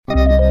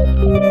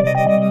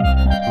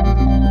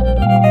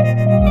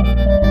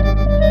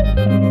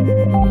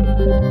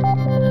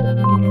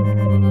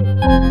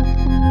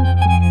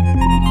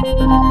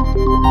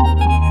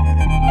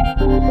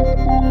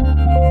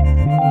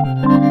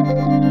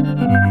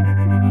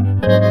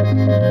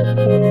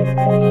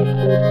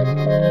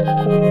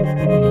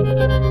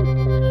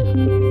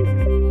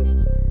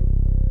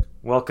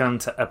Welcome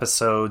to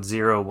episode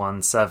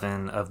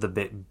 017 of the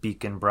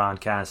Beacon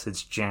broadcast.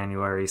 It's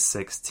January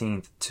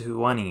 16th,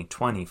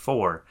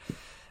 2024.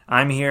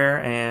 I'm here,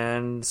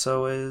 and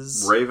so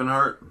is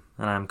Ravenheart.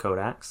 And I'm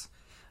Kodax.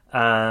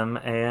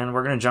 And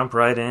we're going to jump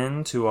right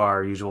into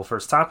our usual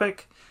first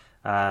topic.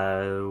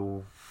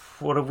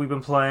 What have we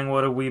been playing?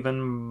 What have we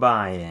been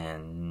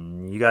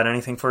buying? You got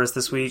anything for us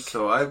this week?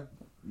 So I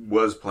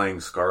was playing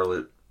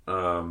Scarlet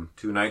 2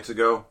 nights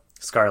ago.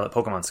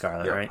 Pokemon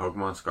Scarlet, yeah, right?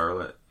 Pokemon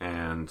Scarlet.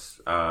 And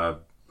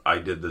I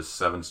did this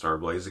 7-star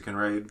Blaziken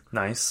raid.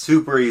 Nice.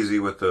 Super easy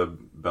with the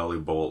Belly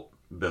Bolt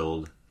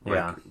build.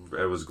 Yeah.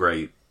 It was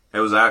great. It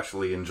was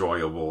actually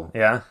enjoyable.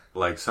 Yeah?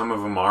 Like, some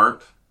of them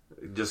aren't,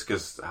 just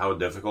because how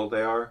difficult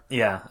they are.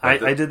 Yeah.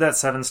 I did that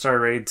 7-star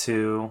raid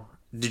too.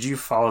 Did you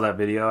follow that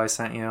video I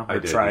sent you? I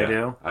did, try yeah.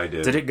 to? I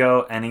did. Did it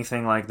go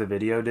anything like the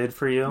video did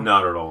for you?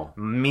 Not at all.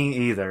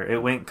 Me either.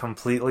 It went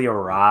completely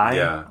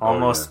awry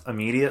almost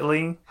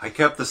immediately. I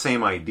kept the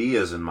same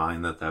ideas in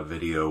mind that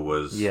video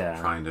was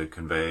trying to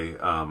convey.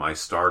 I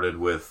started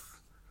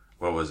with,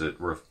 what was it?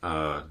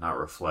 Not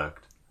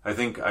Reflect. I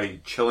think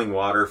Chilling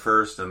Water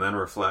first and then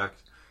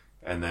Reflect,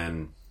 and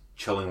then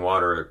Chilling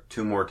Water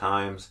 2 more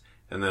times,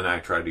 and then I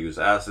tried to use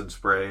Acid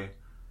Spray.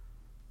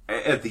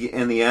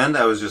 In the end,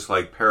 I was just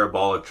like,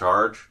 Parabolic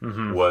Charge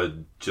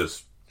would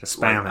just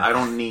spam it. I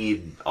don't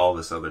need all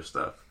this other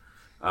stuff.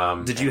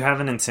 Did you have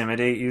an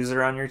Intimidate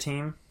user on your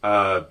team?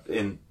 On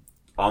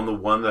the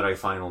one that I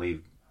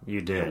finally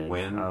you did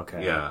win.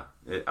 Okay, yeah,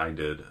 I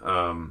did.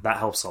 That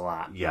helps a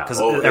lot. Yeah,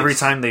 because every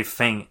time they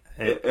faint,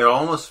 it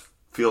almost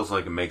feels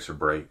like it makes or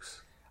breaks.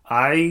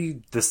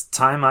 This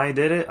time I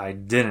did it, I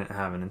didn't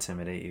have an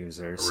Intimidate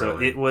user. So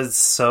Really? it was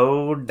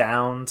so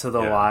down to the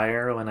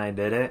wire when I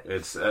did it.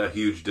 It's a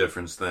huge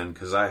difference then,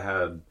 because I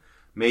had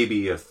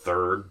maybe a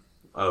third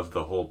of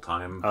the whole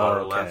time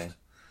bar left.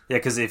 Yeah,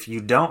 because if you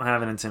don't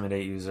have an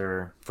Intimidate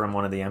user from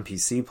one of the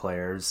NPC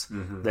players,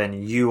 then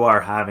you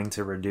are having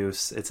to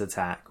reduce its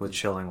attack with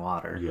Chilling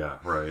Water. Yeah,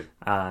 right.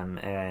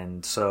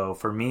 And so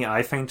for me,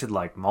 I fainted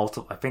I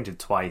fainted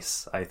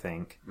twice, I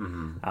think.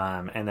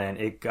 And then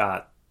it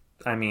got...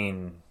 I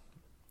mean,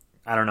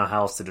 I don't know how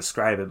else to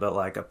describe it, but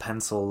like a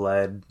pencil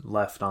lead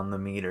left on the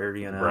meter,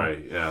 you know?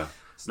 Right, yeah.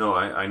 No,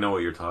 I know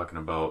what you're talking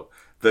about.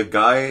 The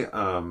guy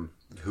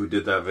who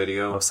did that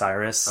video...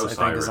 Osiris, I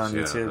think, is on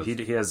YouTube.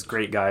 Yeah, he has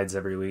great guides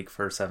every week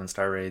for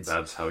 7-star raids.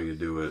 That's how you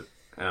do it.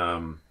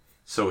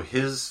 So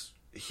his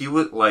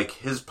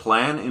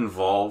plan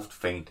involved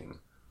fainting.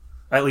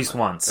 At least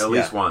once. At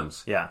least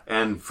once. Yeah.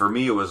 And for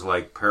me, it was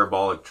like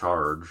Parabolic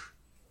Charge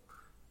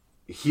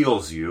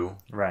heals you,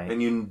 right?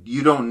 And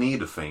you don't need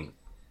to faint,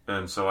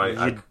 and so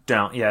I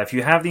don't. Yeah, if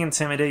you have the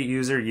Intimidate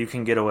user, you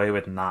can get away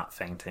with not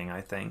fainting,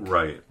 I think.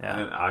 Right. Yeah.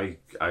 And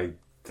I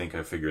think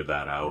I figured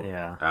that out.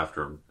 Yeah.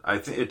 After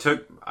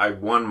I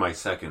won my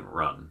second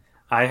run.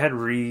 I had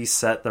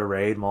reset the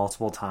raid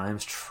multiple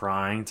times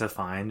trying to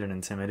find an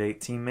Intimidate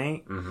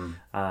teammate.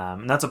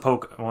 And that's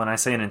when I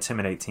say an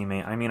Intimidate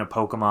teammate, I mean a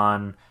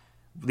Pokemon.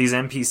 These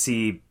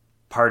NPC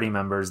party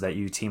members that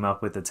you team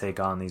up with to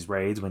take on these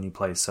raids when you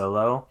play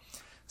solo.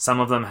 Some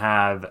of them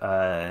have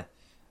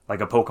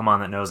like a Pokemon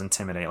that knows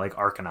Intimidate, like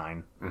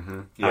Arcanine.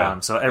 Yeah.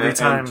 So every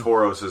time... And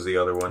Tauros is the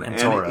other one. And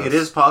Tauros. It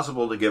is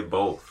possible to get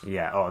both.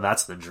 Yeah. Oh,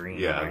 that's the dream.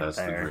 Yeah, that's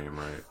the dream,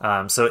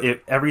 right. So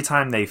every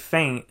time they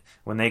faint,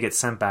 when they get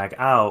sent back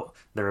out,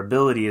 their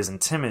ability is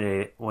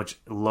Intimidate, which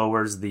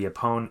lowers the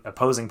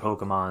opposing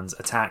Pokemon's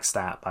attack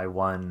stat by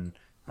 1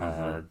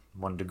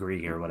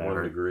 degree or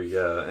whatever. 1 degree,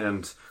 yeah.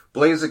 And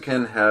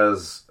Blaziken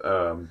has...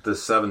 the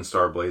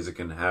 7-star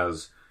Blaziken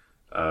has...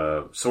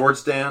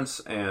 Swords Dance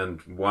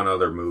and one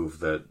other move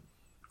that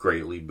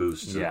greatly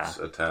boosts its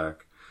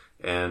attack,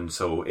 and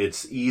so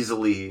it's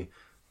easily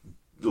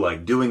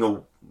like doing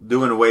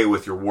away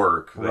with your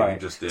work that you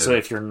just did. So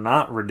if you're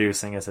not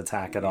reducing its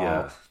attack at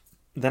all,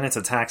 then its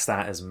attack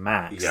stat is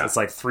max. It's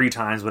like 3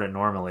 times what it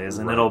normally is,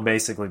 and it'll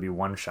basically be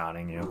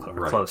one-shotting you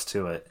or close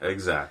to it.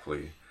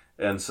 Exactly.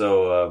 And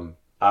so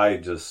I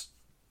just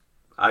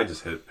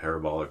hit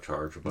Parabolic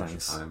Charge a bunch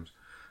of times.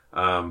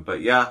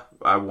 But yeah,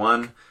 I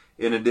won.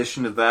 In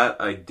addition to that,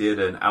 I did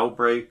an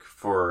Outbreak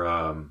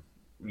for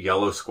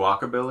Yellow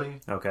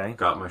Squawkabilly. Okay.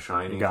 Got my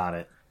shiny. Got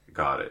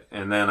it.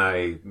 And then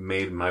I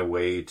made my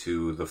way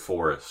to the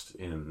forest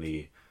in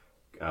the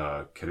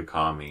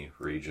Kitakami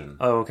region.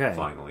 Oh, okay.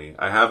 Finally.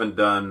 I haven't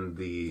done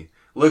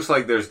looks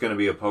like there's going to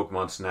be a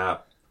Pokemon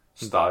Snap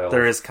style.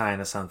 There is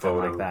kind of something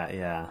like that,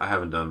 yeah. I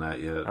haven't done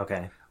that yet.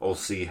 Okay. We'll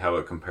see how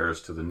it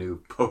compares to the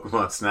new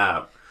Pokemon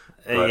Snap.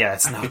 Yeah,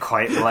 it's not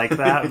quite like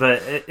that,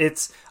 but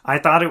I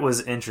thought it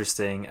was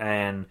interesting,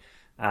 and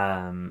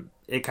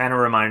it kind of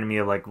reminded me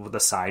of like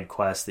the side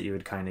quest that you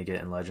would kind of get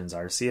in Legends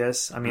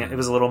Arceus. I mean, it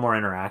was a little more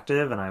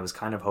interactive, and I was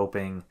kind of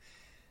hoping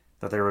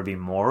that there would be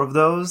more of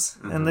those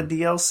in the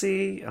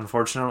DLC.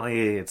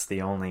 Unfortunately, it's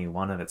the only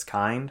one of its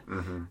kind,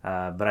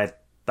 but I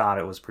thought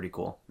it was pretty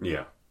cool.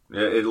 Yeah.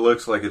 It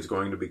looks like it's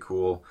going to be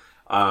cool.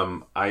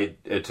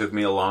 It took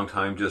me a long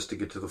time just to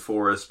get to the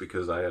forest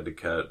because I had to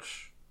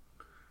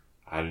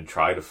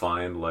try to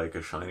find like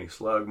a shiny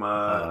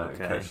slugma and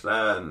catch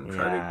that and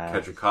try to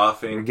catch a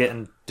coughing. You're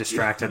getting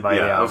distracted by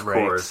the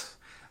outbreaks.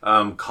 Of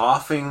course.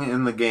 Coughing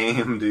in the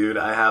game, dude,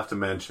 I have to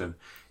mention.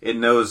 It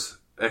knows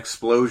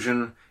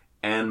explosion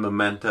and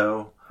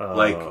memento.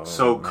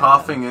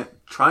 Coughing,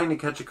 trying to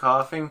catch a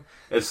coughing,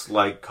 it's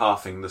like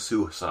coughing the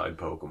suicide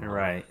Pokemon.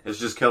 Right. It's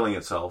just killing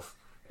itself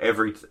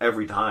every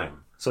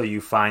time. So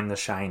you find the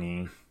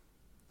shiny,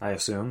 I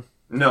assume?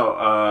 No,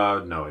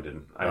 I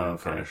didn't. I didn't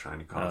find a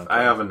shiny cough.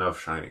 I have enough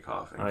shiny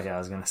coughings. Okay, I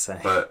was gonna say.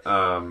 But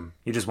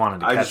you just wanted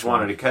to. I just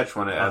wanted to catch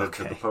one and add it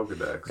to the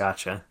Pokedex.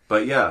 Gotcha.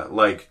 But yeah,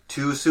 like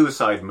 2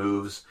 suicide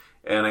moves,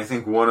 and I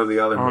think one of the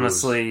other.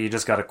 Honestly, you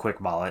just got to quick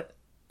ball it.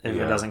 If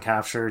it doesn't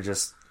capture,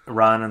 just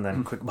run and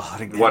then quick ball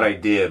it again. What I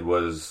did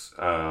was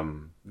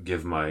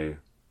give my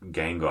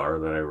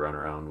Gengar that I run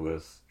around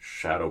with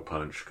Shadow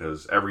Punch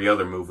because every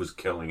other move was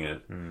killing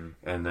it,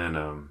 and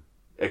then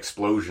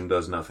Explosion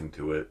does nothing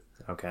to it.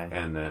 Okay.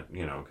 And then,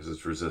 because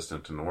it's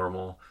resistant to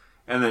normal.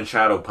 And then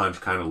Shadow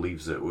Punch kind of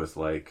leaves it with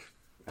like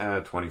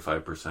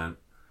 25%.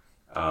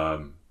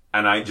 And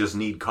I just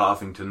need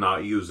coughing to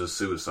not use a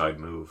suicide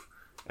move.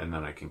 And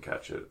then I can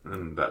catch it.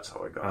 And that's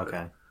how I got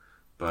it.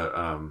 But,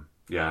 I'm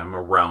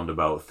a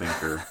roundabout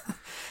thinker.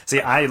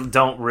 See, I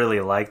don't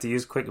really like to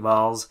use quick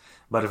balls.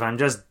 But if I'm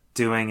just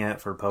doing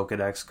it for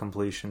Pokedex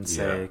completion's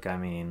sake, I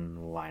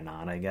mean, why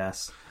not, I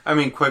guess? I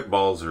mean, quick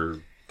balls they're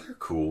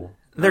cool.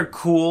 They're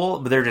cool,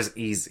 but they're just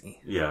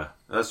easy. Yeah,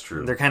 that's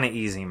true. They're kind of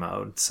easy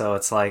mode. So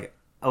it's like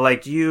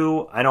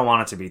you, I don't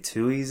want it to be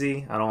too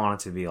easy. I don't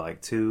want it to be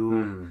like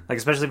too... Like,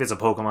 especially if it's a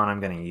Pokemon I'm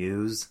going to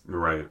use.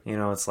 Right.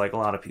 It's like a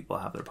lot of people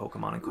have their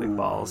Pokemon in quick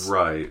balls.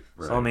 Right.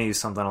 So let me use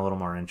something a little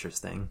more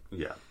interesting.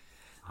 Yeah.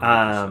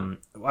 100%.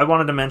 I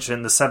wanted to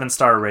mention the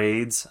 7-star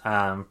raids.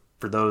 For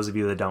those of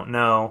you that don't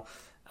know,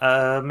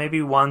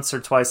 maybe once or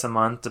twice a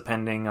month,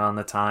 depending on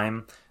the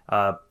time...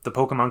 the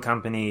Pokemon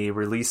Company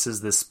releases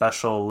this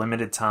special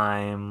limited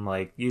time,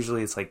 like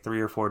usually it's like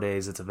 3 or 4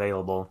 days it's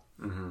available.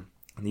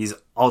 These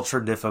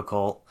ultra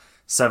difficult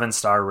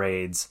 7-star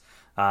raids.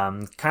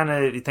 Kind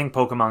of, you think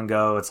Pokemon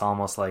Go, it's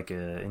almost like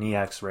an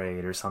EX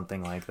raid or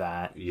something like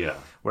that. Yeah.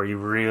 Where you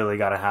really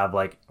got to have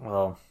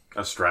a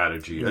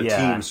strategy, a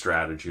team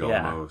strategy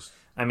almost.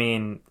 I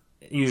mean...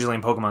 Usually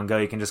in Pokemon Go,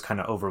 you can just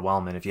kind of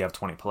overwhelm it if you have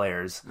 20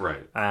 players.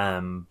 Right.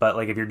 But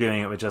like if you're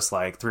doing it with just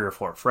like 3 or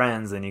 4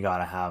 friends, then you got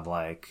to have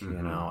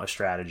a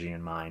strategy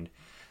in mind.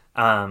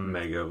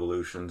 Mega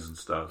evolutions and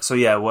stuff. So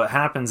yeah, what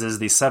happens is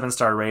these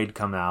 7-star raid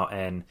come out,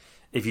 and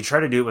if you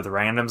try to do it with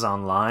randoms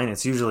online,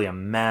 it's usually a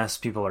mess.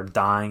 People are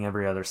dying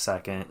every other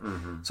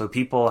second. So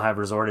people have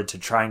resorted to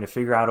trying to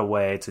figure out a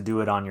way to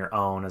do it on your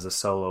own as a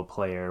solo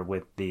player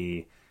with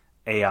the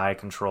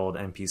AI-controlled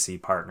NPC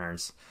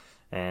partners.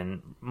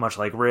 And much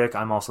like Rick,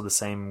 I'm also the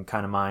same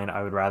kind of mind.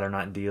 I would rather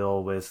not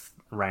deal with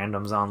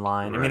randoms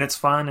online. Right. I mean, it's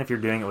fun if you're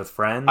doing it with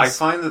friends. I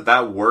find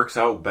that works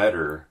out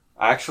better.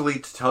 Actually,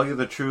 to tell you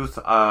the truth,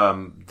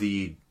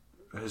 the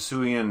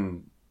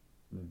Hisuian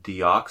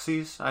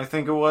Deoxys, I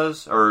think it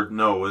was. Or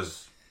no,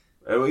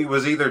 it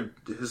was either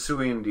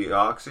Hisuian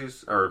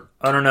Deoxys or...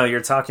 Oh, no, you're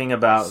talking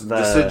about the...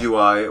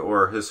 Decidueye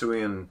or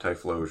Hisuian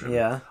Typhlosion.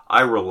 Yeah.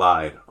 I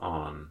relied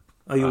on...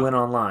 Oh, you went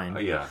online?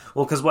 Yeah.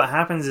 Well, because what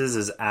happens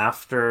is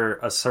after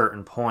a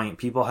certain point,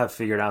 people have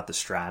figured out the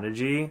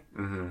strategy,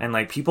 and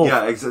like people...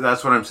 Yeah,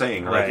 that's what I'm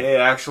saying. Like, it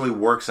actually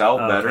works out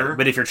better.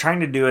 But if you're trying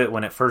to do it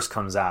when it first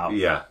comes out...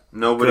 Yeah.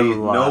 No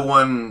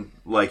one,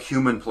 like,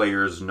 human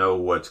players know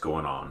what's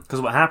going on. Because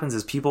what happens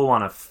is people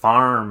want to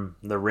farm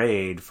the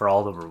raid for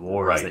all the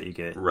rewards that you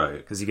get. Right.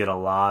 Because you get a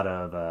lot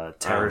of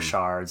Terra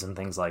Shards and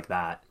things like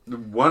that.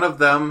 One of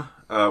them,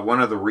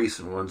 one of the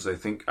recent ones, I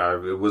think,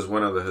 it was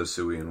one of the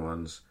Hisuian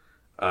ones...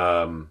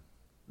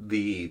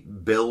 the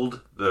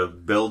build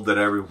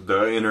that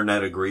the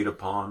internet agreed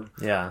upon,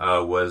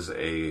 was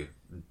a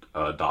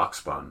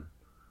Doxbun.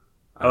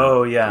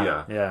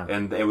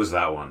 And it was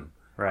that one.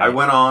 Right. I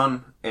went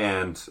on,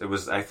 and it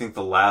was, I think,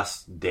 the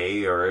last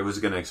day, or it was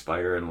going to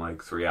expire in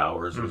like 3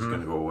 hours. It was going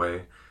to go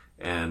away,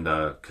 and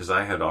because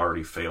I had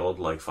already failed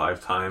like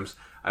 5 times,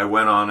 I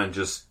went on and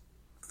just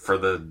for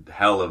the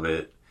hell of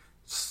it,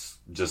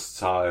 just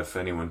saw if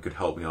anyone could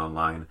help me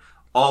online.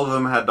 All of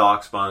them had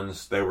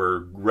Doxbuns. They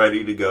were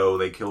ready to go.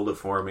 They killed it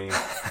for me.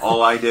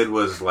 All I did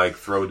was like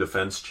throw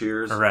defense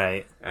cheers.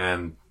 Right.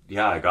 And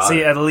yeah, I got it.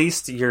 See, at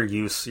least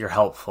you're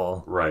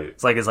helpful. Right.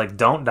 It's like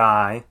don't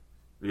die.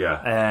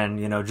 Yeah. And,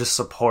 just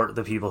support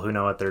the people who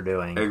know what they're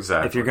doing.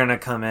 Exactly. If you're going to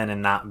come in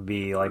and not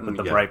be like with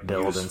the bright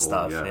build useful, and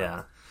stuff.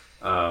 Yeah.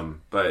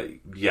 But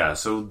yeah,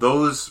 so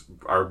those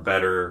are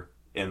better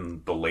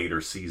in the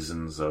later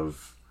seasons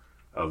of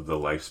the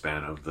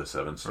lifespan of the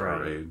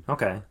 7-star raid.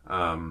 Okay.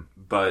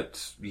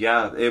 But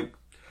yeah,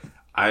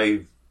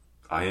 I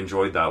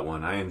enjoyed that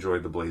one. I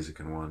enjoyed the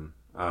Blaziken one.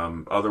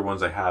 Other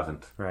ones I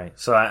haven't. Right.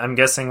 So I'm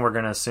guessing we're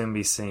going to soon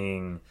be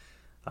seeing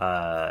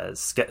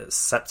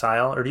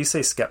Sceptile, or do you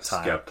say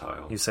Skeptile?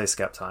 Skeptile. You say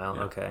Skeptile.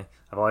 Yeah. Okay.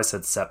 I've always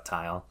said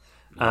Sceptile.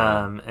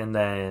 Yeah. And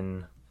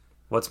then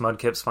What's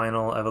Mudkip's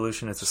final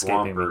evolution? It's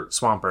escaping me.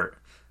 Swampert.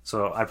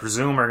 So I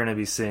presume we're going to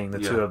be seeing the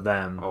two of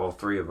them. All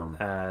three of them.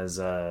 As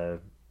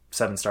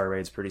 7-star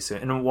raids pretty soon.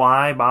 And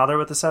why bother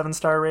with the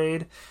 7-star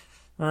raid?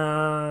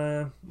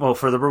 Well,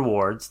 for the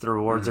rewards. The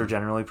rewards are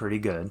generally pretty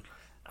good.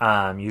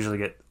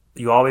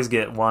 You always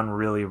get one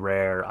really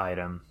rare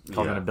item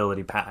called an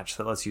ability patch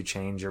that lets you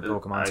change your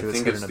Pokemon to its hidden ability. I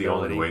think it's the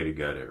only way to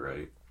get it,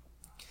 right?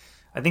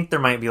 I think there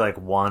might be like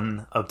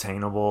one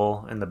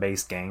obtainable in the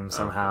base game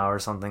somehow or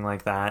something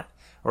like that.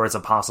 Or it's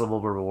a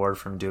possible reward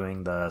from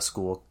doing the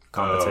school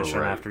competition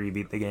after you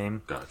beat the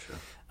game.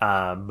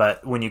 Gotcha.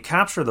 But when you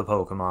capture the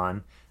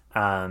Pokemon,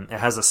 it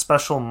has a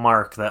special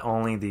mark that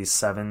only these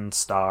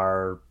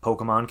 7-star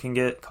Pokemon can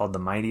get called the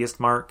Mightiest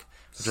Mark.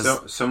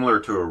 Similar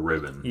to a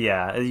ribbon.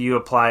 Yeah, you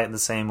apply it the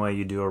same way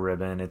you do a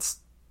ribbon. It's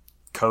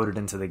coded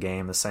into the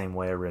game the same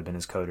way a ribbon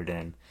is coded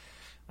in.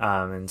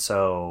 And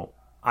so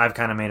I've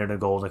kind of made it a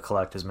goal to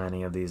collect as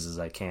many of these as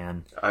I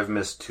can. I've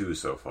missed 2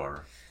 so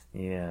far.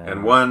 Yeah.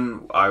 And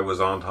one I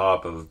was on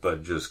top of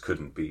but just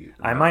couldn't beat.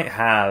 I might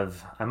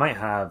have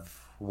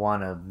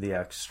one of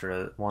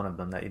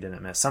them that you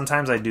didn't miss.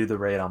 Sometimes I do the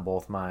raid on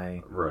both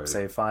my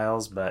save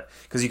files, but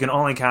because you can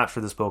only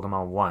capture this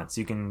Pokemon once.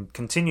 You can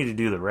continue to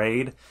do the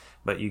raid,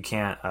 but you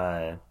can't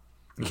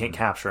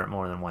capture it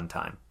more than one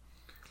time.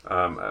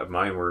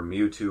 Mine were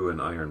Mewtwo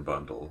and Iron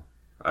Bundle.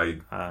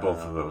 Both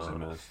of those I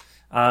missed.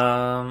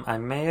 I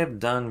may have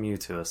done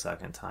Mewtwo a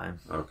second time.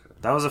 Okay.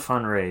 That was a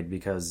fun raid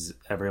because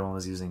everyone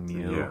was using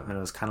Mew, and it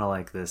was kind of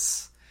like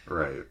this.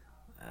 Right.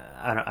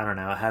 I don't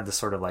know. It had this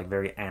sort of like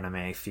very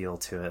anime feel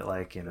to it,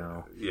 like, you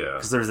know. Yeah.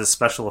 Because there's this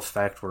special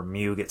effect where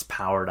Mew gets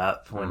powered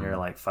up when you're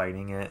like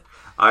fighting it.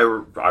 I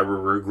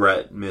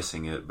regret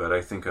missing it, but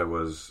I think I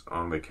was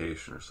on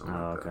vacation or something.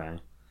 Oh, okay.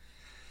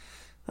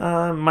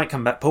 Might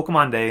come back.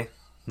 Pokemon Day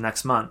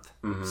next month,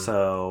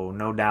 so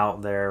no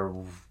doubt there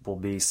will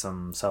be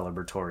some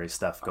celebratory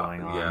stuff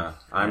going on. Yeah,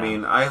 I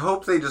mean, I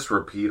hope they just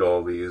repeat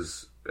all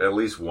these at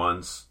least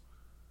once.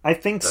 I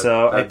think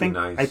so. I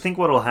think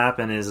what'll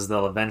happen is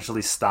they'll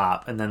eventually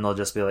stop, and then they'll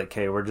just be like,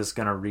 "Okay, we're just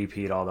gonna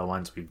repeat all the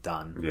ones we've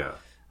done." Yeah.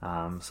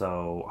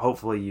 So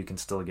hopefully you can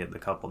still get the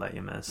couple that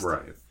you missed.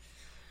 Right.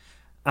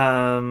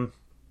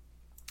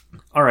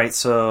 All right.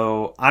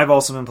 So I've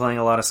also been playing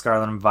a lot of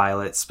Scarlet and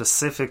Violet,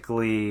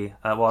 specifically.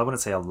 Well, I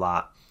wouldn't say a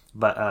lot,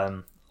 but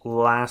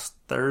last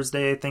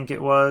Thursday I think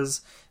it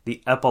was,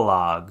 the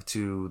epilogue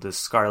to the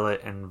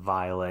Scarlet and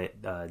Violet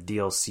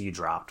DLC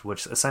dropped,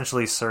 which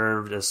essentially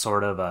served as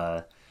sort of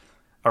a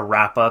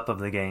wrap-up of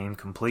the game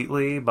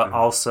completely, but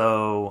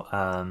also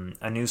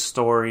a new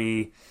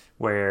story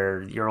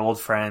where your old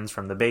friends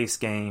from the base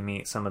game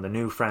meet some of the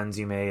new friends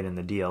you made in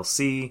the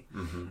DLC,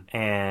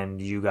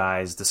 and you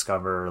guys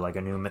discover like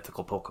a new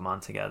mythical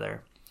Pokemon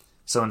together.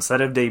 So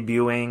instead of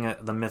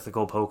debuting the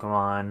mythical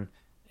Pokemon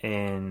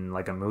in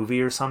like a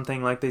movie or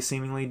something like they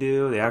seemingly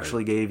do, they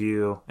actually gave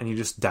you, and you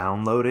just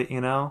download it,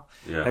 you know?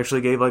 Yeah. They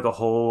actually gave like a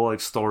whole like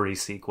story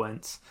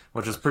sequence,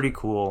 which is pretty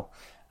cool.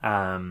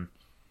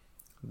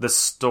 The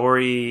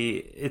story,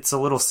 it's a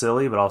little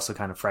silly, but also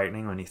kind of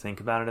frightening when you think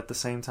about it at the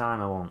same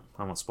time. I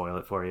won't spoil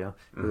it for you.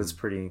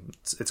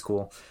 It's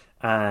cool.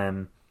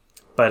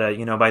 But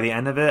you know, by the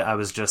end of it, I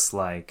was just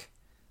like,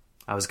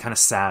 I was kind of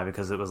sad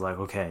because it was like,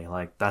 okay,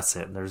 like that's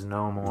it. There's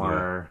no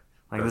more.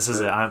 Like this is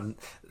it.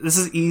 This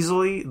is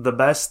easily the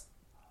best.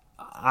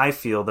 I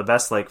feel the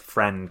best like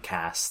friend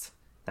cast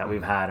that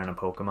we've had in a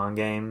Pokemon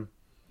game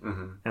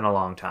in a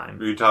long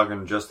time. Are you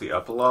talking just the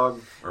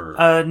epilogue,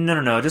 or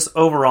no, just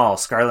overall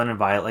Scarlet and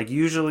Violet. Like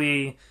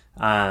usually,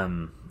 you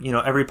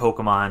know, every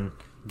Pokemon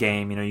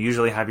game, you know, you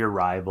usually have your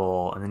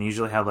rival, and then you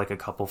usually have like a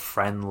couple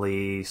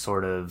friendly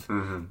sort of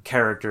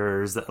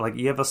characters that, like,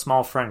 you have a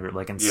small friend group.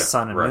 Like in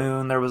Sun and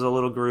Moon, there was a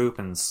little group,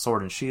 and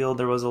Sword and Shield,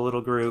 there was a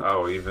little group.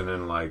 Oh, even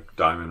in like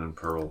Diamond and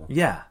Pearl.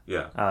 Yeah.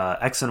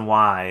 X and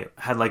Y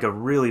had like a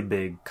really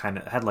big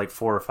had like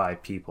 4 or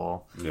 5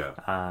 people. Yeah.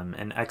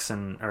 And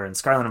in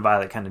Scarlet and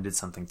Violet kind of did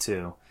something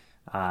too.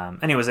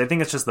 Anyways, I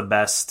think it's just the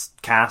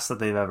best cast that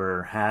they've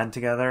ever had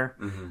together.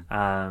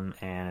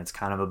 And it's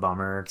kind of a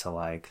bummer to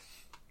like,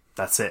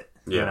 that's it,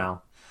 you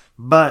know.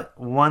 But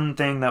one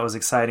thing that was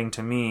exciting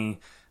to me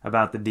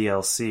about the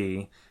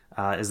DLC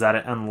is that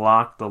it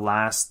unlocked the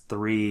last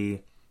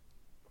 3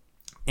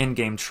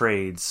 in-game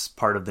trades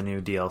part of the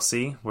new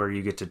DLC, where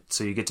you get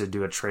to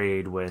do a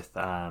trade with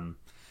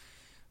Arvin,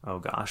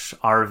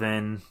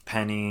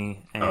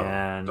 Penny,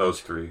 and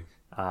those 3.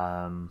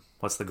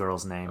 What's the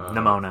girl's name?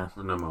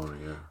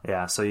 Nimona.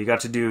 Yeah, so you got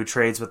to do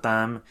trades with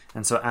them,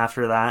 and so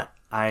after that,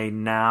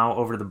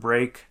 over the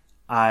break,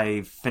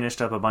 I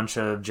finished up a bunch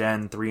of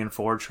Gen 3 and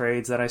 4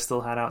 trades that I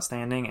still had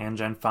outstanding, and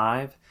Gen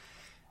 5.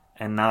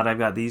 And now that I've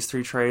got these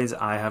 3 trades,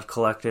 I have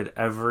collected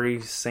every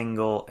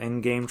single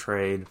in-game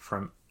trade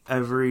from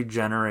every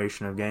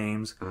generation of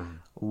games,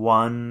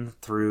 1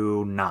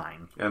 through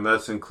 9. And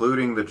that's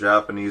including the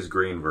Japanese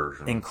green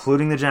version.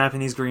 Including the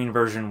Japanese green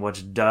version,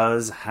 which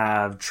does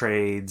have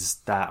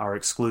trades that are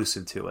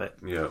exclusive to it.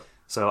 Yeah.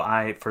 So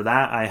for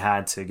that, I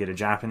had to get a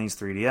Japanese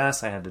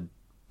 3DS. I had to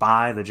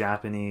buy the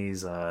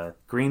Japanese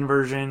green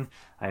version.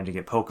 I had to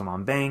get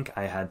Pokemon Bank.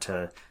 I had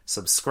to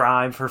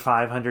subscribe for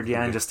 500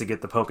 yen just to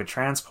get the Poke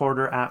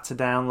Transporter app to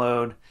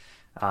download.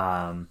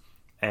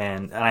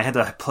 And I had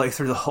to play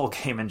through the whole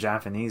game in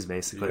Japanese,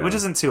 basically, which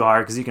isn't too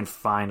hard because you can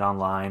find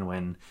online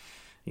when,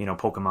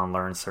 Pokemon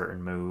learn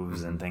certain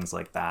moves and things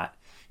like that.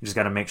 You just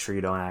got to make sure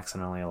you don't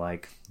accidentally,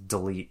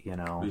 delete,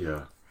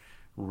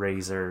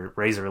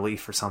 Razor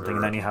Leaf or something,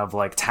 and then you have,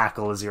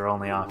 Tackle as your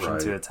only option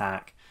to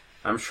attack.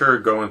 I'm sure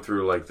going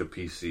through, the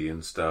PC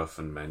and stuff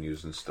and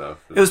menus and stuff.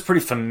 It was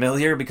pretty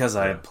familiar because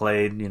I had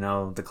played,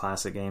 the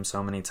classic game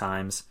so many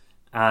times.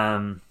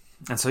 And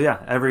so,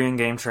 every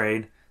in-game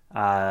trade...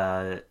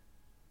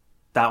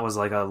 that was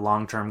a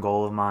long-term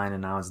goal of mine,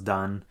 and now it's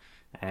done.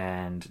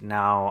 And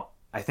now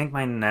I think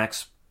my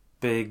next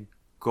big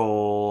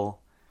goal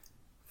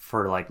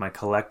for my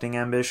collecting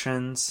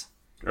ambitions.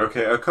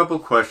 Okay, a couple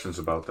questions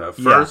about that.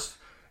 First,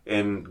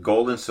 in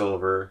Gold and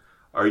Silver,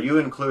 are you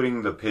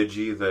including the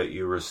Pidgey that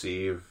you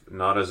receive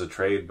not as a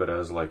trade but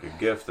as a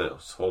gift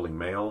that's holding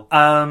mail?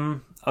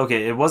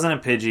 Okay, it wasn't a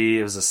Pidgey,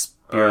 it was a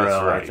Spearow,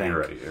 that's right. I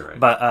think. You're right.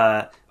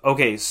 But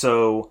okay,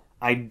 so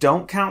I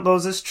don't count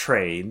those as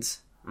trades.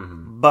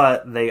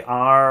 But they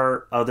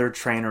are other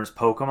trainers'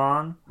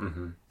 Pokemon,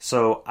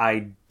 so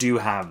I do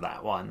have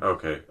that one.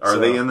 Okay, are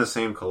they in the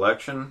same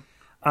collection?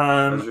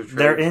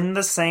 They're in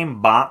the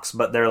same box,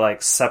 but they're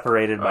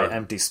separated by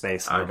empty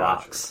space in the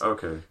box.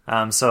 Okay.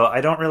 So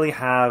I don't really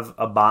have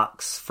a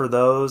box for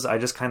those. I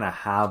just kind of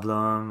have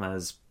them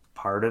as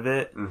part of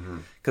it.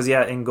 Because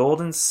in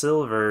Gold and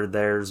Silver,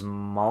 there's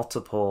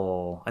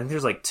multiple. I think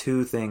there's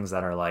 2 things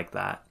that are like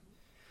that,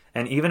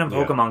 and even in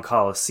Pokemon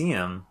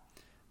Coliseum.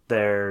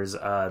 There's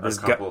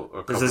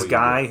this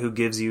guy who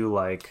gives you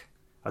a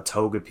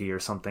Togepi or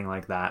something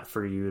like that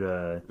for you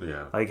to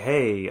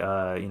hey,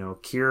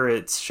 cure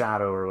its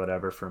shadow or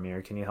whatever for me,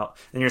 or can you help?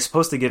 And you're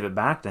supposed to give it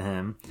back to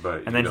him,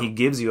 and then he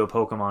gives you a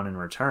Pokemon in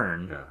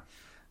return.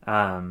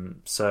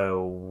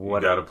 So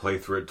what? You got to play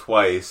through it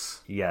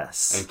twice.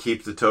 Yes, and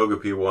keep the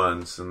Togepi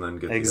once, and then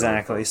get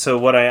exactly. So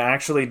what I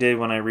actually did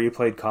when I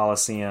replayed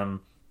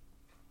Coliseum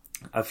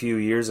a few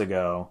years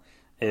ago.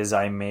 Is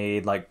I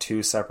made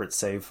 2 separate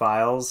save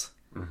files,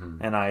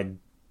 and I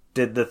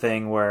did the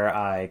thing where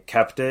I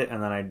kept it,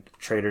 and then I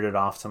traded it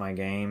off to my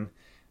game,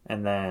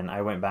 and then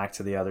I went back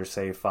to the other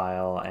save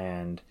file,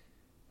 and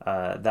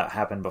that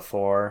happened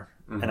before,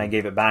 and I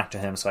gave it back to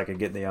him so I could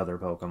get the other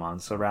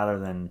Pokemon. So rather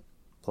than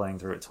playing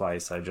through it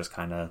twice, I just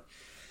kind of...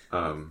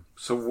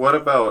 So what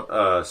about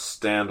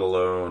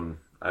standalone,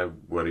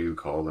 what do you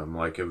call them,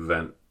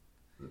 event,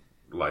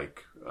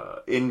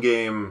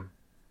 in-game...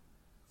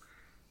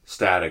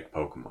 static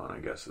Pokemon, I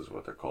guess is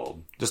what they're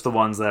called. Just the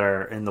ones that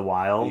are in the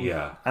wild?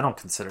 Yeah. I don't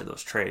consider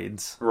those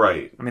trades.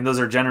 Right. I mean, those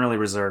are generally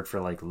reserved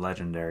for,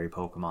 legendary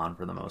Pokemon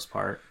for the most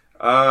part.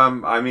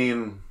 I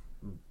mean...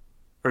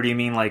 Or do you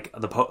mean,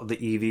 the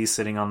Eevee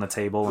sitting on the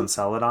table and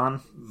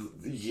Celadon?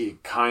 Yeah,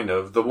 kind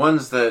of. The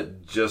ones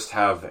that just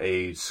have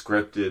a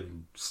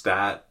scripted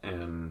stat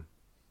and,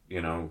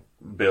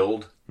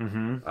 build,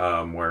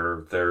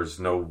 where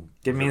there's no...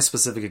 Give me a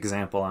specific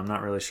example. I'm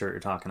not really sure what you're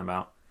talking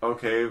about.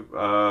 Okay,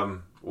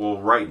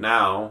 well, right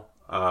now,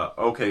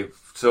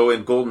 so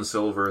in Gold and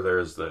Silver,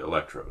 there's the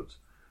Electrodes,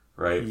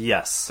 right?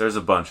 Yes. There's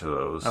a bunch of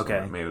those.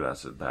 Okay. Maybe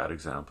that's a bad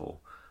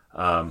example.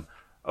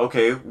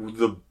 Okay,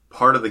 the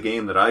part of the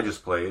game that I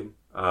just played,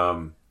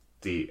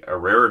 the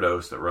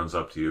Arados that runs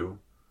up to you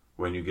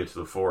when you get to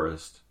the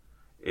forest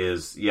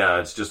is,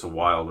 it's just a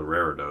wild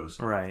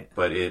Arados. Right.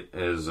 But it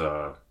is,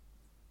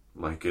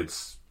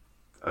 it's...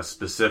 a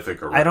specific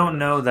Arados. I don't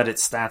know that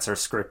its stats are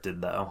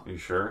scripted, though. You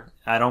sure?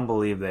 I don't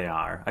believe they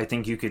are. I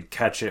think you could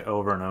catch it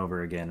over and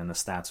over again, and the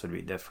stats would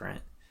be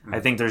different. I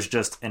think there's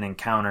just an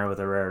encounter with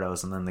a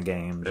Raredos, and then the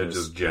game it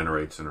just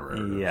generates an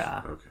Raredos.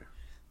 Yeah. Okay.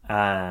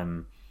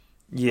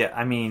 Yeah,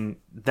 I mean,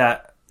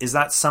 is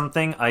that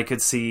something I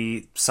could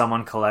see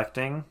someone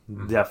collecting?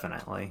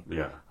 Definitely.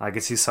 Yeah. I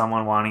could see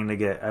someone wanting to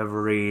get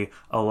every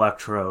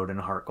Electrode in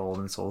Heart Gold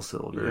and Soul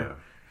Silver.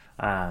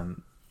 Yeah.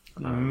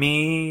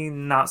 Me,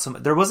 not so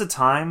much. There was a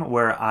time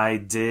where I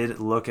did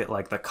look at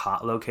the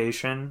cot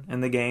location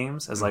in the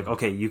games as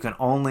okay, you can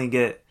only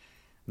get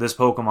this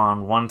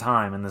Pokemon one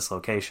time in this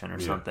location or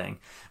something.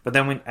 But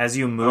then as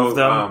you move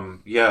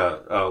them...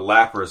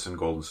 Lapras in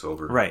Gold and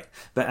Silver. Right.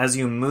 But as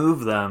you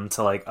move them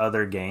to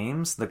other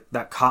games,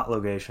 that cot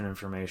location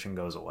information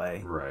goes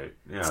away. Right.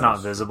 Yeah, it's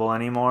not visible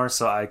anymore,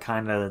 so I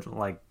kind of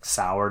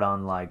soured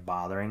on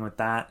bothering with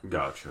that.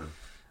 Gotcha.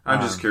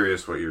 I'm just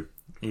curious what your...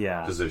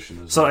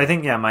 position is. So I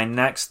think my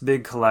next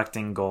big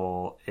collecting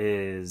goal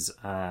is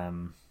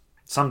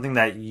something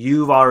that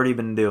you've already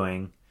been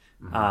doing,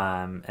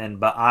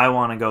 but I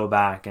want to go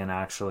back and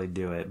actually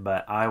do it.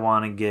 But I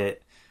want to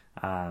get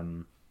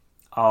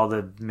all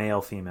the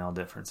male-female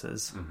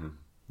differences.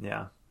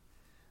 Yeah.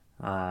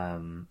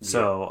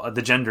 So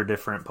the gender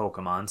different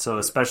Pokemon. So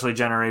especially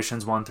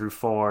generations 1 through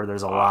 4,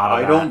 there's a lot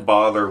of I don't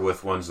bother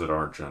with ones that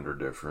aren't gender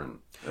different.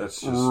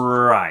 That's just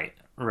right.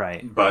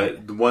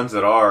 But the ones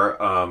that are,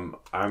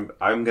 I'm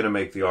going to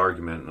make the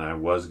argument, and I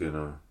was going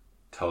to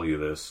tell you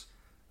this.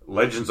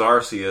 Legends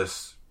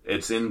Arceus,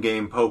 its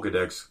in-game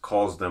Pokedex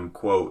calls them,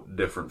 quote,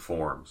 different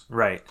forms.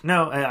 Right.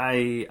 No,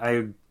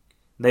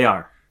 they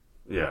are.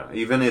 Yeah,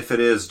 even if it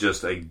is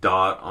just a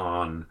dot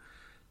on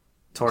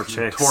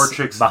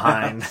Torchic's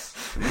behind.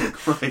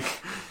 Like,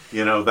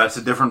 you know, that's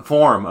a different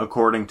form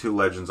according to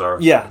Legends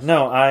Arceus. Yeah,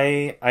 no,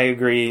 I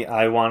agree.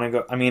 I want to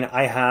go. I mean,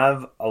 I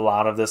have a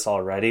lot of this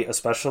already,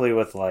 especially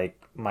with like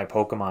my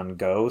Pokemon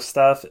Go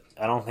stuff.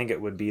 I don't think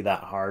it would be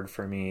that hard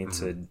for me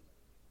to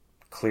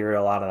clear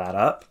a lot of that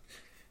up.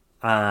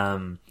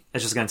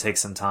 It's just going to take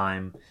some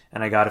time,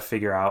 and I got to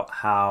figure out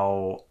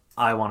how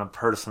I want to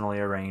personally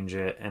arrange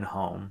it in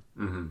home.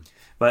 Mm-hmm.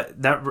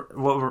 But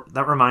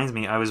that reminds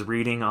me, I was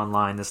reading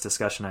online this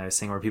discussion I was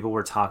seeing where people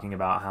were talking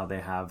about how they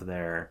have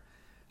their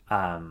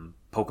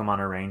Pokemon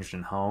arranged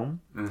in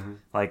home. Mm-hmm.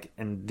 Like,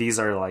 and these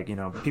are like, you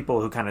know, people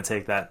who kind of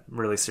take that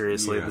really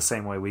seriously the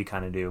same way we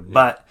kind of do. Yeah.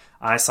 But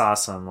I saw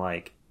some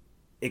like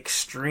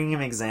extreme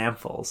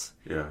examples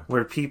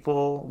where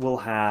people will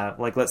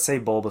have, like, let's say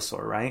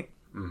Bulbasaur, right?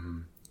 Mm-hmm.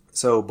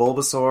 So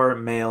Bulbasaur,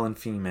 male and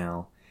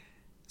female.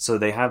 So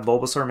they have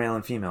Bulbasaur male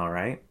and female,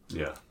 right?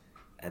 Yeah.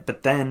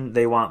 But then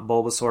they want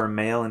Bulbasaur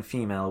male and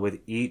female with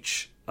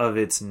each of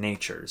its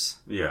natures.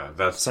 Yeah,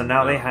 that's... So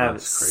now they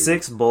have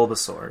 6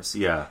 Bulbasaurs.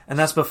 Yeah. And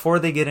that's before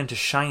they get into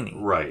shiny.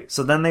 Right.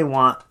 So then they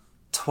want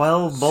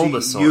 12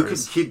 Bulbasaurs. See, you could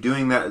keep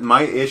doing that.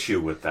 My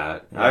issue with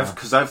that,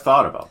 because I've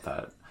thought about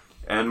that,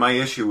 and my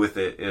issue with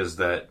it is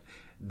that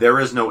there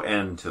is no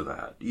end to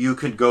that. You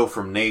could go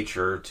from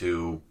nature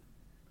to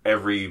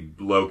every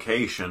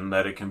location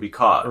that it can be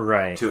caught,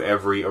 right, to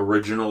every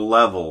original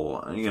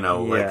level, you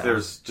know, like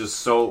there's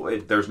just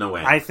there's no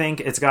end. I think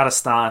it's got to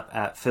stop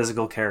at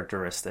physical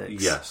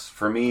characteristics. Yes,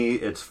 for me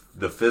it's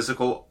the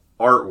physical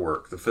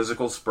artwork, the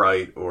physical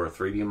sprite or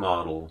 3D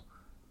model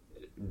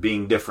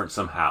being different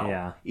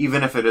somehow,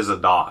 even if it is a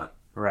dot,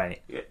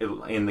 right,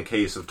 in the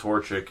case of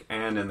Torchic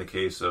and in the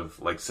case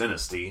of like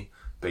Sinistea,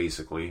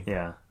 basically,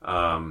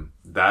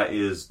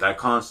 that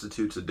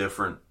constitutes a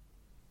different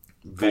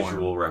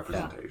visual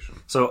representation.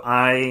 Yeah. So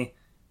I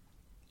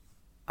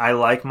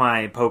like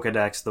my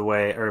Pokedex the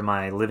way, or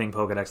my living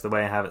Pokedex the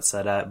way I have it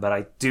set up, but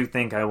I do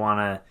think I want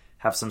to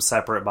have some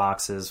separate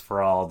boxes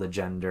for all the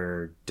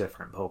gender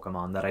different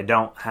Pokemon that I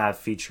don't have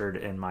featured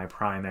in my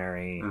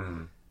primary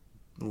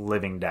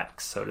living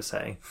dex, so to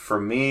say. For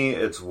me,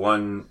 it's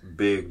one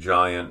big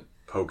giant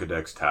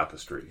Pokedex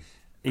tapestry.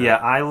 Yeah,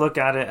 I look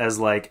at it as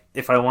like,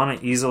 if I want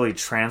to easily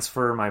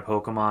transfer my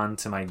Pokemon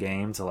to my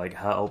game to like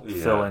help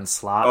fill in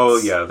slots. Oh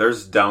yeah,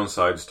 there's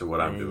downsides to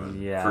what I'm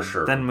doing. Yeah, for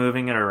sure. Then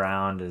moving it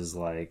around is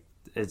like,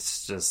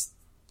 it's just,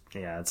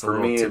 it's for a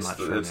little me, too much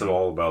for me. It's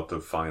all about the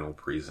final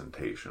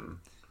presentation.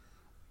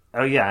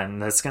 Oh yeah, and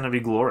that's going to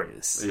be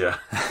glorious. Yeah.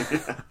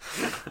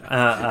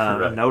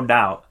 Right. No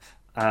doubt.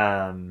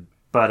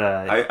 But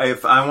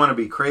if I want to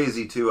be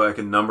crazy too, I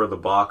can number the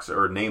box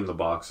or name the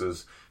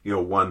boxes,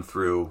 1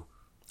 through...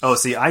 Oh,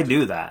 see, I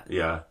do that.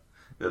 Yeah.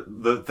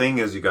 The thing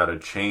is, you got to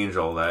change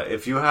all that.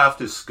 If you have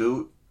to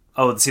scoot...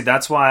 Oh, see,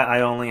 that's why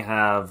I only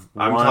have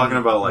I'm talking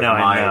about, like,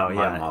 my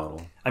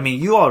model. I mean,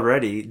 you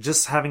already,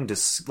 just having to...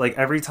 Like,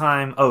 every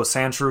time,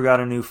 Sandshrew got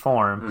a new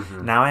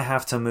form, now I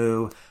have to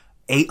move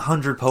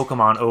 800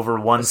 Pokemon over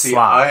one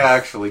slot.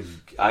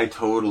 I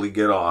totally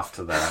get off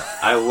to that.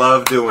 I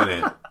love doing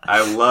it.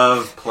 I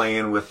love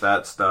playing with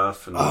that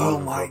stuff. And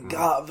oh my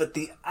god! But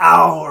the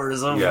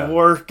hours of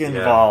work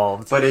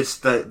involved. But it's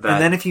that. And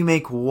then if you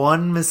make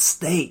one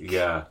mistake,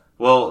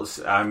 well,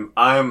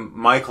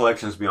 my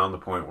collection's beyond the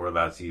point where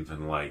that's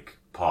even like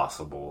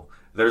possible.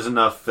 There's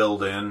enough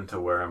filled in to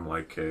where I'm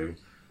like, okay,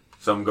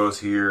 some goes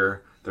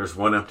here. There's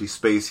one empty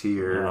space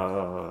here.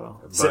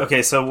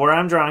 So where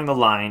I'm drawing the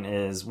line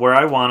is where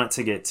I want it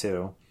to get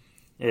to.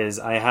 Is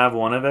I have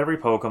one of every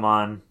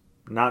Pokemon,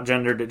 not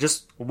gendered,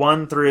 just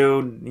 1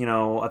 through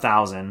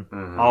 1,000,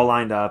 all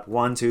lined up.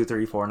 1, 2,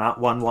 3, 4, not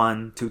 1,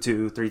 1, 2,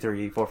 2, 3,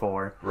 3, 4,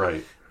 4.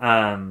 Right.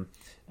 And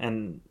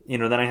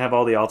then I have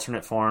all the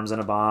alternate forms in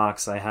a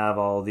box. I have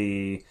all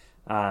the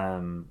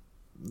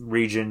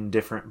region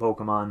different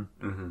Pokemon.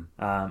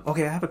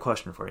 Okay, I have a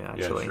question for you.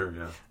 Actually, yeah, sure,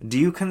 yeah. Do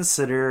you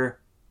consider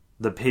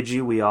the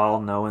Pidgey we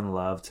all know and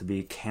love to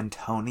be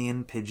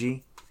Cantonian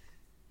Pidgey?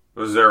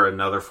 Was there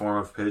another form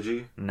of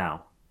Pidgey?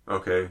 No.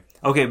 Okay,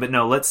 but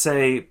no, let's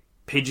say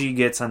Pidgey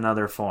gets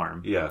another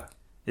form. Yeah.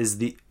 Is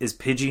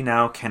Pidgey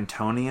now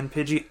Cantonian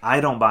Pidgey?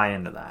 I don't buy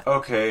into that.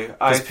 Okay.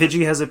 Because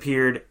Pidgey has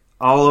appeared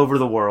all over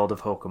the world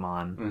of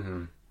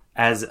Pokemon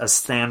as a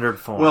standard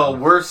form. Well,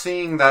 we're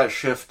seeing that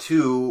shift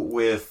too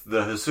with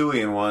the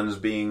Hisuian ones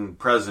being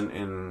present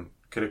in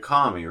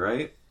Kitakami,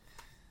 right?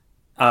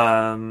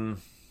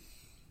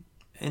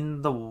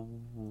 In the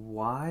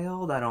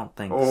wild, I don't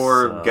think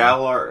or so.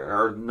 Galar,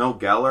 or no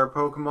Galar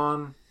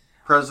Pokemon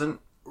present?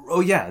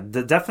 Oh yeah,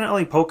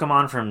 definitely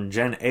Pokemon from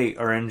Gen 8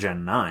 are in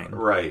Gen 9.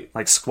 Right.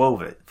 Like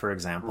Squovit, for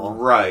example.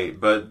 Right,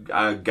 but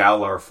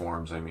Galar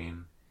forms, I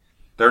mean.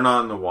 They're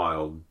not in the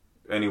wild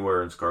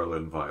anywhere in Scarlet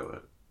and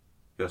Violet.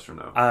 Yes or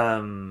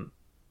no?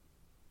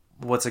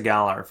 What's a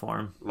Galar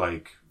form?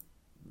 Like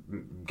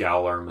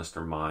Galar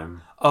Mr.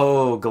 Mime.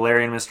 Oh,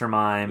 Galarian Mr.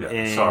 Mime.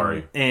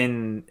 Yeah,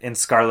 in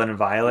Scarlet and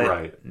Violet.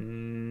 Right.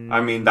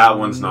 I mean, that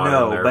one's not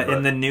in there. But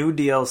in the new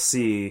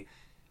DLC,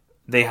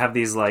 they have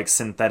these like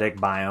synthetic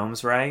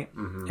biomes, right?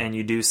 Mm-hmm. And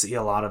you do see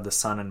a lot of the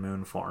sun and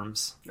moon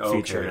forms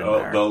featured in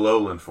there. The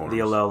Alolan forms. The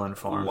Alolan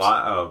forms.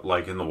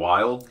 Like in the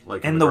wild?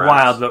 Like in the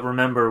wild, but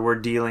remember, we're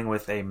dealing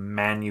with a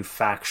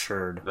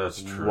manufactured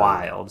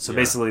wild. So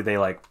basically, they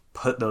like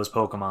put those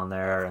Pokemon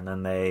there, and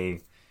then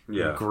they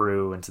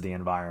grew into the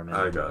environment.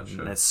 I gotcha.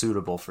 And it's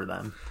suitable for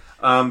them.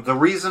 The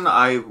reason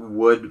I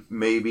would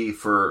maybe,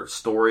 for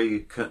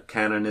story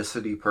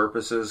canonicity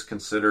purposes,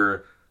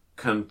 consider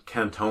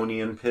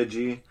Cantonian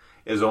Pidgey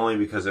is only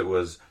because it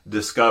was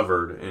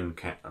discovered in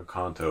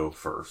Kanto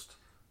first.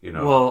 You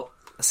know. Well,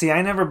 see,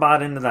 I never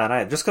bought into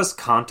that. Just because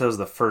Kanto's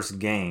the first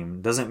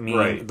game doesn't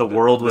mean the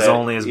world was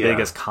only as big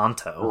as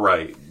Kanto.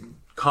 Right.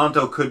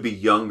 Kanto could be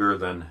younger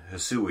than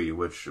Hisui,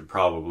 which it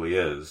probably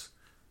is.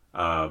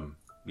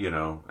 You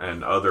know,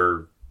 and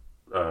other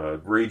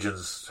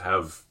regions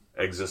have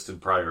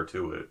existed prior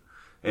to it.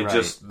 It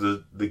just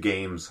the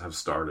games have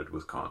started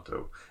with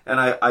Kanto, and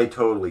I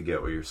totally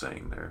get what you're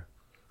saying there.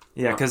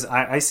 Yeah, because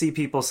I see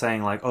people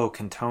saying like, "Oh,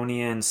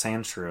 Cantonian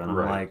Sandshrew," and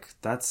I'm like,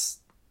 "That's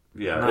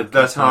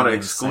that's not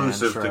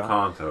exclusive to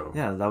Kanto."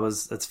 Yeah,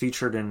 that's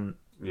featured in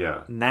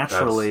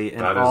naturally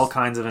in all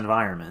kinds of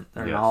environment,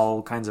 in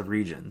all kinds of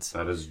regions.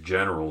 That is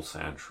general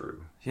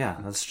Sandshrew. Yeah,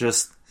 that's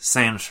just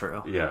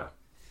Sandshrew. Yeah.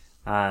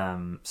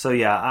 So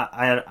yeah,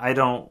 I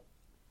don't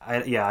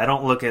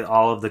look at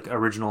all of the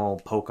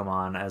original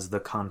Pokemon as the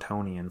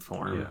Cantonian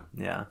form.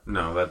 Yeah.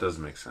 No, that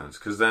doesn't make sense,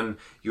 because then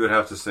you would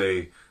have to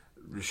say,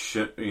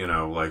 you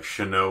know, like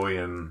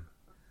Shinoian,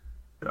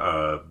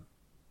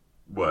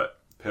 what,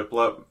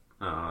 Piplup?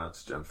 No,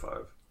 that's Gen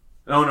 5.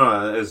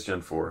 No, it's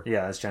Gen 4.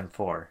 Yeah, it's Gen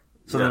 4.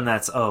 So then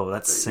that's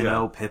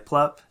Sinnoh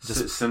Piplup?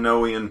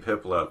 Sinnoian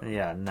Piplup.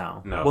 Yeah,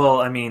 no.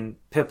 Well, I mean,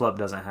 Piplup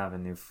doesn't have a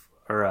new...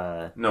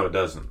 No, it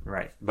doesn't.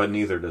 Right. But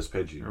neither does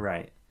Pidgey.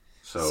 Right.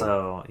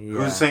 So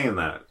who's saying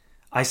that?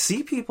 I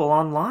see people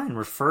online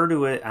refer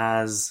to it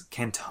as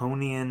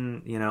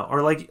Cantonian, you know,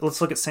 or like,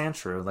 let's look at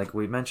Sandshrew, like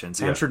we mentioned.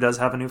 Sandshrew does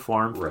have a new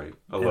form. Right.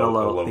 The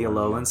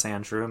Alolan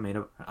Sandshrew, made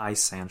of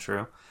ice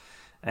Sandshrew.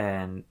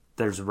 And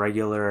there's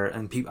regular,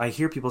 and I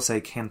hear people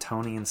say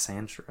Cantonian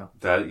Sandshrew.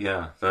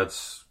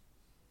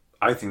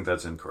 I think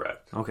that's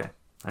incorrect. Okay.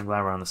 I'm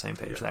glad we're on the same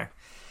page there.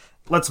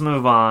 Let's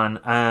move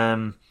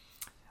on.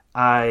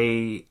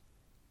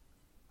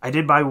 I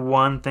did buy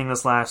one thing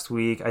this last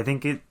week. I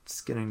think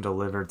it's getting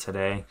delivered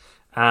today.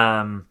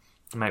 It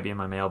might be in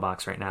my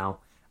mailbox right now.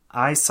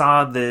 I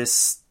saw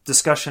this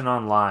discussion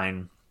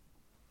online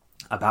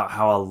about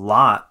how a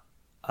lot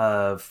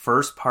of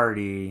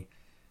first-party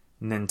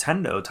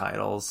Nintendo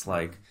titles,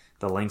 like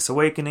the Link's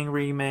Awakening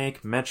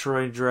remake,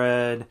 Metroid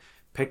Dread,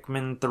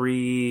 Pikmin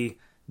 3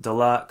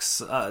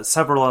 Deluxe,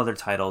 several other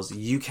titles,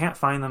 you can't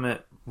find them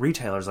at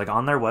retailers, like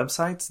on their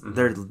websites.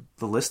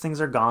 The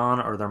listings are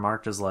gone, or they're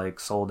marked as like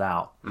sold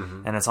out,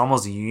 and it's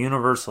almost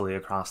universally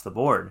across the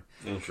board.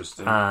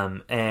 Interesting.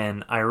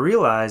 And I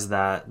realized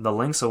that the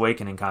Link's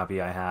Awakening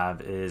copy I have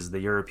is the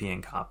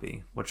European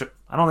copy, which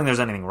I don't think there's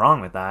anything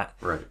wrong with that.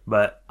 Right.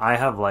 But I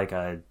have like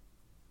a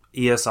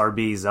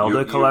ESRB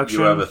Zelda collection.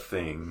 You have a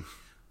thing.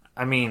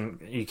 I mean,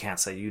 you can't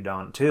say you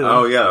don't, too.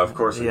 Oh, yeah, of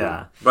course I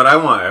do. But I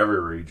want every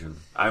region.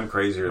 I'm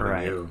crazier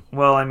than you.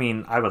 Well, I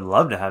mean, I would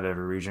love to have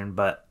every region,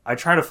 but I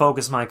try to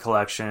focus my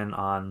collection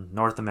on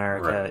North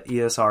America,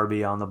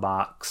 ESRB on the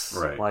box.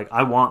 Right. Like,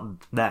 I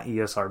want that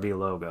ESRB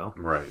logo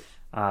right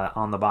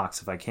on the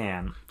box if I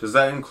can. Does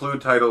that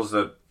include titles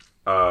that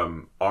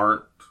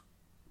aren't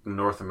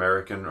North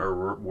American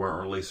or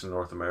weren't released in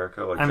North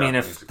America? Like, I mean,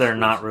 if they're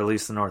not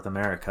released in North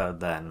America,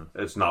 then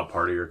it's not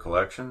part of your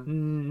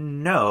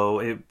collection. No,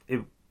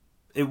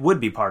 it would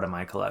be part of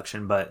my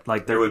collection, but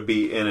like there would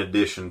be in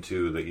addition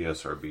to the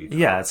ESRB.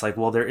 Yeah, it's like,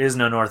 well, there is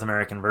no North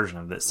American version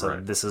of this, so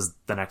this is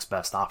the next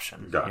best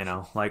option. Gotcha. You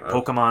know, like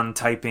Pokemon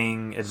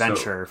Typing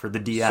Adventure for the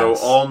DS. So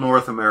all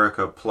North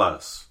America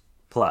plus.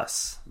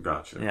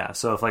 Gotcha. Yeah,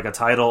 so if like a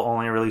title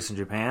only released in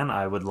Japan,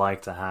 I would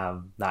like to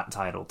have that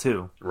title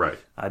too. Right.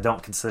 I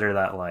don't consider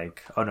that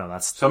like, oh no,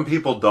 that's... Some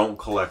people don't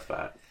collect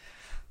that.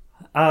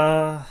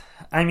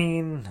 I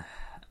mean,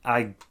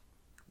 I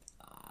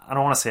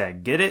don't want to say I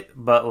get it,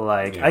 but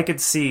like I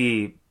could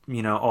see,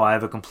 you know, I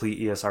have a complete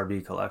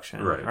ESRB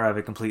collection, or I have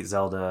a complete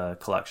Zelda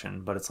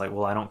collection, but it's like,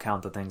 well, I don't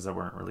count the things that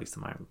weren't released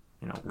in my,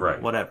 you know,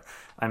 whatever.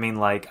 I mean,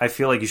 like, I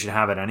feel like you should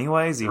have it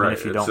anyways, even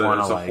if you don't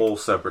want to, like... It's a whole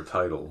separate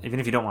title.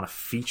 Even if you don't want to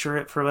feature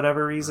it for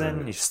whatever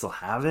reason, you should still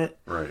have it.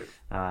 Right.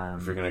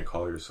 If you're going to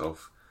call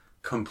yourself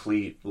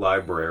complete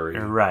library,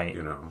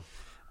 you know.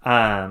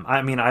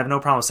 I mean, I have no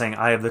problem saying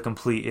I have the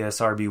complete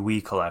ESRB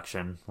Wii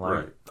collection.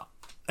 Like,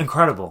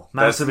 incredible.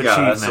 Massive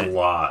achievement. That's a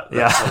lot.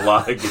 That's a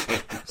lot of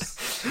games.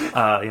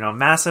 You know,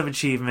 massive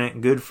achievement.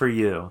 Good for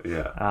you.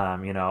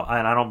 Yeah. You know,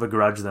 and I don't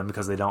begrudge them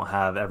because they don't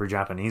have every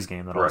Japanese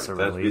game that also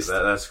released.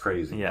 That's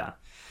crazy. Yeah.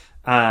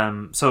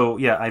 So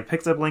yeah, I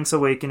picked up Link's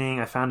Awakening.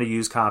 I found a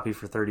used copy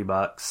for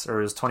 $30, or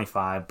it was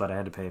 25, but I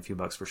had to pay a few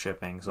bucks for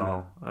shipping,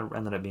 so it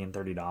ended up being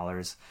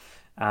 $30.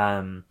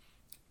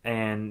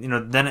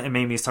 And then it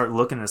made me start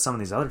looking at some of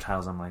these other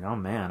titles. I'm like, oh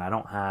man, I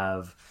don't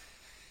have.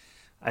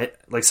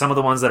 Like some of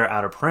the ones that are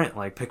out of print,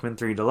 like Pikmin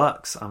 3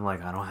 Deluxe. I'm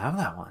like, I don't have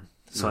that one.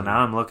 So now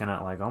I'm looking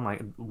at like, oh my,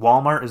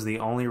 Walmart is the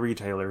only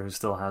retailer who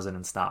still has it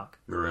in stock.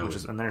 Really?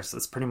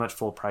 It's pretty much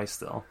full price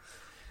still.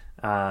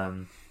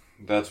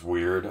 That's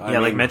weird. I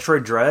mean, like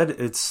Metroid Dread,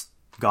 it's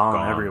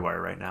gone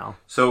everywhere right now.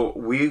 So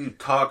we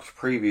talked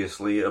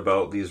previously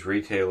about these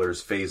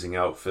retailers phasing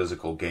out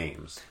physical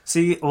games.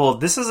 See, well,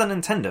 this is a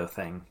Nintendo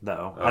thing,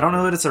 though. Okay. I don't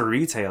know that it's a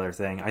retailer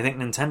thing. I think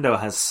Nintendo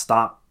has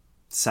stopped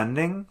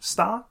sending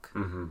stock,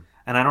 and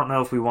I don't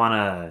know if we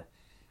want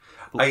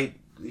to.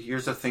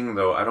 Here's the thing,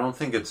 though. I don't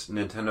think it's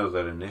Nintendo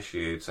that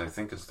initiates. I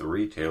think it's the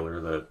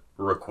retailer that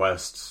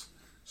requests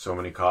so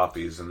many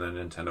copies, and then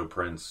Nintendo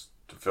prints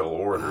to fill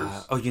orders.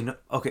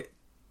 Okay.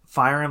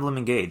 Fire Emblem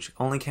Engage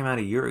only came out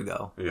a year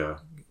ago. Yeah,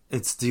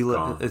 it's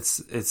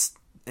it's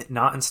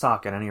not in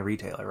stock at any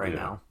retailer right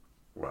now.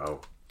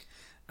 Wow.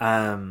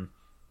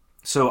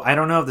 So I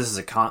don't know if this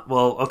is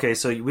well, okay.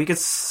 So we could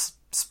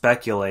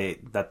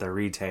speculate that the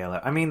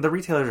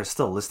retailers are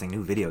still listing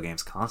new video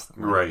games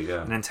constantly. Right.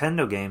 Yeah.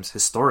 Nintendo games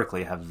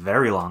historically have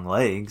very long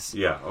legs.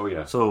 Yeah. Oh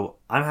yeah. So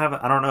I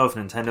don't know if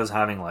Nintendo's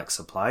having like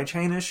supply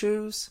chain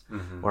issues,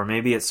 or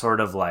maybe it's sort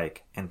of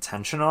like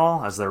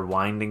intentional as they're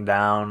winding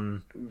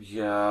down.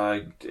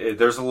 Yeah.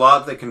 There's a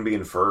lot that can be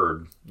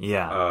inferred.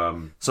 Yeah.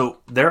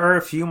 So there are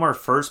a few more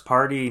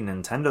first-party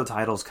Nintendo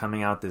titles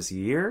coming out this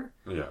year.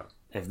 Yeah.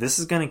 If this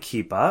is going to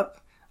keep up,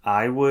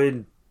 I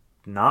would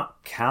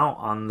not count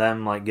on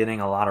them like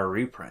getting a lot of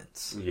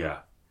reprints. Yeah,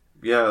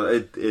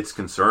 it's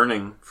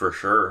concerning for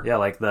sure. Yeah,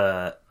 like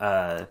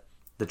the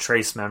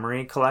Trace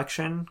Memory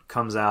collection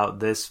comes out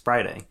this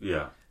Friday.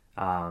 Yeah,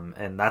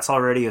 and that's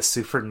already a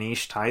super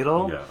niche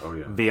title. Yeah, oh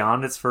yeah.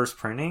 Beyond its first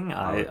printing,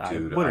 I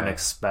wouldn't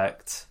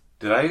expect.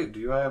 Do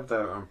you have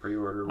that on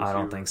pre-order with I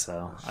don't you? think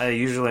so. I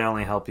usually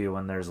only help you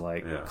when there's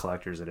like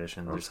collector's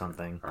editions or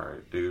something. All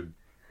right, dude.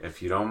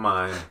 If you don't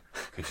mind,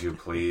 could you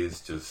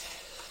please just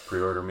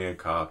pre-order me a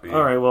copy?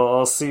 All right, well,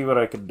 I'll see what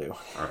I can do.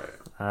 All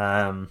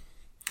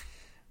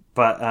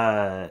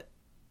right.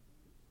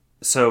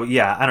 So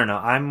yeah, I don't know.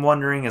 I'm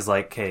wondering is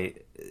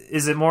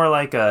it more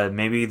like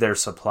maybe their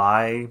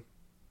supply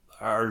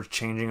are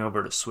changing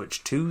over to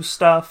Switch 2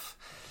 stuff?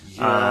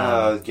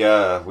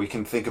 Yeah. We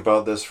can think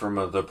about this from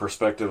the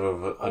perspective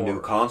of a new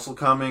console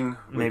coming.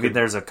 Maybe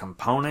there's a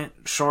component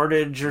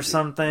shortage or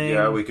something.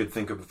 Yeah, we could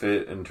think of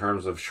it in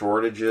terms of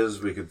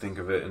shortages. We could think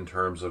of it in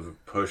terms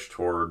of push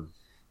toward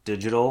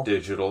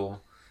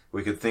digital.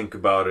 We could think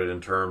about it in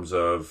terms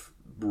of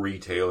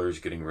retailers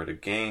getting rid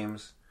of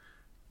games.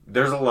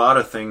 There's a lot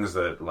of things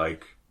that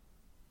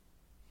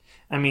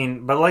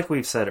but like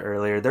we've said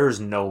earlier,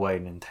 there's no way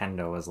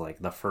Nintendo is like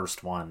the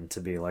first one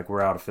to be like,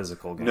 we're out of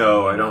physical games.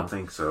 No, I don't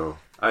think so.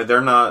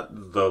 They're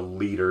not the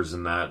leaders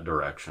in that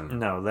direction.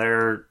 No,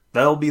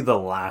 they'll be the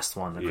last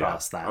one to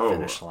cross that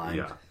finish line.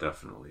 Yeah,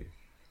 definitely.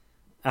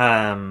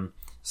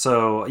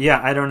 So yeah,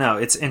 I don't know.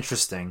 It's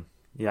interesting.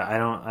 Yeah, I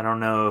don't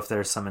know if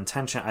there's some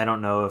intention. I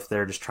don't know if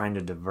they're just trying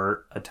to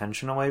divert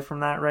attention away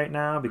from that right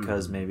now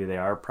because maybe they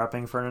are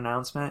prepping for an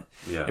announcement.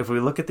 Yeah. If we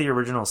look at the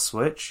original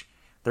Switch,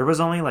 there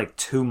was only like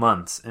 2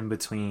 months in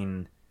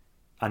between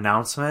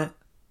announcement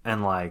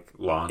and like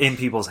launch in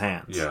people's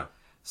hands. Yeah.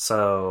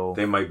 So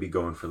they might be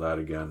going for that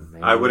again.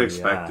 Maybe, I would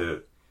expect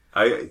it.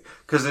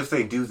 Because if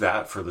they do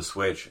that for the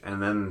Switch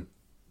and then,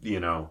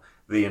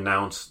 they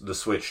announce the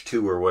Switch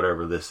 2 or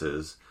whatever this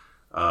is,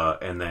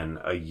 and then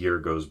a year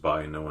goes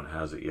by and no one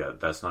has it yet,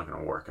 that's not going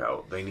to work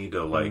out. They need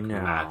to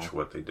match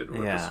what they did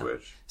with the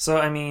Switch. So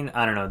I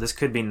don't know, this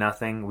could be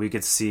nothing. We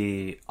could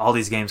see all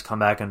these games come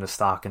back into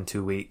stock in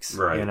 2 weeks,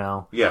 right?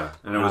 Yeah,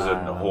 and it was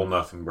a whole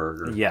nothing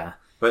burger. Yeah,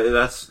 but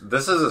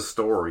this is a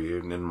story,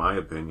 in my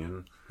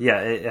opinion. Yeah,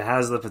 it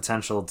has the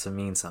potential to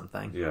mean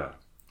something. Yeah.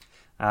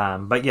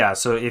 But yeah,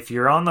 so if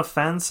you're on the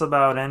fence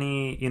about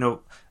any,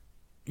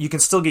 you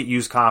can still get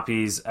used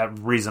copies at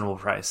reasonable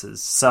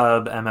prices,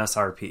 sub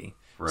MSRP.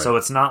 Right. So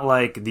it's not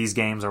like these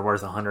games are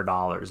worth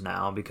 $100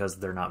 now because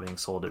they're not being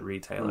sold at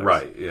retailers.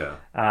 Right, yeah.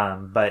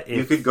 But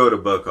you could go to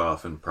Book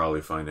Off and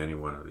probably find any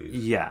one of these.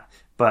 Yeah,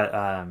 but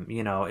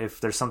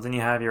if there's something you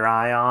have your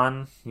eye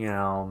on,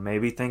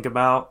 maybe think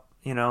about,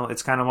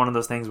 it's kind of one of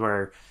those things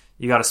where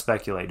you got to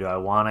speculate. Do I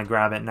want to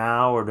grab it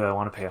now or do I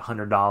want to pay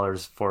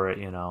 $100 for it,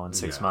 in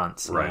 6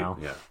 months? Right,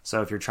 yeah.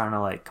 So if you're trying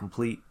to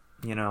complete,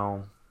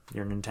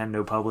 your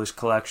Nintendo published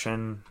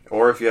collection,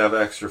 or if you have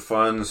extra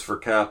funds for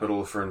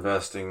capital for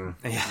investing,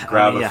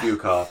 grab a few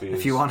copies.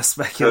 If you want to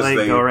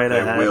speculate, go right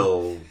ahead.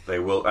 They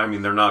will. I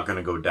mean, they're not going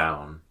to go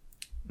down.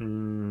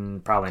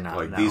 Probably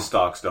not. These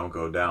stocks don't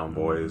go down,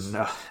 boys.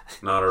 No,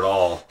 not at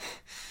all.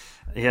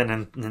 Yeah,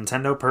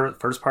 Nintendo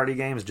first party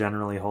games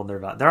generally hold their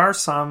value. There are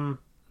some.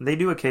 They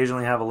do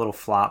occasionally have a little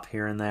flop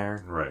here and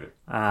there. Right.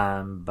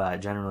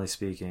 But generally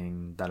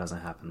speaking, that doesn't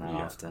happen that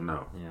often.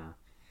 No.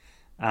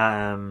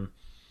 Yeah.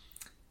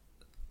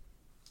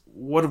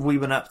 what have we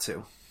been up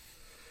to?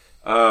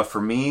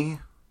 For me,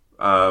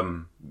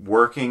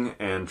 working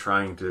and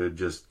trying to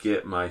just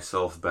get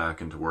myself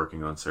back into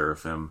working on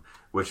Seraphim,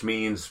 which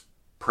means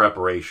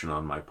preparation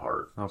on my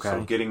part. Okay.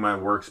 So getting my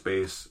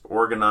workspace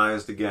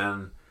organized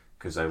again,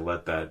 because I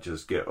let that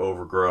just get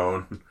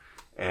overgrown,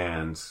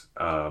 and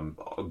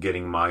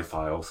getting my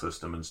file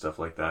system and stuff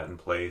like that in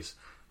place.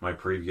 My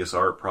previous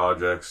art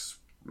projects,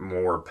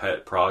 more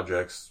pet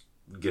projects,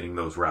 getting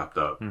those wrapped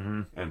up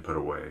and put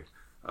away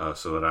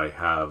so that I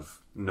have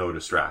no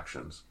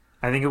distractions.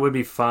 I think it would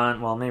be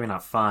fun. Well, maybe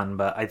not fun,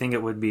 but I think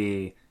it would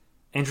be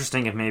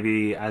interesting if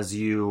maybe as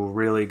you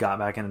really got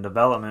back into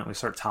development, we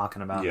start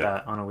talking about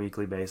that on a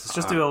weekly basis.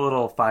 Just do a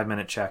little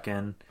 5-minute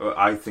check-in.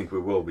 I think we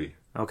will be.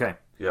 Okay.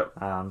 Yep.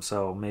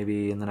 So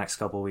maybe in the next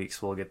couple of weeks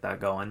we'll get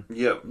that going.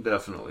 Yep,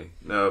 definitely.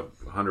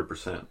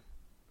 100%.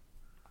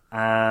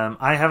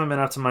 I haven't been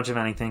up to much of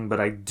anything, but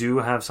I do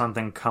have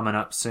something coming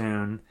up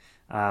soon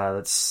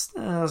that's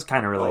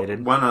kind of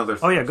related. One other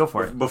thing. Oh, yeah, go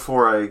for it.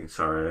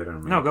 Sorry, I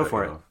don't mean No, go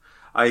for it.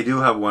 I do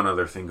have one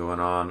other thing going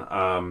on.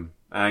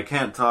 And I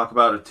can't talk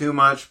about it too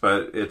much,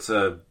 but it's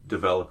a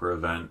developer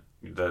event,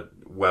 that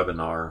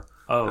webinar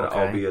that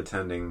I'll be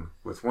attending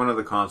with one of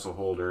the console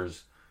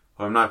holders,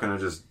 who I'm not going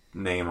to just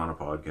name on a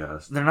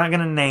podcast. They're not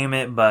going to name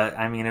it, but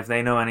I mean, if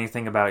they know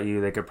anything about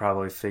you, they could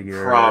probably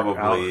figure out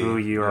who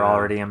you are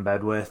already in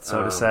bed with,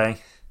 so to say.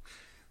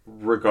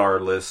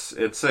 Regardless,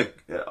 it's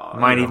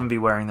might even be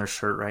wearing their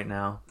shirt right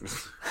now.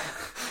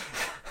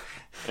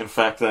 In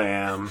fact, I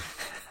am.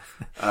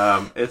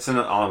 It's an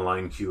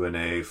online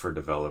Q&A for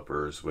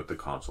developers with the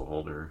console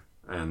holder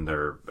and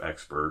their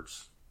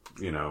experts,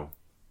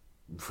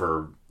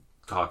 for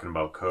talking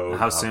about code.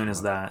 How soon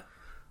is that?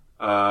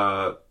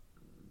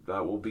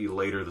 That will be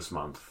later this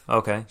month.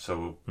 Okay.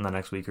 So in the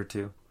next week or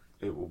two?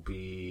 It will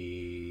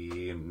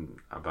be in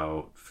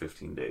about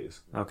 15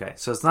 days. Okay.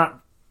 So it's not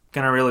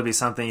going to really be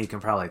something you can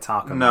probably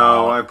talk about.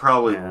 No, I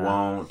probably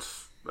won't.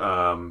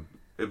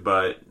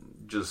 But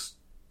just...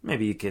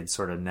 Maybe you could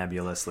sort of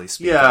nebulously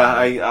speak. Yeah,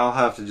 I'll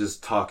have to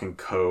just talk in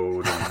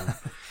code.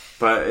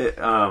 But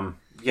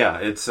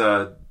it's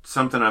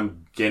something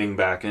I'm getting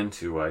back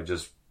into. I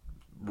just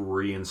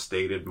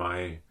reinstated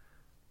my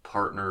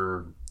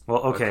partner.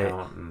 Well, okay.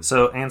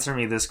 So answer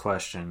me this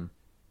question: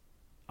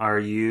 do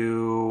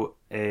you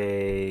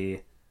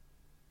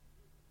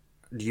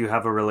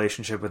have a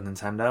relationship with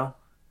Nintendo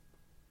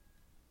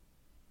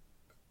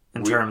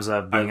in terms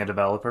of being a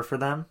developer for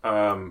them?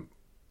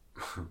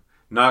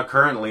 Not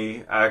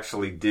currently. I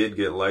actually did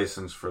get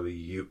licensed for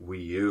the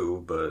Wii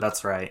U, but...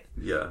 That's right.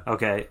 Yeah.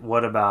 Okay,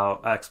 what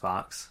about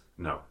Xbox?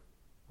 No.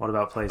 What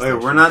about PlayStation?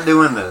 Wait, we're not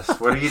doing this.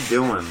 What are you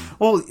doing?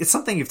 Well, it's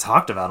something you've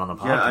talked about on the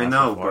podcast. Yeah, I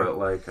know, before.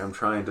 but I'm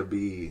trying to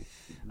be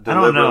I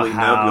don't know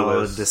how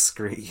nebulous.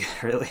 Discreet you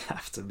really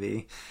have to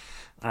be.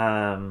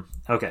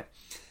 Okay.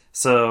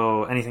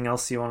 So, anything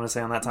else you want to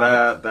say on that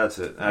topic? That's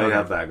it. I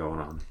have that going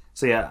on.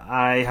 So yeah,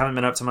 I haven't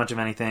been up to much of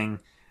anything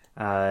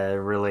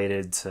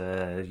related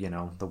to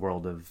the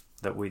world of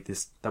that we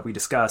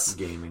discuss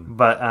gaming.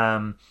 But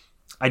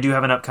I do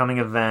have an upcoming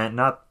event,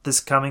 not this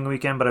coming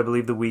weekend, but I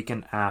believe the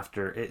weekend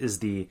after. It is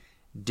the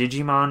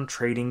Digimon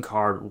Trading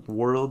Card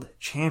World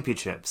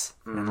Championships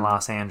in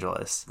Los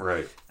Angeles.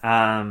 Right.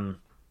 Now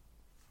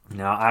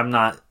I'm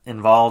not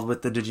involved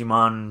with the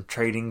Digimon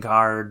Trading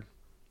Card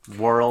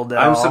world at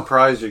all. I'm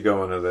surprised you're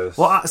going to this.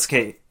 Well,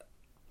 okay.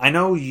 I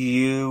know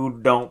you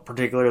don't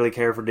particularly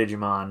care for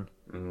Digimon.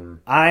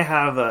 I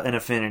have an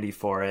affinity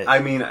for it. I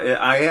mean,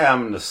 I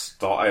am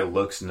it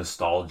looks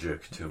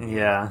nostalgic to me.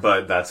 Yeah.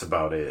 But that's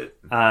about it.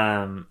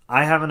 I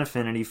have an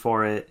affinity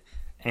for it.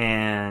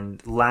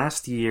 And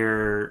last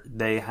year,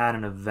 they had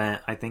an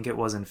event, I think it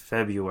was in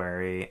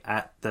February,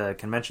 at the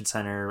convention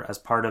center as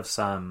part of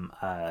some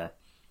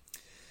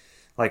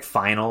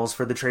finals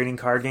for the trading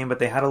card game. But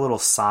they had a little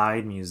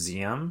side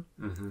museum.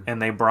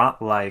 And they brought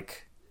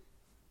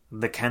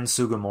the Ken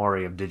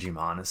Sugimori of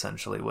Digimon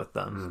essentially with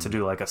them to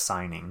do a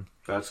signing.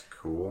 That's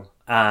cool.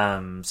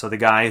 So the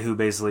guy who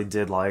basically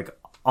did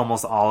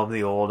almost all of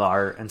the old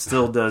art and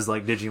still does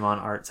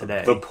Digimon art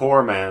today. The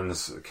poor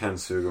man's Ken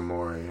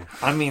Sugimori.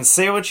 I mean,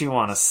 say what you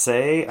want to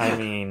say. I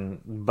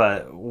mean,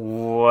 but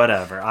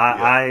whatever.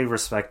 I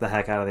respect the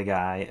heck out of the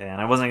guy,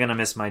 and I wasn't going to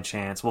miss my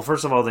chance. Well,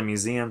 first of all, the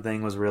museum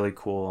thing was really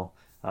cool.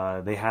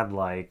 They had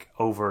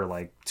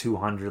over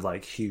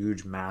 200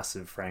 huge,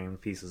 massive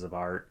framed pieces of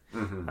art.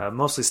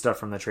 Mostly stuff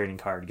from the trading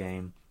card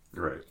game.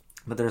 Right.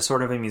 But there's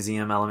sort of a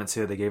museum element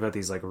to it. They gave out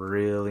these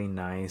really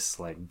nice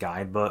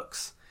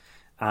guidebooks,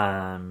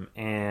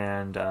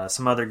 and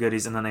some other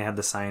goodies. And then they had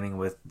the signing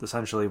with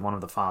essentially one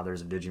of the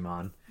fathers of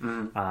Digimon.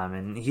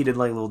 And he did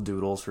little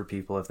doodles for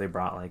people if they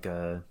brought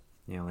a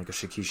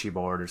Shikishi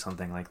board or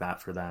something like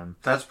that for them.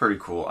 That's pretty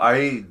cool.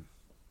 I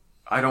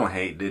don't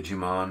hate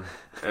Digimon,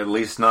 at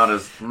least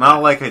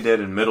not like I did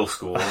in middle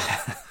school.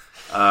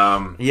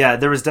 Yeah,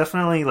 there was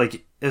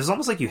definitely it was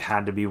almost like you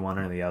had to be one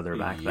or the other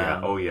back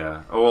then. Oh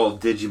yeah. Well,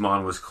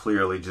 Digimon was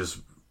clearly just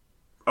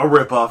a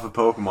ripoff of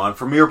Pokemon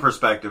from your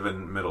perspective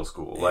in middle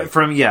school. Like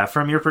from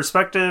your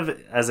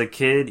perspective as a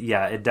kid,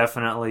 it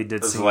definitely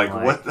did seem like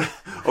what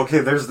okay,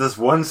 there's this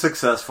one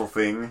successful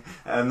thing,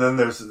 and then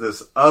there's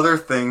this other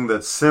thing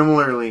that's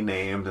similarly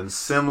named and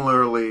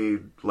similarly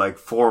like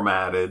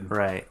formatted.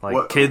 Right.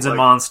 Like Kids and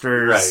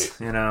Monsters,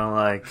 right. You know,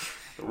 like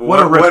what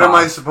am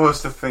I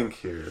supposed to think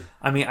here?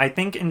 I mean, I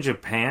think in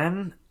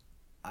Japan,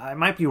 I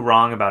might be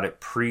wrong about it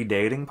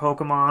predating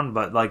Pokemon,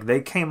 but like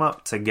they came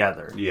up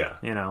together. Yeah.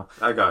 You know.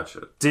 I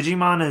gotcha.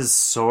 Digimon is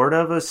sort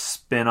of a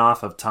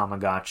spin-off of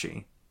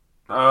Tamagotchi.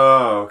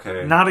 Oh,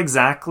 okay. Not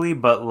exactly,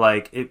 but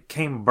like it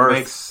came birth.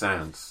 Makes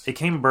sense. It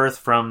came birth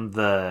from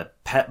the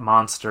pet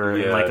monster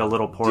in like a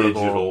little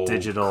portable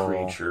digital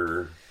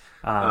creature.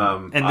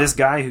 And this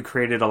guy who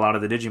created a lot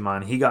of the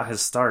Digimon, he got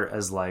his start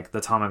as like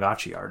the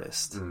Tamagotchi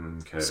artist.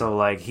 Okay. So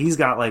like he's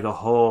got like a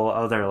whole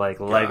other like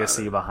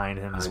legacy behind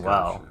him as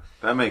well. Gotcha.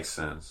 That makes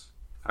sense.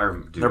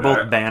 They're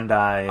both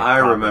Bandai. I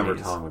remember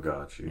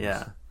Tamagotchis.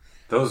 Yeah.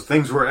 Those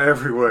things were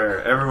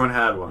everywhere. Everyone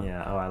had one.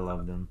 Yeah. Oh, I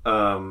loved them.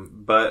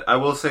 But I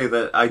will say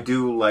that I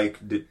do like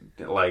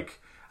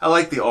I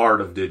like the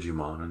art of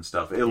Digimon and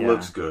stuff. It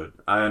looks good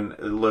and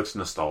it looks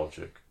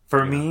nostalgic.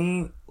 For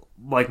me,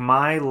 like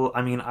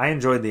I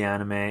enjoyed the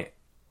anime.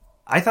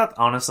 I thought,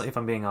 honestly, if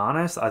I'm being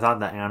honest, I thought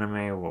the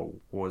anime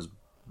was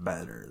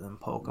better than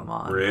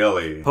Pokemon.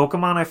 Really?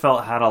 Pokemon, I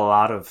felt, had a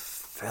lot of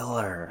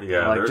filler.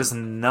 Yeah. Like, just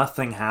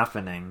nothing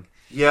happening.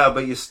 Yeah,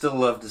 but you still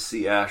love to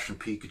see Ash and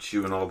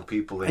Pikachu and all the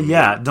people in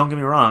don't get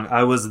me wrong.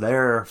 I was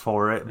there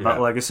for it.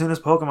 But, like, as soon as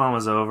Pokemon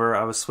was over,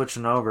 I was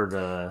switching over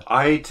to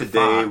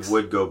Fox.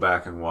 Would go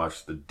back and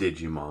watch the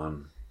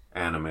Digimon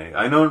anime.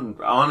 I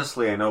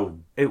know...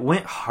 It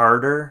went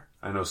harder.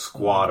 I know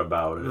squat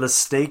about it. The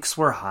stakes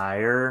were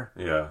higher.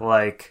 Yeah.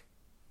 Like,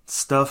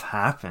 stuff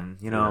happened.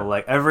 You know,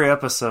 like, every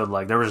episode,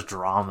 like, there was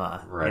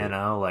drama. Right. You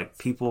know, like,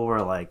 people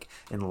were, like,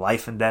 in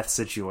life and death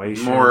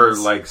situations. More,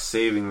 like,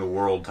 saving the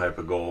world type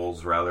of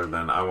goals rather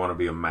than I want to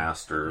be a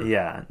master.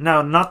 Yeah.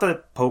 No, not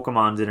that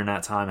Pokemon did in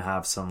that time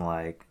have some,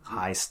 like,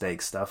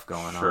 high-stakes stuff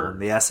going on.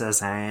 The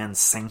SS hand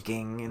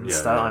sinking and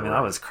stuff. I mean,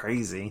 that was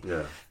crazy.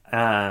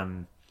 Yeah.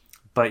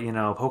 But, you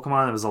know,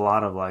 Pokemon, it was a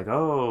lot of like,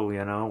 oh,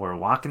 you know, we're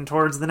walking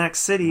towards the next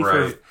city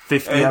for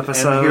 50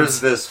 episodes. And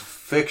here's this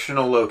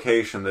fictional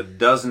location that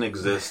doesn't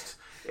exist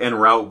en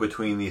route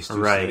between these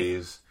two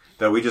cities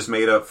that we just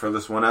made up for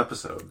this one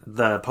episode.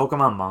 The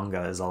Pokemon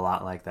manga is a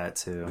lot like that,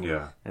 too.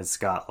 Yeah. It's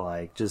got,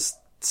 like, just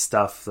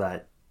stuff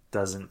that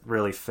doesn't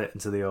really fit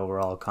into the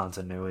overall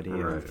continuity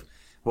of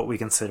what we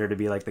consider to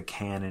be, like, the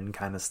canon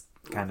kind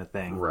of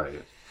thing.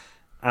 Right.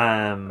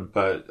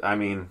 But, I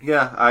mean,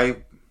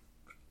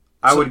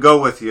 I would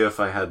go with you if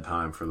I had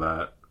time for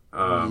that.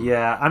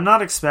 I'm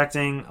not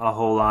expecting a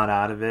whole lot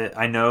out of it.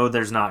 I know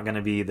there's not going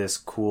to be this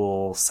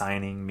cool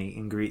signing meet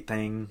and greet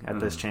thing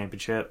at this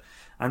championship.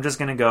 I'm just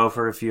going to go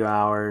for a few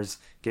hours,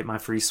 get my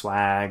free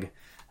swag,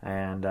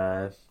 and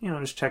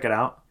just check it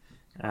out.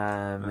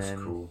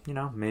 That's cool. You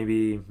know,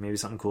 maybe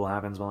something cool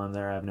happens while I'm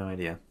there. I have no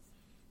idea.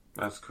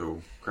 That's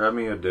cool. Grab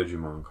me a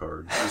Digimon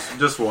card,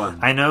 just one.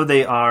 I know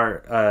they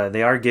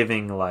are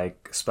giving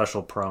like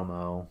special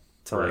promo.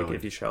 So like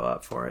if you show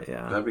up for it,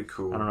 that'd be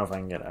cool. I don't know if I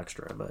can get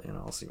extra, but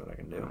I'll see what I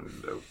can do.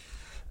 Dope.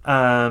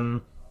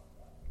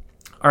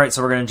 All right,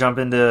 so we're going to jump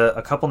into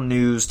a couple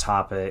news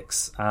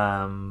topics.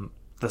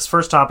 This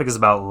first topic is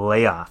about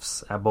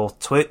layoffs at both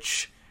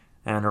Twitch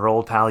and our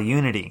old pal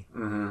Unity.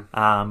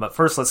 Mm-hmm. But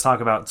first, let's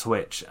talk about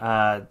Twitch.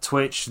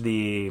 Twitch,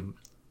 the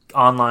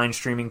online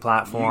streaming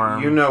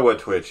platform. You know what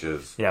Twitch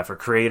is. Yeah, for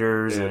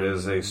creators. It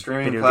is a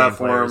streaming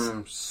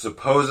platform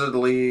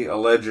supposedly,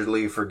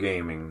 allegedly for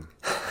gaming.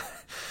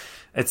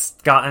 It's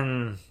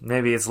gotten,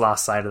 maybe it's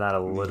lost sight of that a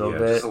little bit.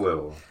 Just a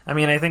little. I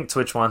mean, I think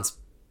Twitch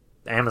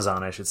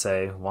Amazon, I should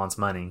say, wants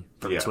money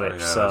from Twitch.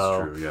 Yeah,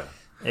 so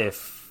that's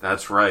true,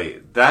 That's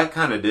right. That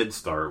kind of did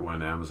start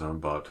when Amazon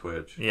bought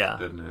Twitch. Yeah.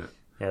 Didn't it?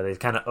 Yeah, they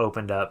kind of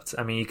opened up.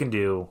 I mean, you can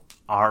do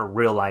our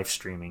real life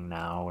streaming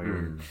now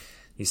where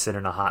you sit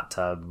in a hot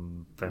tub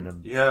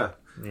and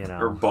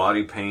or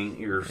body paint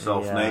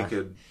yourself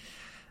naked.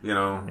 You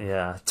know.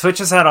 Yeah. Twitch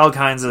has had all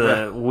kinds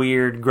of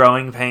weird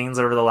growing pains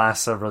over the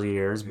last several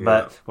years,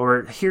 but what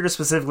we're here to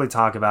specifically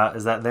talk about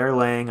is that they're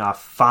laying off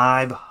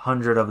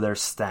 500 of their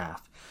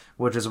staff,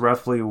 which is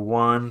roughly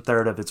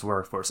 1/3 of its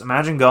workforce.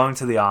 Imagine going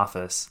to the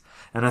office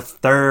and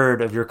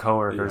 1/3 of your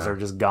coworkers are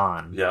just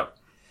gone. Yep.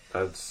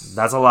 That's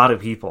a lot of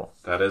people.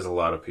 That is a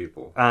lot of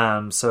people.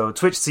 So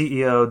Twitch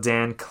CEO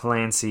Dan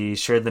Clancy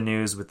shared the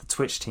news with the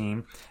Twitch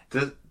team.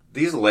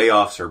 These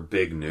layoffs are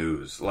big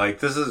news. Like,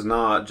 this is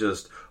not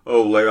just,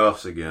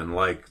 layoffs again.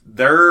 Like,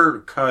 they're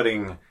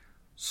cutting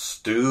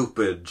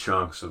stupid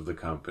chunks of the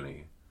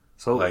company.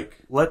 So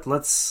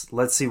let's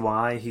see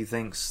why he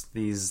thinks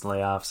these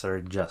layoffs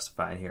are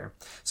justified here.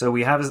 So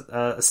we have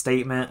a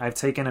statement. I've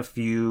taken a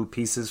few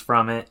pieces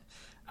from it,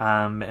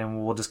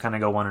 and we'll just kind of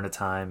go one at a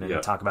time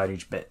and talk about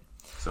each bit.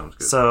 Sounds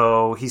good.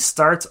 So he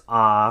starts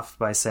off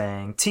by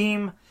saying,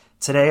 "Team,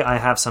 today I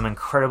have some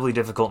incredibly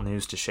difficult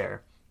news to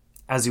share.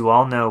 As you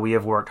all know, we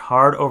have worked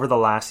hard over the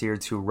last year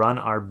to run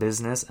our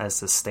business as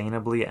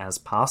sustainably as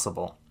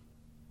possible.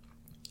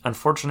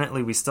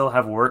 Unfortunately, we still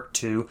have work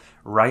to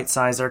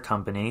right-size our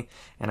company,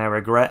 and I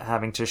regret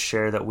having to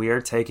share that we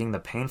are taking the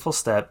painful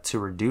step to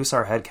reduce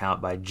our headcount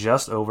by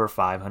just over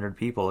 500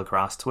 people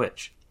across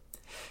Twitch.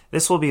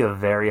 This will be a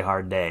very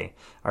hard day.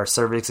 Our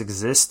service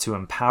exists to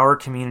empower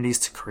communities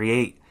to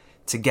create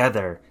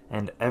together,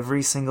 and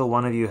every single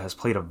one of you has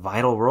played a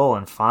vital role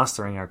in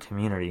fostering our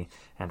community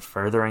and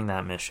furthering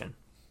that mission.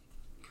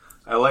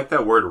 I like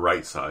that word,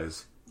 right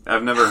size.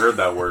 I've never heard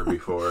that word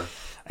before.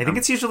 I think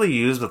it's usually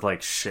used with,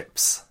 like,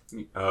 ships.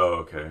 Oh,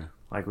 okay.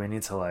 Like, we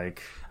need to,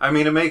 like... I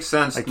mean, it makes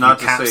sense like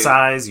not you to say...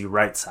 capsize, you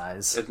right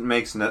size. It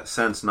makes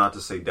sense not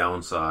to say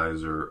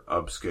downsize or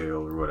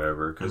upscale or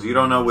whatever, because you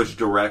don't know which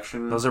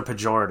direction... Those are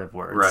pejorative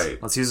words.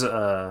 Right. Let's use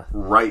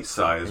right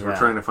size. Yeah. We're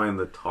trying to find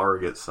the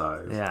target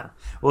size. Yeah.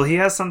 Well, he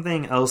has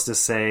something else to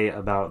say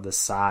about the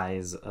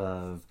size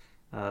of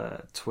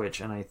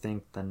Twitch, and I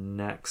think the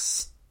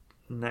next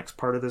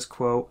part of this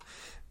quote...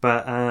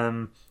 But,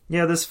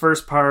 yeah, this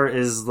first part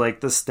is,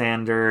 like, the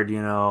standard,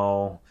 you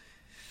know,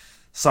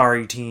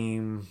 sorry,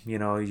 team, you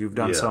know, you've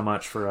done so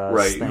much for us.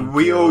 Right. Thank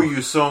we you. owe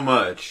you so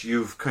much.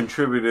 You've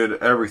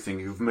contributed everything.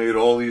 You've made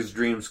all these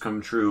dreams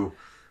come true.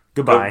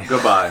 Goodbye.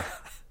 Goodbye.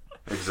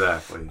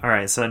 Exactly. All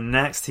right, so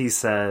next he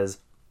says,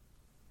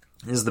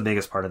 this is the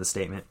biggest part of the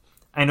statement.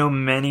 I know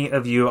many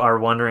of you are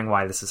wondering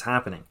why this is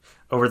happening.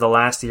 Over the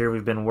last year,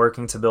 we've been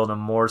working to build a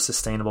more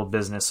sustainable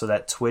business so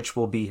that Twitch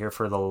will be here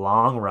for the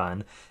long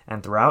run,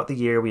 and throughout the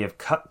year, we have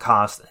cut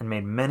costs and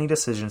made many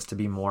decisions to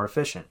be more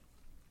efficient.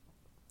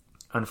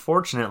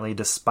 Unfortunately,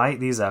 despite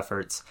these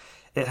efforts,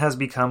 it has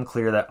become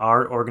clear that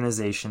our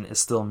organization is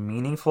still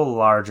meaningfully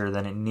larger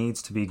than it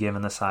needs to be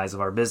given the size of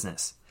our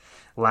business.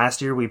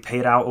 Last year, we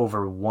paid out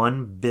over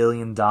 $1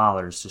 billion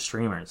to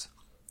streamers.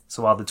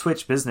 So while the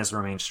Twitch business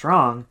remains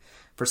strong,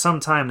 for some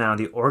time now,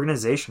 the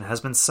organization has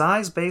been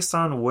sized based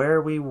on where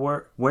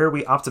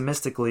we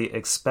optimistically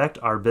expect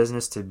our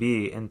business to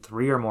be in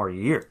 3 or more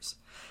years,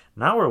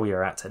 not where we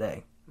are at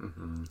today.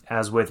 Mm-hmm.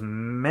 As with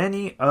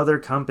many other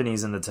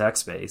companies in the tech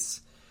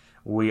space,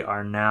 we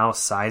are now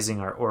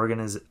sizing our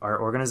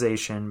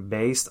organization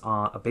based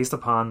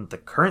upon the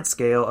current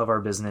scale of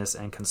our business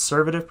and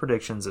conservative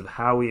predictions of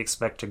how we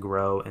expect to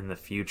grow in the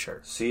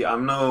future. See,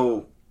 I'm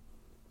no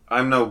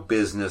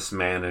business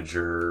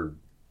manager,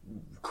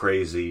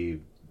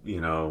 crazy, you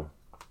know,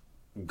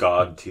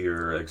 god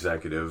tier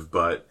executive,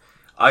 but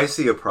I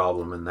see a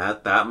problem in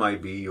that. That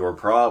might be your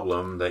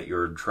problem, that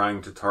you're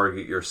trying to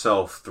target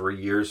yourself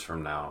 3 years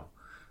from now,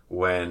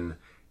 when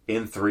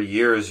in 3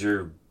 years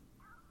you're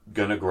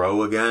gonna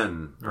grow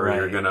again, or right.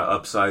 You're gonna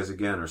upsize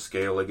again or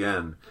scale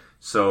again.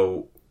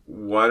 So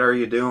what are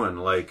you doing?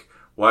 Like,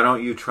 why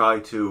don't you try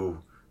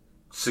to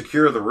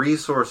secure the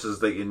resources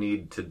that you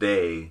need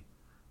today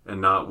and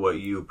not what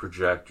you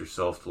project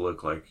yourself to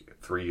look like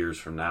 3 years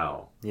from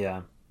now?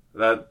 Yeah.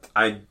 That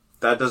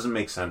doesn't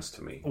make sense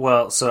to me.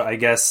 Well, so I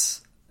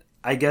guess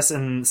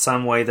in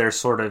some way they're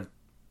sort of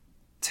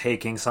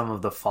taking some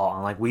of the fault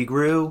on, like, we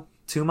grew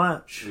too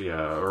much.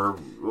 Yeah,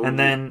 and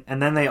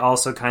then they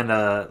also kind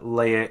of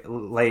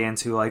lay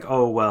into, like,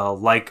 oh, well,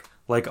 like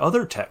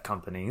other tech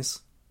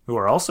companies who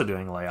are also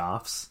doing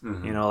layoffs,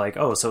 mm-hmm. you know, like,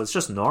 oh, so it's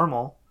just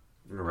normal,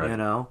 right? You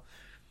know,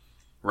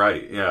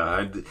 right?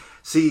 Yeah,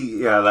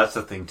 yeah, that's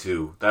the thing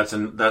too.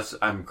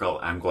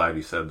 I'm glad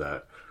you said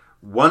that.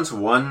 Once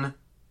one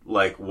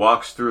like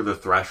walks through the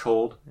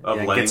threshold of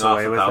laying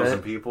off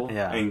 1,000 people,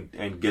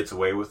 and gets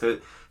away with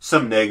it,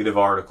 some negative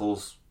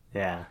articles,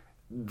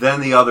 then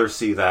the others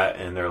see that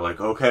and they're like,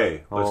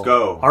 okay, let's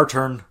go. Our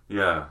turn.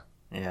 Yeah.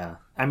 Yeah.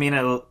 I mean,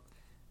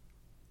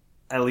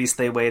 at least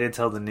they waited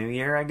till the new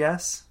year, I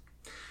guess.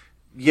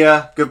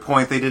 Yeah, good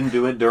point. They didn't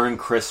do it during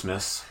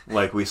Christmas,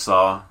 like we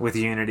saw. With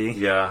Unity.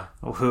 Yeah.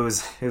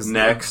 Who's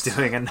next?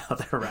 Doing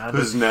another round.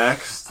 Who's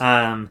next?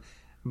 Yeah,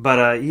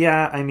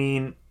 I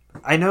mean,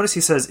 I notice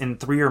he says in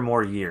 3 or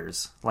more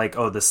years. Like,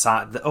 we're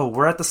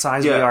at the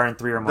size we are in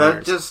 3 or more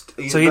years.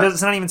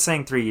 It's not even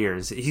saying 3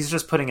 years. He's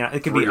just putting out, it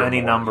could be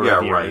any number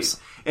of years. Right.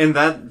 And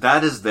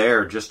that is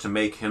there just to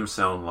make him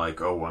sound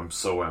like, oh, I'm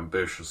so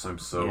ambitious, I'm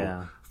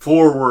so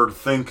forward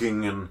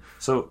thinking. And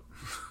so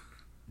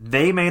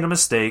they made a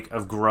mistake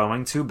of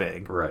growing too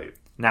big. Right.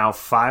 Now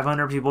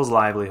 500 people's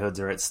livelihoods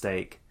are at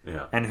stake.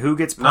 Yeah. And who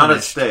gets punished? Not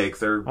at stake.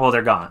 They're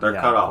gone. They're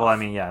cut off. Well, I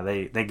mean,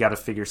 they got to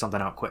figure something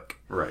out quick.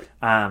 Right.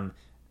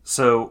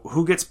 So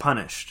who gets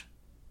punished?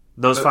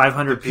 Those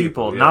 500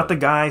 people, not the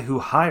guy who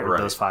hired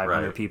those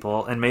 500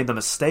 people and made the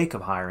mistake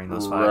of hiring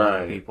those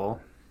 500 people.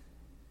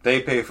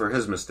 They pay for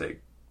his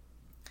mistake.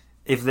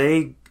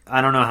 I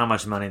don't know how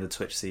much money the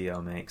Twitch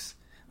CEO makes,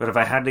 but if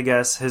I had to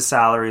guess, his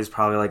salary is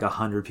probably like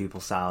 100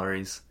 people's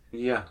salaries.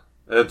 Yeah.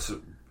 It's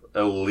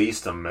at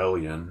least $1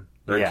 million.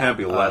 There can't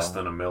be less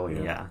than $1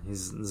 million. Yeah.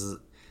 This is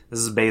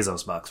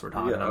Bezos bucks we're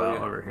talking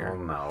about over here.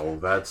 Oh, no.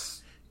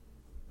 That's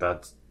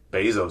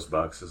Bezos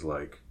bucks is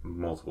like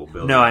multiple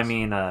billions. No, I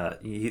mean,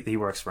 he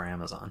works for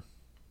Amazon.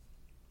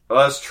 Oh,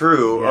 that's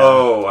true. Yeah.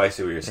 Oh, I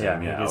see what you're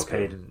saying. Yeah, he gets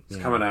paid. It's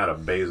coming out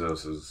of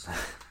Bezos's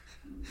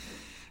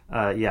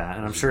Yeah,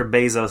 and I'm sure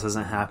Bezos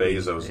isn't happy.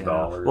 Bezos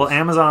dollars. Well,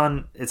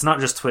 Amazon, it's not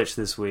just Twitch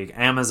this week.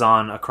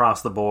 Amazon,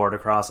 across the board,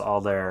 across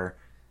all their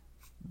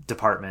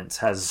departments,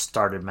 has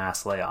started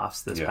mass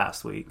layoffs this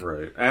past week.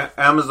 Right.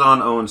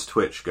 Amazon owns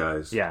Twitch,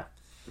 guys. Yeah.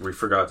 We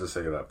forgot to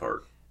say that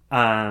part.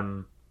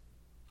 All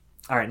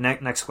right,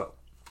 next quote.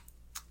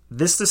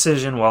 This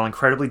decision, while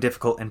incredibly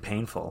difficult and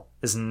painful,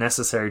 is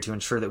necessary to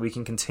ensure that we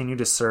can continue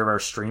to serve our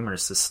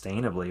streamers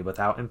sustainably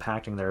without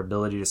impacting their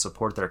ability to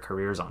support their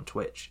careers on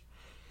Twitch.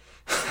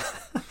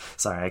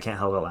 Sorry, I can't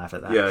help but laugh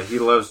at that. Yeah, he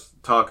loves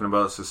talking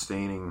about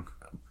sustaining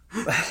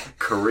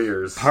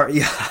careers.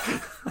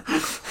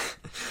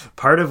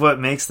 Part of what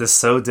makes this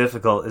so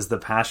difficult is the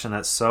passion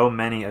that so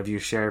many of you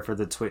share for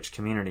the Twitch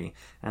community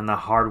and the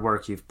hard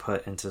work you've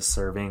put into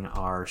serving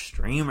our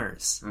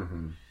streamers.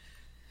 Mm-hmm.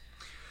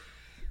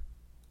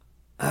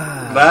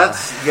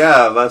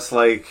 That's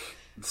like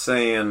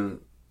saying,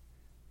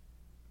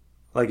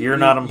 like, you're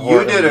not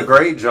important. You did a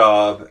great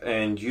job,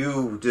 and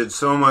you did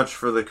so much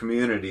for the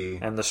community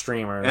and the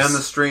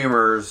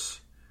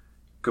streamers.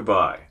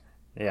 Goodbye.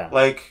 Yeah,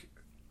 like,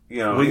 you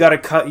know, we got to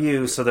cut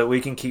you so that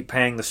we can keep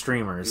paying the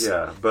streamers.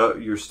 Yeah,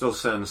 but you're still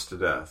sentenced to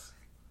death.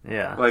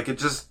 Yeah, like, it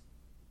just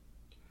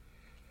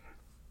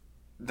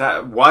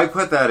why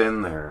put that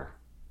in there?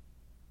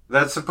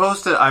 That's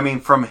supposed to. I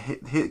mean,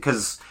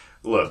 because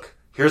look.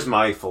 Here's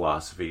my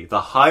philosophy. The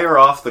higher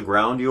off the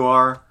ground you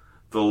are,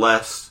 the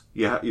less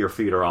your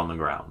feet are on the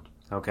ground.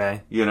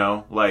 Okay. You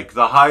know, like,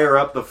 the higher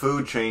up the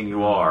food chain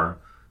you are,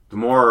 the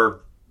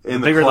more in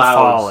the bigger clouds. The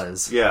fall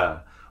is. Yeah.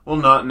 Well,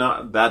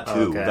 not that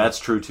too. Okay. That's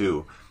true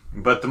too.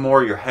 But the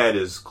more your head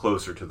is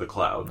closer to the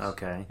clouds.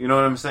 Okay. You know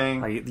what I'm saying?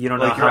 Like, you don't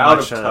know how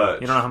much. You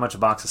don't know how much a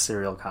box of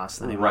cereal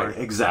costs anymore. Right.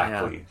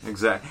 Exactly. Yeah.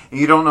 Exactly. And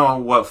you don't know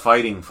what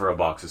fighting for a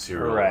box of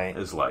cereal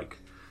is like.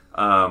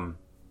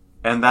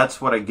 And that's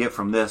what I get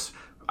from this.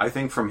 I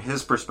think from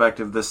his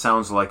perspective, this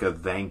sounds like a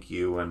thank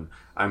you, and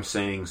I'm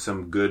saying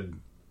some good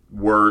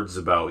words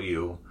about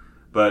you.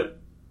 But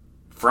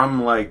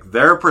from, like,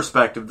 their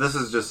perspective, this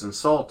is just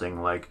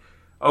insulting. Like,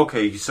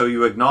 okay, so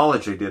you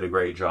acknowledge I did a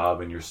great job,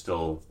 and you're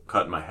still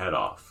cutting my head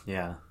off.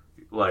 Yeah.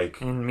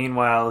 Like, and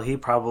meanwhile, he's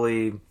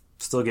probably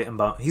getting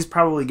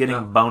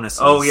bonuses.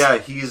 Oh yeah,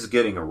 he's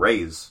getting a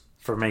raise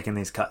for making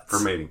these cuts.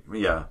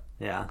 Yeah,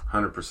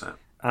 100%.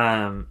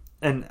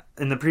 And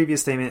in the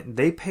previous statement,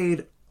 they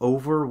paid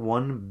over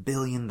 $1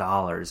 billion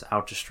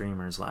out to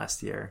streamers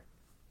last year.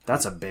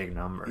 That's a big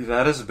number.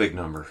 That is a big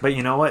number. But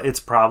you know what? It's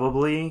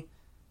probably,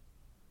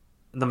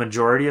 the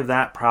majority of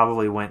that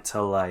probably went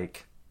to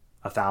like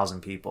 1,000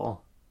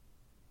 people.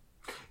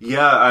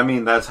 Yeah, I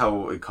mean, that's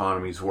how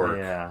economies work.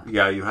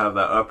 Yeah, you have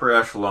that upper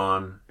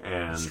echelon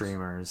and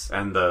streamers,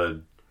 and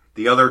the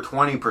other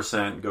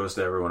 20% goes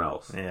to everyone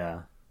else.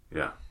 Yeah.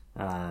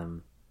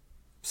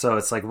 So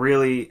it's like,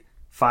 really,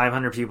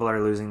 500 people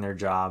are losing their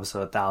jobs, so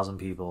 1,000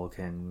 people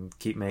can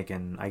keep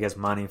making, I guess,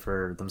 money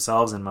for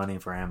themselves and money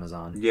for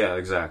Amazon. Yeah,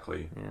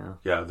 exactly.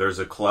 Yeah. There's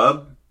a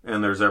club,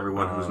 and there's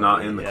everyone who's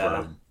not in the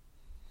club.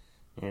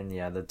 And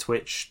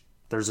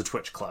there's a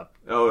Twitch club.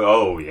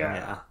 Oh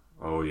yeah.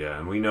 Oh yeah,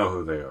 and we know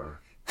who they are.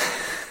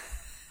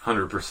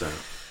 100%.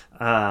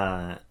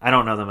 I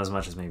don't know them as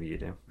much as maybe you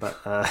do, but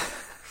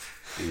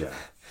yeah.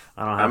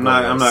 I'm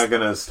not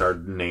gonna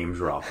start name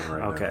dropping right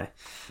now. Okay.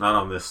 Not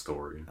on this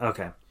story.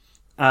 Okay.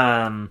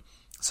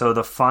 So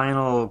the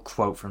final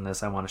quote from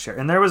this I want to share,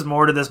 and there was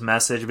more to this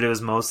message, but it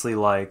was mostly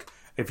like,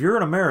 if you're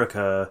in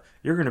America,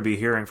 you're going to be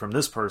hearing from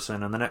this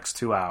person in the next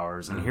 2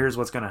 hours, and here's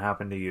what's going to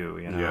happen to you.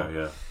 You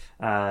know?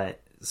 Yeah.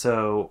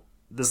 So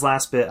this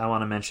last bit I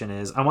want to mention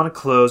is, I want to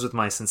close with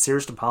my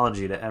sincerest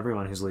apology to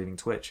everyone who's leaving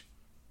Twitch.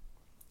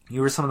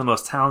 You were some of the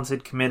most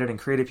talented, committed, and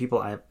creative people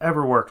I've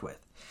ever worked with.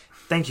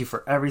 Thank you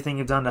for everything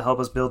you've done to help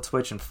us build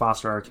Twitch and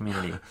foster our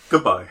community.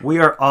 Goodbye. We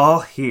are all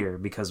here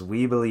because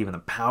we believe in the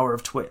power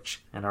of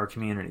Twitch and our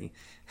community.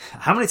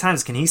 How many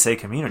times can he say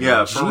community?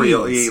 Yeah, for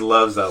real. He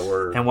loves that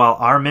word. And while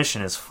our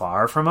mission is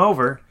far from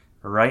over,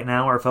 right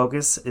now our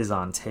focus is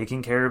on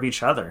taking care of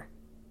each other.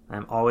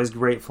 I'm always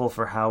grateful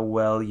for how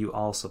well you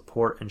all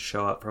support and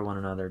show up for one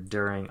another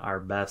during our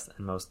best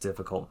and most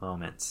difficult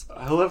moments.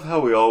 I love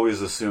how we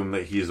always assume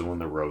that he's the one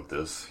that wrote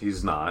this.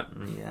 He's not.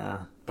 Yeah.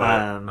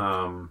 But,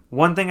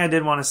 one thing I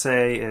did want to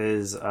say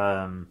is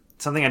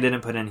something I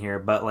didn't put in here,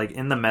 but like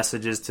in the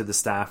messages to the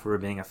staff who were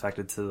being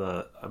affected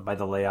by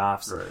the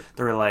layoffs, right.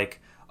 They were like,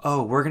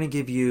 "Oh, we're going to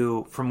give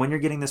you, from when you're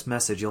getting this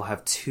message, you'll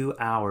have 2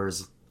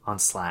 hours on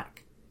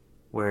Slack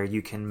where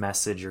you can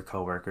message your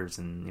coworkers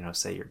and, you know,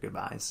 say your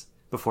goodbyes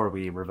before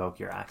we revoke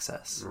your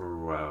access."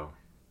 Wow.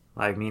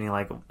 Like, meaning,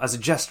 like, as a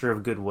gesture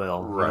of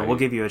goodwill, right. You know, we'll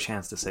give you a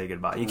chance to say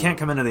goodbye. You can't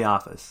come into the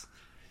office.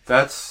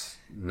 That's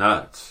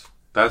nuts.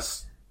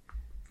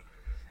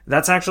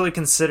 That's actually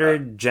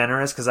considered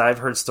generous, because I've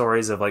heard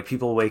stories of like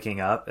people waking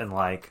up and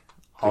like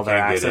all their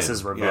access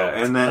is revoked.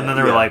 Yeah, and then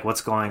they were like,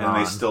 "What's going on?"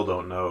 And they still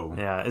don't know.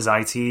 Yeah, is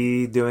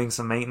IT doing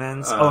some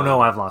maintenance? Oh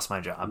no, I've lost my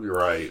job.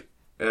 Right,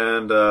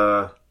 and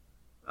I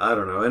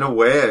don't know. In a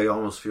way, I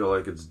almost feel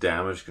like it's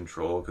damage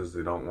control, because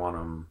they don't want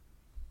them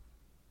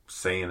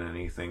saying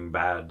anything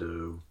bad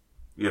to,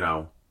 you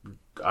know,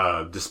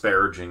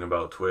 disparaging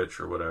about Twitch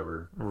or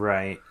whatever.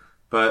 Right.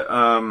 But,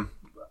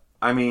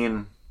 I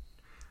mean,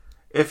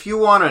 if you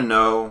want to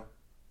know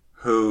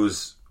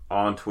who's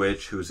on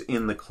Twitch, who's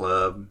in the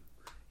club,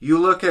 you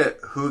look at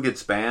who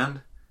gets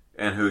banned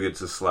and who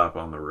gets a slap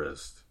on the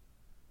wrist.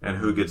 And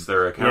who gets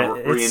their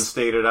account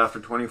reinstated after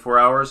 24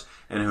 hours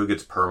and who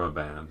gets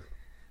perma-banned.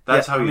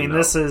 That's how you know. I mean,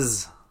 this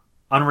is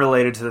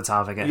unrelated to the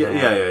topic at hand.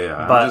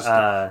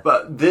 Yeah.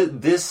 But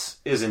this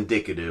is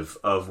indicative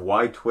of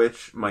why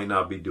Twitch might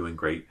not be doing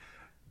great.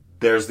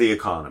 There's the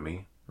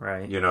economy.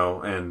 Right. You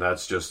know, and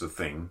that's just a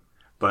thing.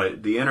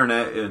 But the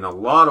internet, in a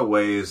lot of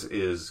ways,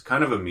 is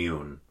kind of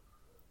immune.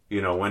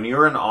 You know, when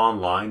you're an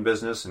online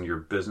business and your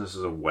business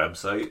is a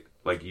website,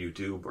 like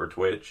YouTube or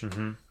Twitch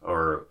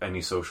or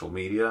any social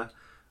media,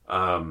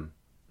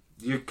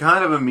 you're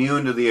kind of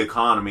immune to the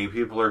economy.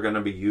 People are going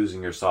to be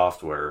using your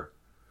software.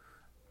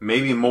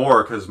 Maybe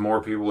more because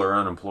more people are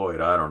unemployed.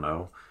 I don't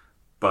know.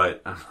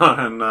 But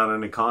I'm not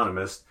an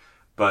economist.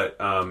 But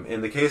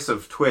in the case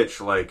of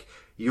Twitch, like,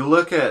 you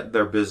look at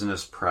their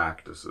business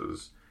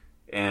practices,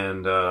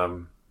 and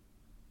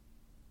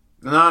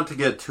not to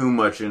get too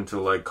much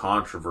into like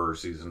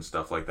controversies and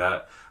stuff like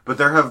that, but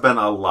there have been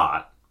a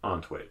lot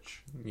on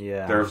Twitch.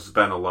 Yeah. There's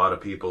been a lot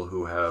of people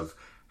who have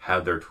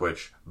had their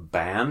Twitch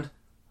banned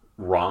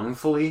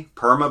wrongfully,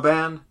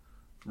 perma-banned,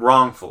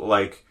 wrongful,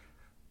 like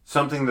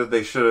something that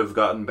they should have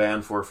gotten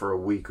banned for a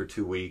week or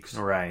 2 weeks.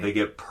 Right. They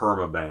get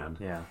perma-banned.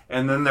 Yeah.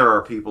 And then there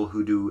are people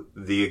who do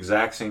the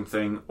exact same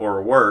thing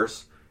or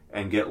worse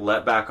and get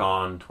let back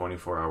on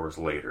 24 hours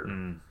later.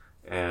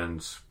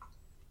 And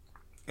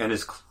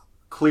it's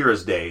clear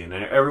as day, and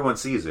everyone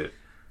sees it.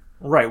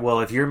 Right. Well,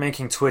 if you're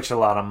making Twitch a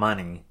lot of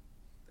money,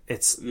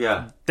 it's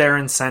their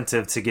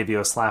incentive to give you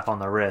a slap on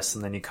the wrist,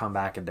 and then you come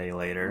back a day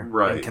later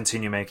and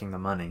continue making the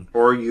money.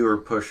 Or you're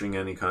pushing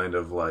any kind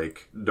of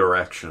like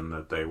direction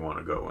that they want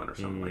to go in, or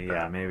something like that.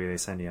 Yeah, maybe they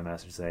send you a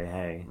message, say,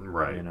 "Hey,"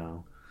 you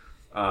know.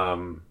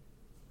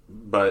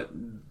 But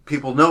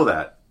people know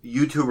that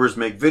YouTubers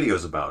make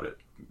videos about it.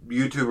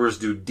 YouTubers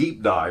do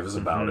deep dives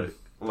about it,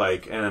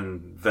 like,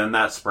 and then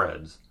that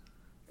spreads,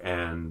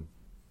 and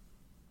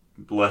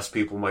less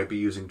people might be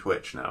using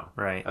Twitch now,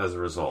 right? As a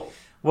result.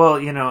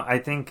 Well, you know, I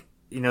think,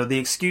 you know, the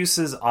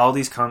excuses, all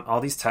these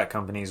tech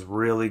companies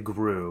really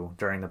grew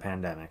during the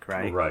pandemic,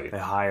 right? Right. They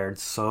hired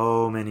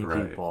so many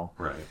people,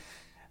 right?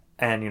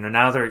 And, you know,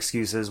 now their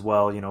excuses,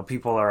 well, you know,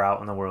 people are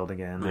out in the world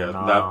again. Yeah,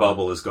 that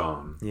bubble is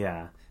gone.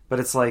 Yeah. But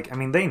it's like, I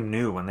mean, they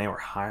knew when they were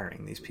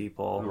hiring these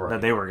people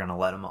that they were going to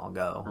let them all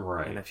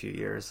go in a few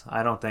years.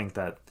 I don't think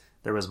that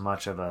there was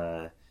much of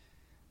a,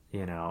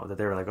 you know, that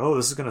they were like, oh,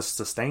 this is going to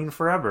sustain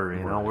forever.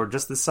 You know, we're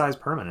just this size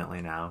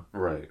permanently now.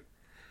 Right.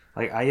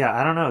 Like,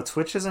 I don't know.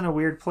 Twitch is in a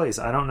weird place.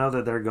 I don't know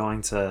that they're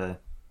going to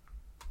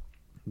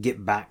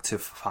get back to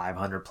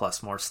 500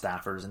 plus more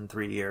staffers in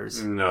 3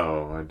 years.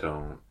 No, I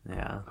don't.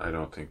 Yeah. I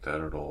don't think that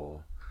at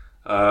all.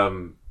 I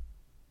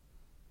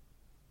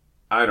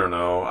don't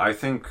know. I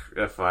think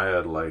if I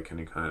had like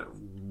any kind of...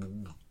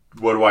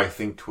 What do I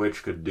think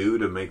Twitch could do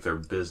to make their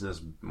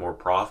business more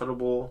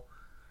profitable?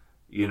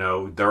 You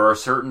know, there are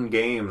certain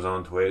games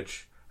on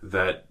Twitch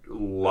that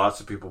lots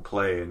of people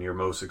play, and your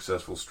most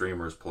successful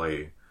streamers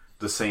play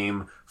the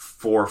same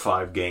 4 or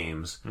 5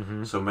 games.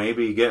 So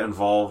maybe get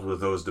involved with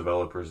those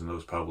developers and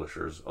those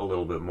publishers a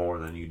little bit more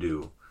than you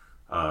do.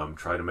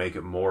 Try to make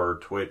it more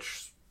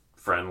Twitch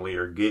friendly,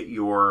 or get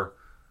your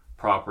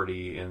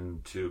property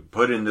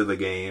put into the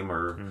game,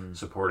 or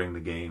supporting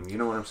the game. You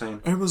know what I'm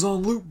saying?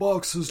 Amazon loot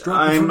boxes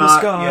dropping from the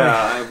sky.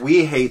 Yeah,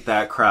 we hate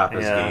that crap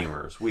as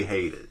gamers. We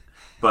hate it.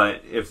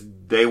 But if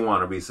they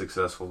want to be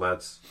successful,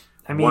 that's...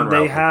 I mean,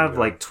 they have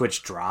like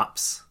Twitch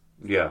drops.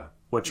 Yeah.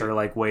 Which are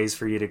like ways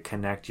for you to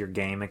connect your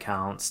game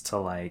accounts to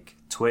like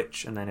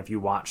Twitch, and then if you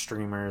watch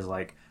streamers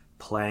like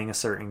playing a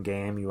certain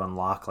game, you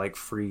unlock like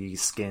free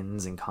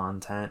skins and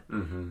content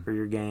for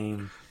your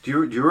game.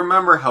 Do you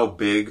remember how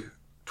big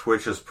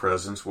Twitch's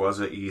presence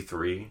was at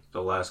E3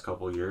 the last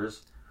couple of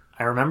years?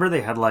 I remember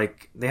they had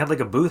like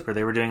a booth where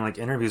they were doing like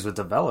interviews with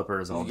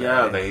developers all day.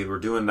 Yeah, they were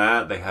doing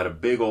that. They had a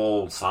big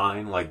old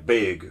sign, like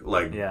big,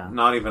 like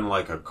not even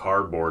like a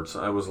cardboard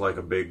sign. It was like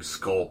a big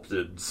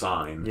sculpted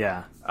sign.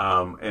 Yeah.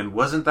 And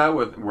wasn't that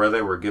where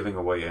they were giving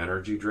away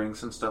energy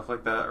drinks and stuff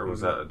like that, or was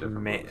that a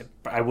different booth?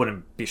 I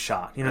wouldn't be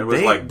shocked. You know,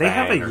 they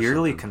have a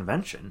yearly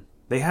convention.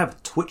 They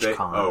have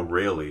TwitchCon. Oh,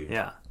 really?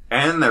 Yeah.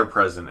 And they're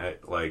present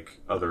at like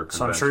other conventions.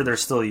 So I'm sure they're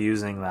still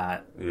using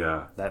that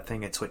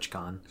thing at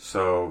TwitchCon.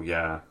 So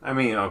yeah, I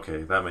mean,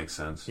 okay, that makes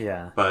sense.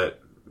 Yeah,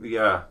 but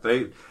yeah,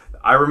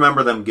 I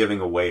remember them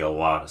giving away a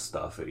lot of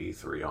stuff at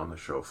E3 on the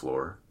show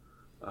floor.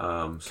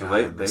 So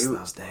God,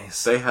 those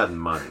days. They had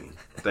money.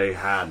 They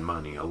had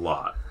money, a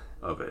lot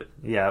of it.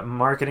 Yeah,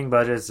 marketing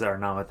budgets are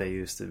not what they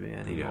used to be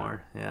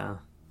anymore. Yeah.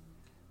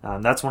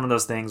 That's one of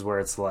those things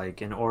where it's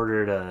like, in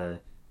order to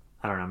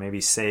I don't know, maybe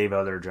save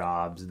other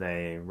jobs,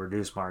 they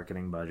reduce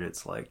marketing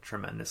budgets like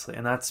tremendously.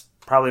 And that's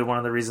probably one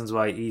of the reasons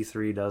why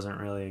E3 doesn't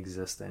really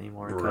exist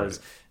anymore, because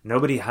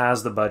nobody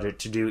has the budget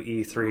to do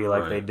E3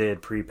 like they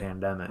did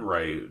pre-pandemic.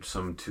 Right,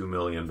 some $2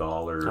 million.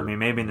 I mean,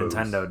 maybe booth.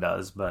 Nintendo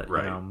does, but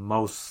you know,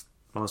 most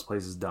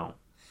places don't.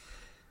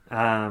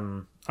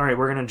 All right,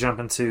 we're going to jump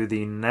into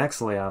the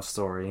next layoff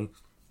story,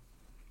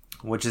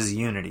 which is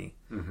Unity.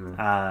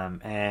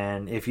 Mm-hmm.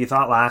 And if you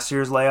thought last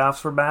year's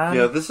layoffs were bad...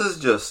 Yeah, this is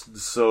just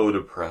so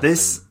depressing.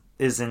 This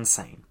is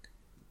insane.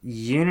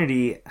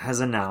 Unity has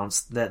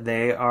announced that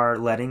they are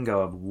letting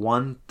go of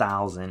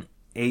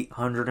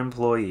 1,800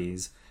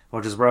 employees,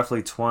 which is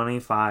roughly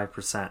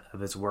 25%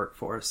 of its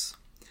workforce.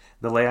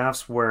 The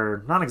layoffs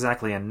were not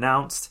exactly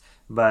announced,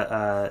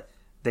 but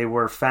they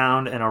were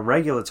found in a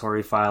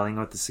regulatory filing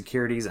with the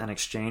Securities and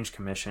Exchange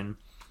Commission,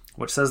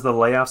 which says the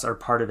layoffs are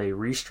part of a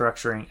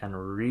restructuring and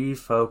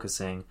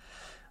refocusing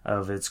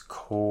of its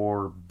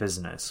core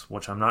business,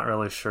 which I'm not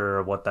really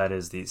sure what that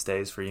is these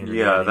days for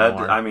Unity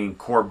anymore.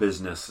 Core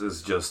business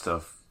is just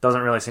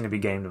doesn't really seem to be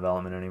game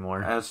development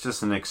anymore. It's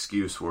just an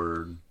excuse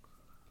word.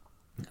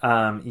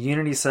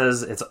 Unity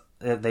says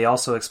they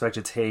also expect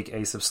to take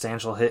a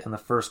substantial hit in the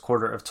first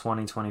quarter of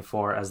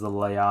 2024 as the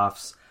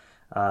layoffs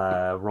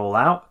roll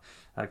out.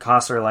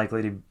 Costs are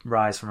likely to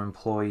rise from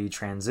employee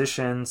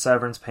transition,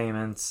 severance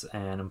payments,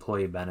 and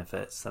employee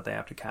benefits that they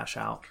have to cash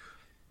out.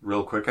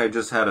 Real quick, I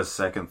just had a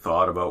second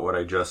thought about what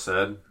I just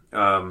said.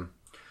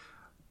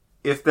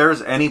 If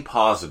there's any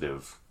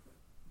positive,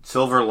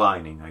 silver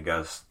lining, I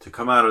guess, to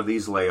come out of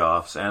these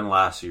layoffs and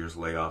last year's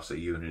layoffs at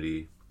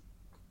Unity,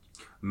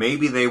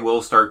 maybe they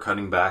will start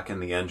cutting back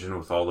in the engine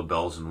with all the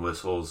bells and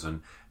whistles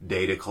and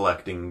data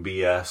collecting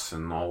BS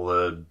and all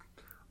the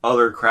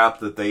other crap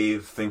that they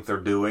think they're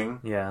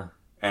doing. Yeah.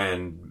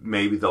 And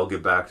maybe they'll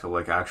get back to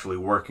like actually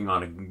working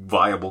on a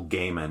viable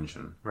game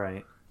engine.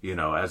 Right. You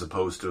know, as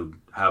opposed to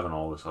having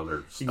all this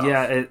other stuff.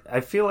 Yeah,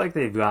 I feel like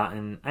they've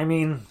gotten... I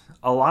mean,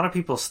 a lot of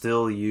people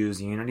still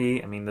use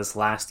Unity. I mean, this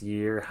last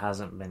year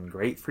hasn't been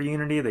great for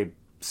Unity. They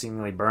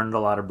seemingly burned a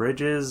lot of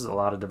bridges. A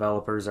lot of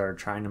developers are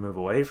trying to move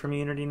away from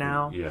Unity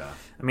now. Yeah.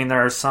 I mean,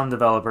 there are some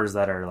developers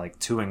that are like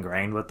too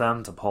ingrained with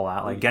them to pull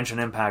out. Like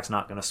Genshin Impact's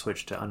not going to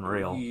switch to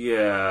Unreal.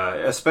 Yeah,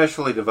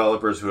 especially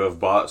developers who have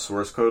bought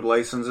source code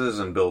licenses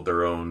and built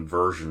their own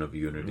version of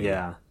Unity.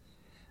 Yeah.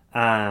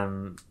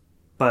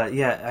 But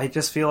yeah, I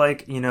just feel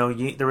like, you know,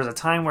 there was a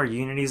time where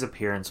Unity's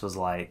appearance was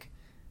like,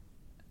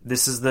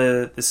 this is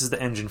the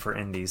engine for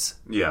indies.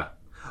 Yeah.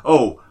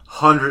 Oh,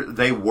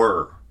 they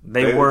were.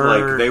 They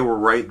were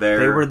right there.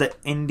 They were the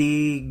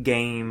indie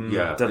game.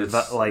 Yeah, they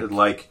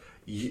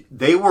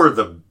were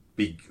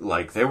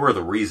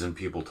the reason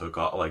people took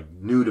off. Like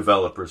new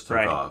developers took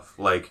off.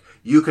 Like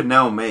you could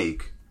now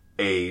make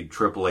a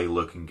AAA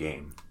looking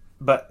game.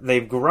 But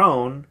they've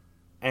grown,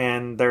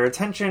 and their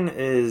attention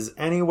is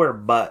anywhere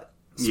but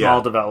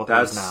small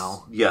developers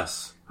now.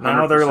 Yes, 100%.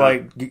 Now they're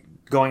like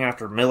going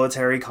after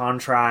military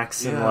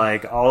contracts and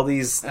like all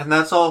these, and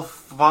that's all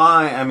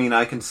fine. I mean,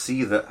 I can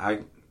see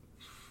that.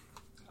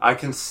 I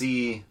can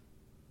see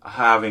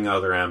having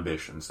other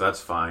ambitions.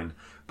 That's fine.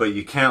 But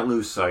you can't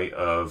lose sight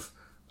of,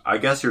 I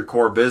guess, your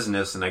core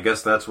business, and I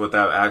guess that's what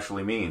that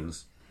actually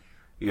means.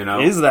 You know?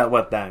 Is that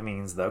what that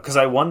means, though? Because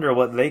I wonder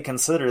what they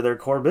consider their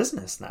core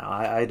business now.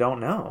 I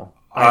don't know.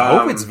 I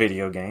hope it's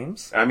video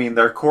games. I mean,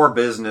 their core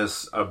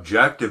business,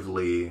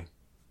 objectively,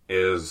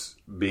 is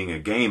being a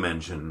game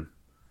engine.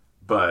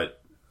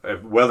 But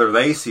whether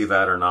they see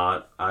that or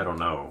not, I don't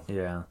know.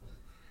 Yeah.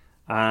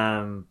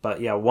 But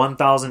yeah,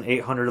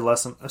 1,800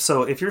 less.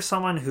 So if you're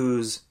someone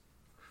who's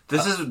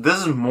this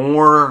is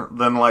more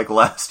than like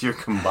last year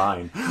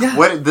combined.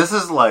 Yeah. This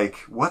is like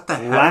what the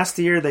heck? Last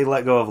year they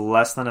let go of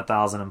less than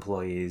 1,000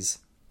 employees,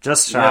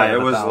 just shy. Yeah,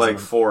 of it was 1,000. like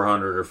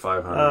 400 or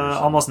 500.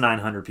 Almost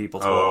 900 people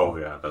total. Oh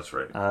yeah, that's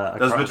right.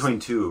 That's between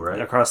two, right?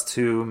 Across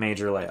two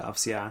major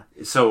layoffs. Yeah.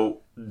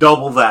 So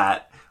double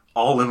that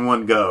all in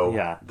one go.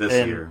 Yeah.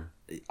 This year.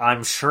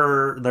 I'm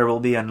sure there will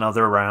be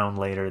another round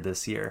later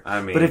this year. I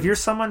mean, but if you're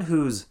someone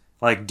who's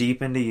like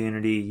deep into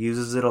Unity,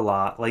 uses it a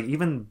lot, like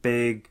even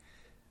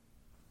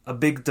a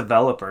big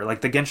developer,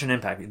 like the Genshin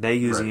Impact, they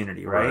use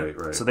Unity, right?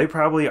 Right. So they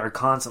probably are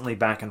constantly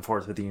back and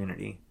forth with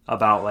Unity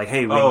about like,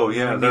 hey,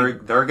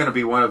 they're going to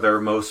be one of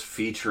their most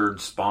featured,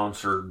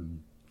 sponsored,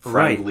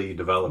 friendly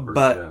developers.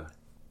 But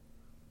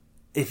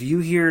if you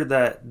hear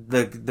that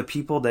the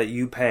people that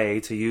you pay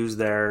to use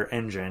their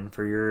engine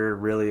for your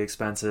really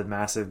expensive,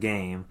 massive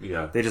game,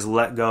 they just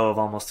let go of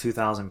almost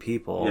 2,000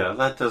 people. Yeah,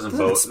 that doesn't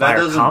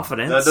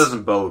confidence. That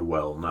doesn't bode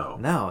well.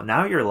 No.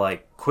 Now you're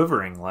like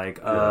quivering.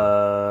 Like,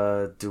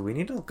 do we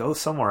need to go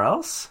somewhere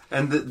else?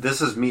 And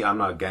this is me. I'm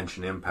not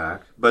Genshin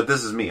Impact, but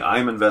this is me.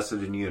 I'm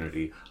invested in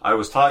Unity. I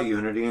was taught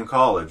Unity in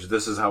college.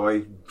 This is how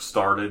I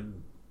started.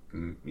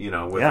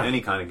 With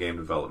any kind of game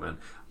development.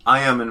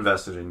 I am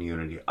invested in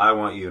Unity. I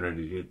want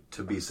Unity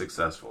to be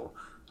successful.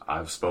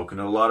 I've spoken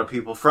to a lot of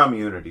people from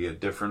Unity at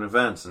different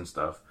events and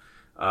stuff.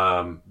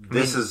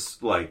 This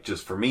is like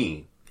just for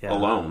me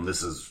alone.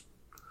 This is.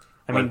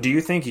 I mean, do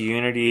you think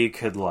Unity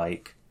could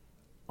like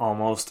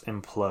almost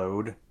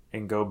implode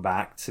and go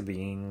back to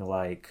being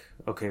like,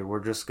 okay,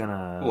 we're just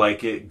gonna...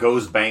 Like, it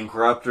goes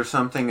bankrupt or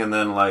something, and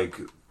then, like,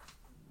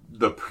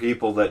 the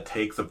people that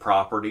take the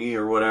property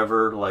or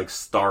whatever, like,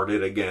 start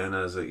it again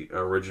as it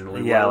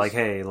originally was? Yeah, like,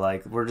 hey,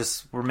 like, we're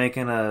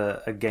making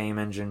a game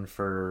engine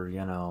for,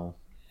 you know,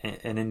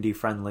 an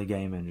indie-friendly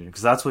game engine.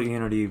 Because that's what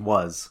Unity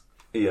was.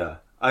 Yeah.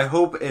 I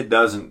hope it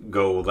doesn't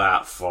go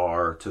that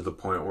far to the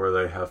point where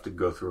they have to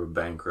go through a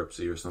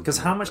bankruptcy or something. Because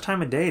how much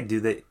time a day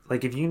do they...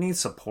 Like, if you need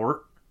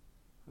support...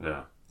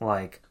 Yeah.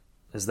 Like,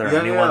 is there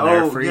anyone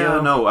there for you? Yeah,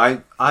 no,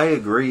 I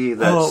agree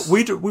that...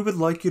 we would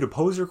like you to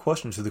pose your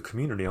question to the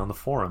community on the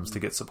forums to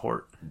get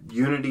support.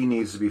 Unity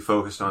needs to be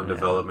focused on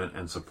development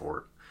and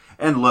support.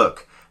 And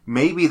look,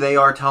 maybe they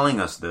are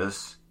telling us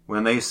this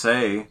when they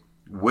say...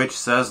 Which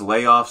says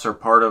layoffs are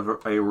part of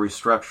a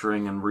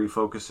restructuring and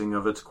refocusing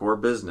of its core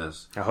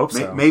business. I hope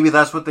so. Maybe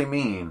that's what they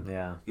mean.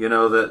 Yeah. You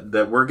know,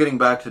 that we're getting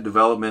back to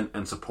development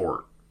and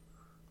support.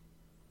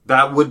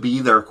 That would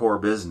be their core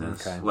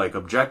business, like,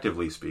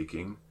 objectively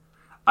speaking.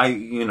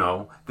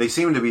 They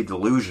seem to be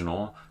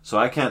delusional, so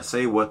I can't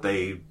say what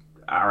they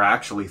are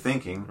actually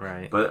thinking.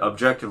 Right. But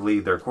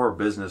objectively, their core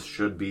business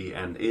should be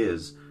and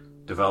is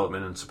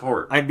development and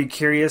support. I'd be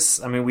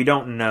curious. I mean, we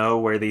don't know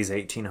where these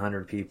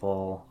 1,800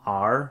 people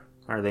are.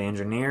 Are they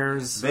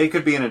engineers? They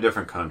could be in a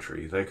different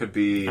country. They could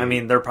be... I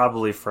mean, they're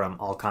probably from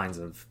all kinds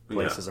of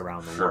places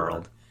around the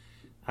world.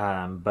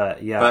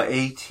 But, yeah. But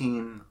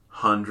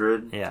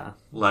 1,800? Yeah.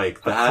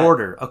 Like that... A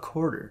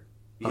quarter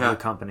of the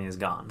company is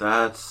gone.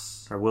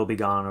 That's... Or will be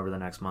gone over the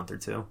next month or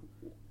two.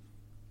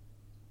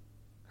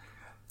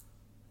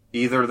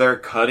 Either they're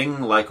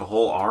cutting, like, a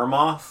whole arm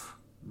off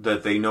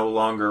that they no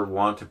longer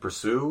want to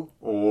pursue,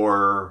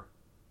 or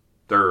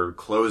they're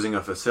closing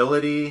a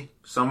facility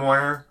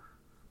somewhere.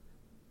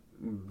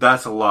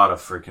 That's a lot of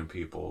freaking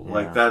people. Yeah.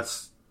 Like,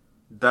 that's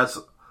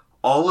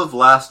all of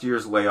last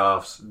year's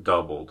layoffs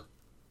doubled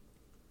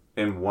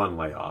in one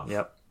layoff.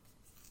 Yep.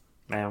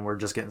 And we're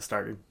just getting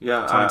started.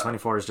 Yeah.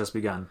 2024 has just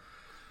begun.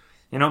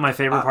 You know what my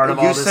favorite part of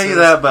all this is? You say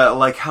that, but,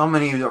 like, how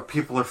many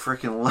people are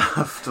freaking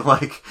left?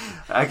 Like,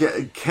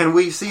 can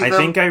we see them? I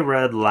think I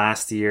read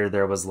last year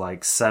there was,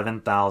 like,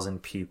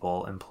 7,000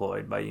 people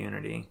employed by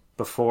Unity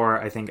before,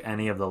 I think,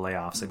 any of the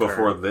layoffs occurred.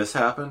 Before this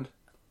happened?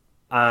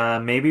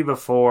 Maybe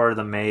before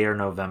the May or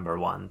November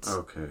ones.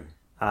 Okay.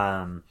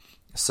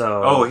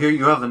 So... Oh, here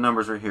you have the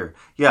numbers right here.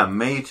 Yeah,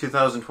 May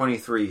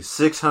 2023,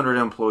 600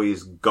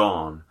 employees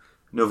gone.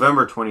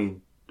 November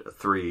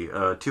 23,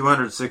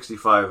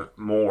 265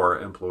 more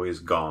employees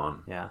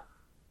gone. Yeah.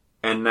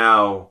 And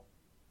now...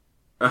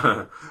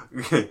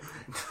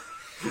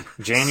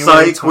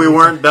 January Psych, we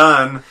weren't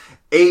done.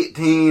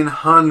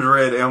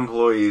 1,800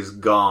 employees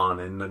gone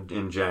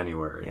in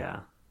January. Yeah.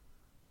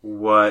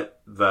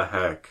 What the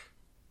heck?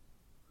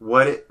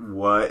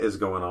 What is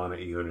going on at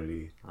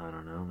Unity? I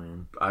don't know,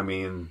 man. I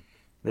mean...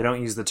 They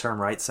don't use the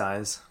term right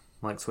size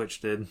like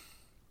Twitch did.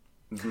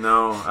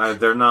 No,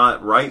 they're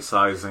not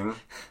right-sizing.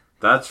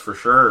 That's for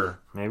sure.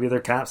 Maybe they're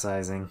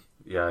capsizing.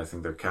 Yeah, I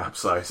think they're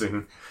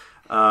capsizing.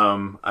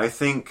 I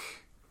think...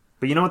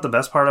 But you know what the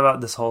best part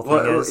about this whole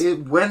thing is?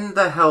 When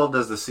the hell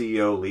does the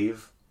CEO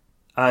leave?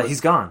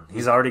 He's gone.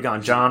 He's already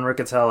gone. John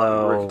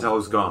Riccitiello...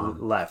 Riccitiello's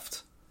gone.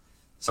 Left.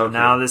 So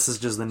now this is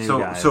just the new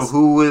guys. So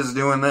who is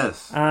doing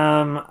this?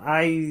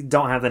 I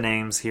don't have the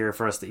names here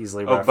for us to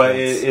easily reference. But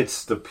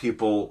it's the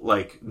people,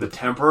 like, the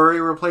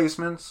temporary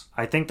replacements?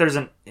 I think there's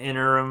an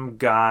interim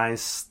guy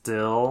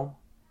still.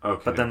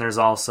 Okay. But then there's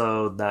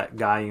also that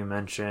guy you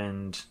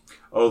mentioned.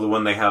 Oh, the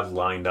one they have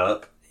lined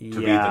up to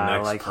be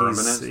the next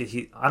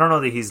permanent? I don't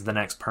know that he's the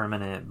next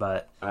permanent,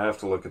 but... I have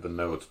to look at the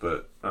notes,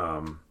 but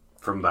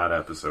from that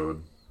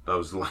episode, that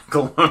was like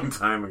a long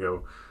time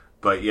ago.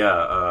 But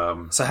yeah.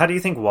 So how do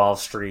you think Wall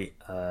Street?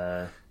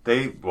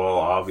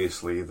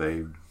 Obviously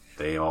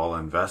they all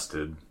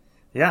invested.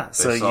 Yeah.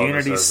 So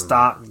Unity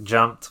stock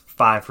jumped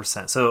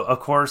 5%. So of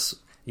course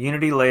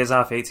Unity lays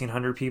off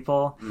 1,800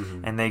 people,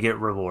 and they get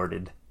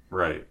rewarded.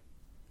 Right.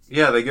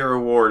 Yeah, they get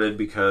rewarded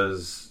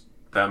because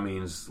that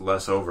means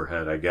less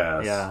overhead, I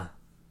guess. Yeah.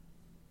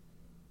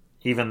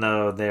 Even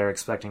though they're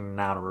expecting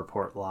now to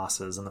report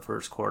losses in the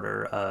first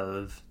quarter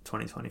of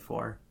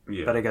 2024.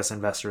 Yeah. But I guess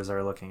investors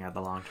are looking at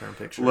the long-term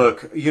picture.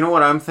 Look, you know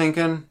what I'm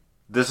thinking?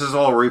 This is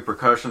all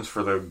repercussions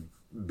for the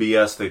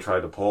BS they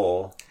tried to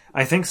pull.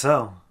 I think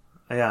so.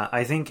 Yeah,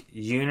 I think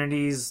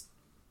Unity's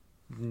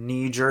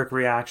knee-jerk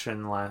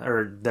reaction,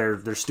 or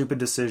their stupid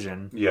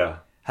decision,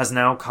 has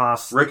now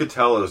cost...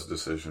 Riccitiello's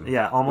decision.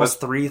 Yeah,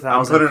 almost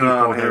 3,000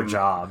 people their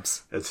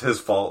jobs. It's his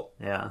fault.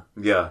 Yeah.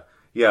 Yeah.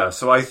 Yeah,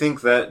 so I think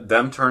that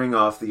them turning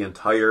off the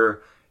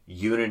entire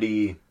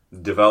Unity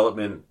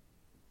development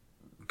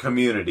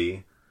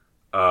community,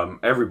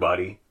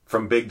 everybody,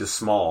 from big to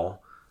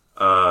small,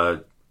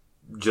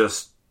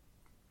 just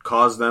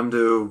caused them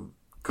to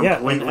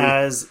completely...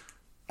 Yeah, and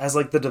as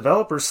like the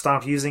developers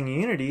stopped using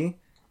Unity,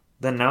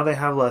 then now they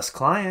have less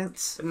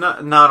clients.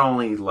 Not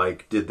only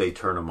like did they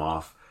turn them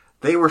off,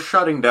 they were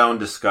shutting down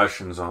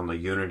discussions on the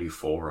Unity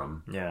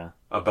forum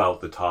about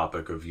the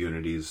topic of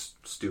Unity's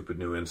stupid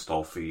new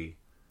install fee.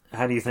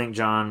 How do you think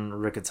John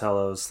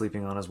Riccatello's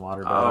sleeping on his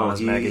water boat on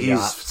his mega yacht?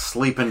 He's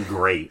sleeping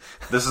great.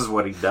 This is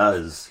what he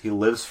does. He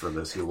lives for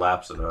this. He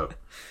laps it up,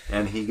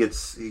 and he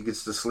gets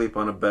to sleep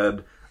on a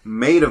bed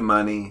made of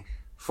money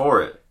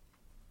for it.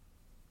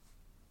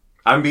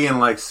 I'm being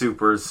like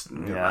super.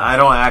 Yeah. I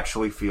don't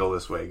actually feel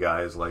this way,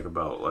 guys. Like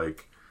about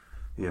like,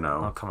 you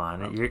know. Oh come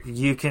on!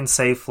 You can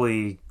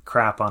safely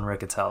crap on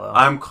Riccatello.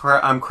 I'm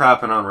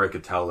crapping on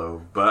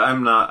Riccatello, but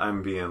I'm not.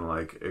 I'm being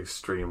like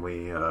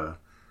extremely.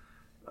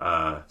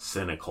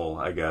 Cynical,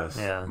 I guess.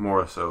 Yeah.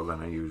 More so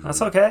than I usually.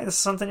 That's okay. This is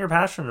something you're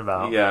passionate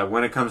about. Yeah,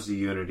 when it comes to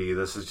Unity,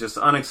 this is just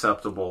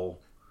unacceptable.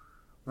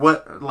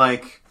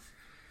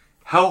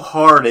 How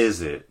hard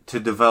is it to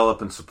develop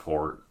and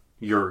support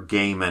your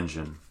game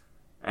engine?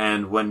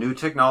 And when new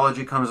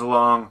technology comes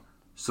along,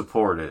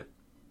 support it.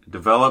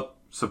 Develop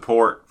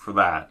support for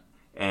that.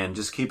 And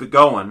just keep it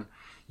going.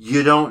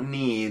 You don't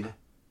need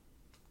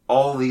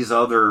all these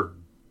other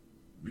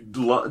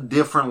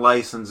different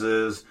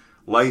licenses,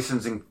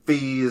 licensing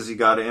fees, you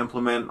got to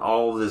implement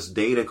all this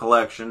data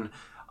collection.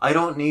 I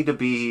don't need to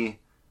be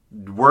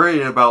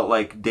worried about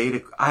like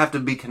data. I have to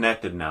be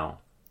connected now.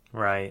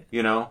 Right.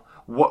 You know?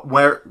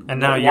 Where and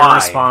now you're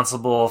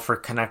responsible for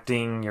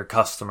connecting your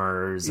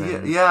customers.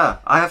 Yeah,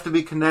 I have to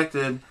be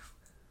connected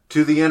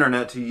to the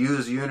internet to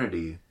use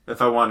Unity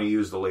if I want to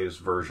use the latest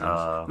versions.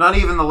 Not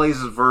even the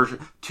latest version,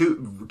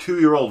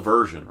 two-year-old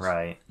versions.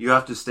 Right. You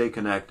have to stay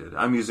connected.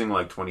 I'm using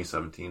like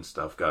 2017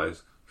 stuff,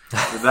 guys.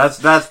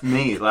 That's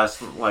me.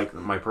 That's like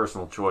my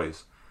personal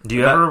choice.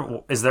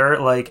 Is there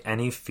like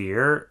any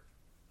fear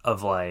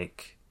of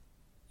like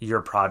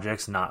your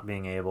projects not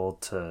being able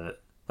to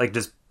like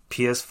does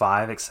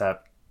PS5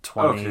 accept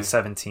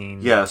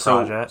 2017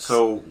 projects?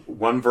 So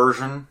one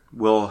version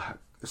will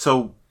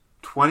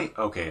 20.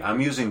 Okay, I'm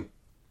using.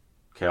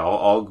 Okay,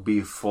 I'll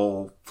be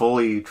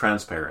fully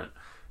transparent.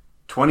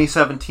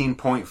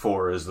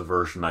 2017.4 is the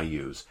version I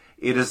use.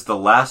 It is the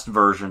last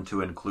version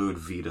to include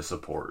Vita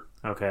support.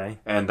 Okay.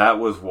 And that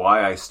was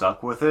why I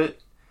stuck with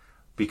it,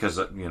 because,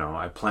 you know,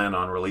 I plan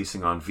on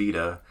releasing on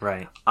Vita.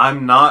 Right.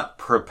 I'm not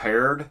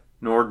prepared,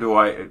 nor do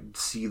I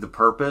see the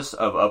purpose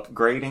of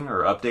upgrading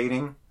or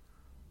updating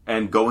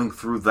and going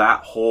through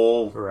that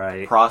whole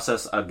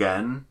process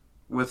again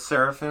with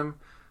Seraphim,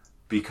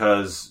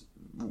 because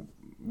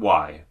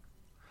why?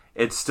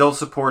 It still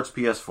supports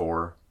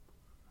PS4,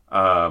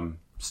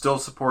 still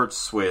supports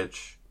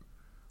Switch.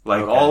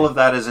 Like, all of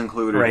that is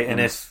included. Right, and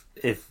if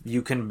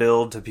you can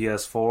build to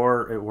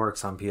PS4, it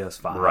works on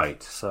PS5.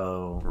 Right.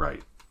 So,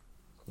 right.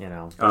 You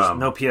know, there's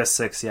no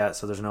PS6 yet,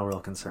 so there's no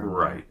real concern.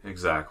 Right,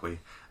 exactly.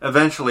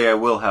 Eventually, I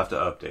will have to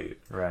update.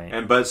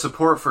 Right. But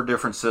support for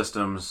different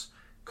systems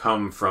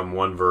come from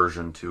one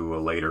version to a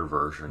later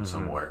version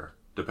somewhere,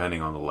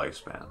 depending on the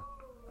lifespan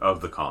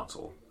of the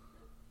console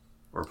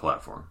or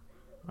platform.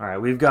 All right,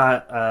 we've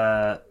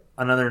got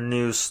another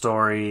news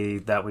story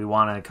that we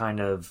want to kind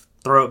of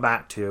throw it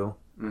back to.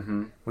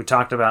 Mm-hmm. We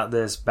talked about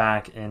this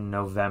back in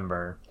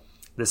November.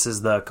 This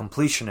is the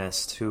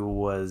completionist who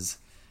was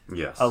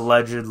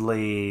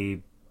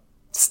allegedly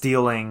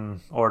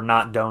stealing or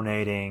not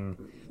donating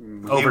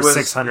over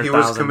 $600,000. He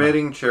was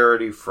committing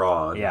charity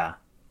fraud. Yeah,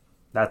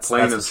 that's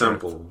plain and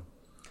simple.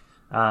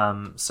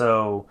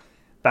 So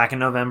back in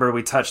November,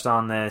 we touched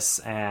on this,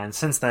 and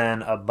since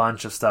then, a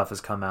bunch of stuff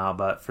has come out.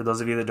 But for those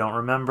of you that don't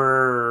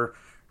remember,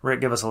 Rick,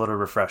 give us a little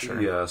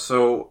refresher. Yeah,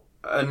 so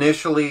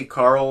initially,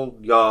 Carl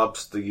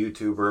Jobst, the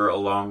YouTuber,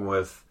 along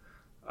with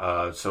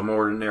some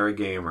ordinary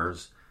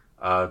gamers,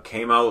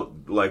 came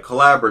out like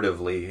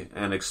collaboratively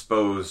and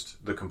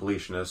exposed the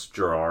completionist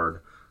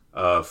Gerard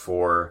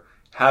for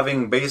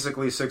having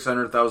basically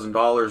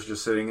 $600,000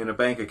 just sitting in a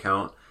bank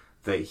account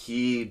that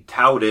he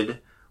touted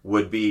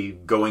would be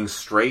going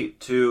straight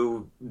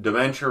to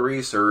dementia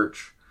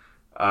research,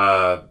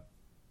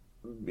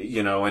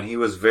 you know, and he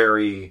was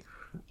very,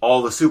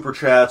 all the super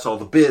chats, all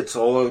the bits, it's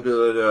all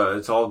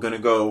going to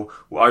go,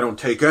 well, I don't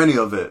take any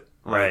of it.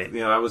 Right. Like, you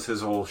know, that was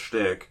his whole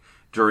shtick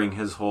during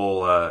his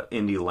whole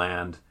Indie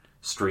Land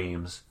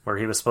streams. Where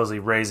he was supposedly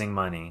raising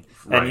money.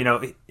 Right. And, you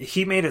know,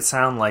 he made it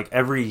sound like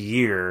every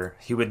year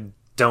he would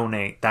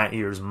donate that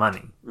year's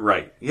money.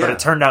 Right. Yeah. But it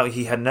turned out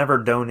he had never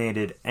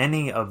donated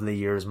any of the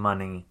year's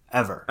money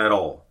ever. At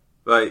all.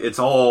 Like, it's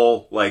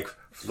all, like,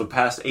 for the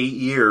past 8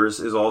 years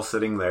is all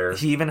sitting there.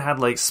 He even had,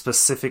 like,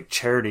 specific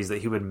charities that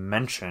he would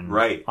mention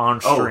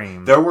on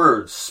stream. Oh, there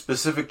were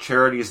specific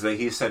charities that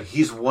he said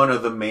he's one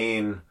of the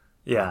main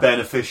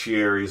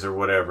beneficiaries or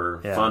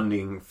whatever,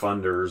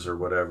 funders or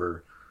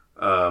whatever.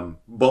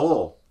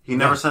 Bull. He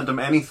never sent him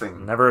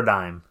anything. Never a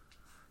dime.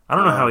 I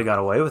don't know how he got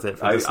away with it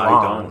for this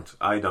long.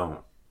 I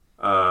don't.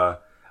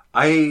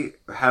 I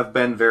have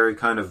been very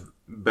kind of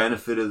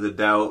benefit of the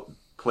doubt,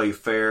 play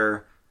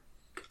fair.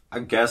 I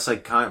guess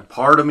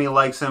part of me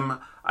likes him.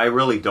 I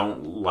really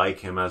don't like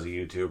him as a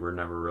YouTuber.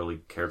 Never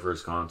really cared for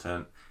his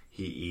content.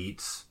 He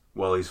eats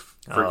while he's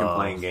freaking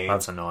playing games.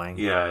 That's annoying.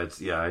 Yeah,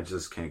 I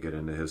just can't get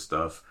into his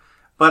stuff.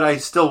 But I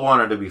still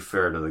wanted to be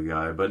fair to the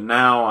guy. But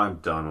now I'm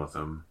done with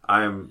him.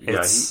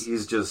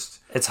 He's just.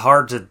 It's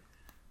hard to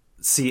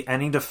see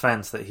any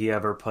defense that he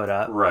ever put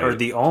up, right. or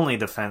the only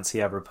defense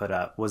he ever put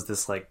up was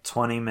this like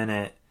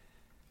 20-minute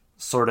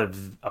sort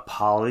of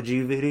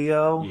apology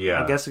video.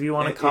 Yeah, I guess if you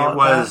want to call it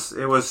that.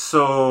 It was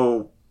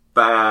so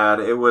bad.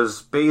 It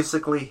was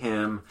basically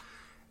him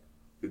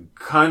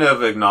kind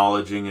of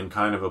acknowledging and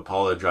kind of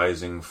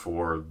apologizing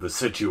for the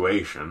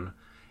situation,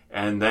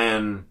 and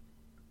then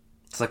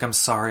it's like, I'm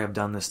sorry I've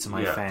done this to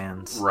my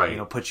fans. Right. You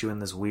know, put you in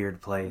this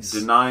weird place.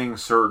 Denying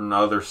certain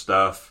other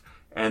stuff,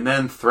 and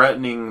then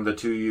threatening the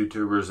 2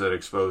 YouTubers that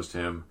exposed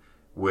him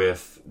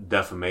with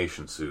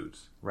defamation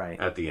suits. Right.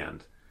 At the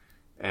end.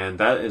 And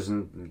that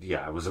isn't...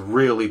 Yeah, it was a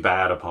really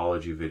bad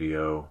apology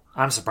video.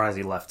 I'm surprised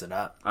he left it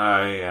up.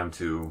 I am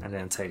too. I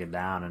didn't take it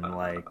down and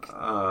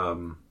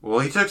well,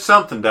 he took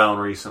something down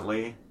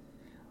recently.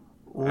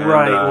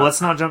 Right. Well,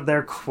 let's not jump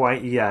there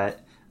quite yet.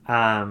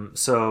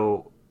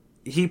 So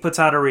he puts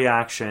out a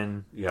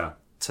reaction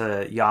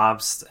to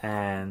Yobst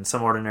and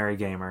Some Ordinary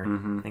Gamer,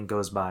 and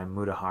goes by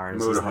Mudahar.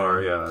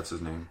 Mudahar, yeah, that's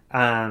his name.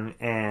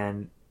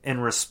 And in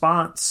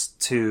response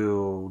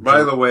to...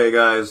 By the way,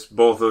 guys,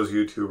 both those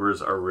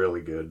YouTubers are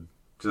really good.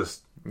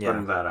 Just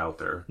putting that out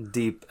there.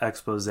 Deep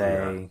expose.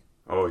 Yeah.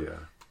 Oh,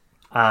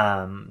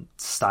 yeah.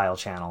 Style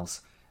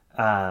channels.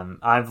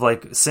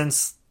 I've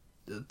since...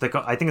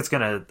 I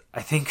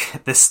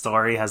think this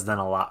story has done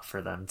a lot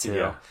for them too.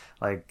 Yeah.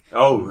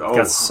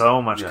 Got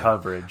so much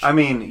coverage. I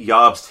mean,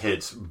 Yobst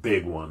hits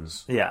big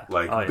ones. Yeah.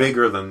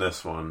 Bigger than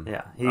this one.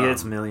 Yeah. He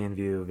hits million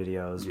view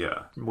videos.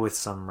 Yeah. With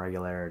some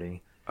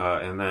regularity.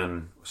 And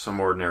then Some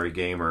Ordinary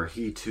Gamer,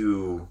 he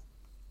too,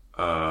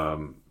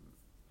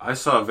 I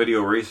saw a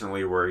video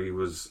recently where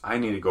I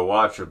need to go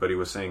watch it, but he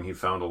was saying he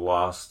found a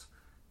lost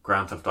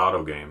Grand Theft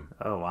Auto game.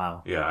 Oh,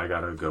 wow. Yeah, I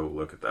gotta go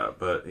look at that.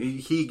 But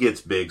he gets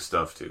big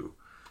stuff too.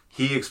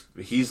 He's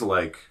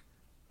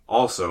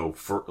also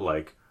for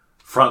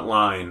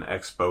frontline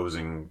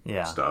exposing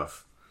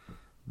stuff.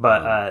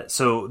 But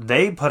so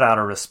they put out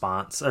a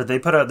response, or they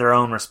put out their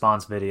own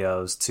response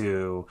videos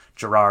to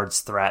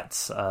Gerard's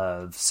threats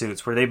of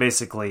suits, where they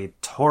basically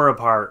tore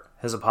apart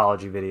his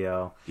apology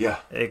video. Yeah.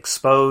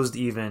 Exposed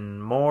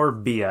even more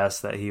BS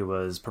that he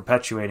was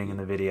perpetuating in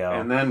the video.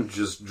 And then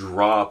just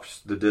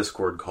dropped the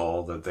Discord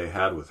call that they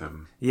had with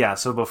him. Yeah,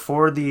 so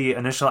before the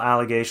initial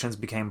allegations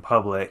became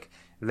public,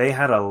 they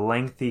had a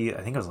lengthy,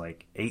 I think it was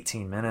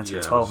 18 minutes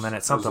or 12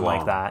 minutes, something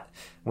like that,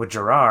 with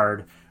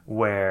Gerard,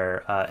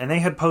 where and they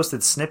had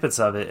posted snippets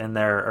of it in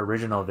their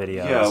original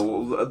videos. Yeah,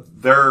 well,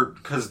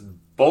 because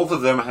both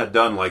of them had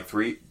done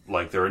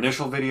their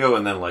initial video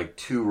and then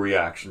 2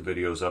 reaction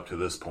videos up to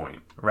this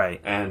point. Right.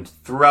 And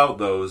throughout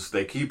those,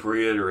 they keep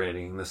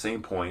reiterating the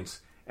same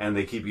points, and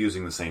they keep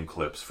using the same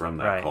clips from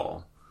that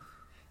call.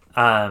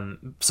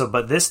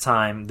 But this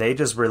time they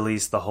just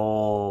released the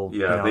whole.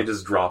 Yeah, they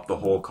just dropped the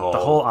whole call, the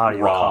whole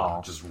audio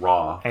call, just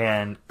raw.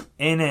 And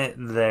in it,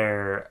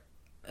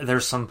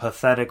 there's some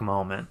pathetic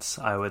moments,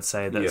 I would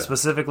say, that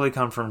specifically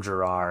come from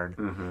Gerard,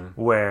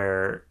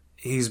 where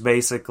he's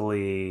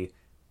basically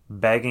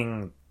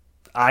begging.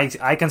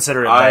 I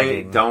consider it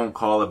begging. I don't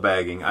call it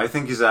begging. I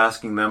think he's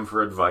asking them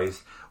for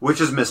advice,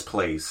 which is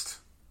misplaced.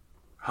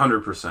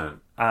 100%.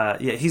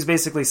 He's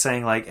basically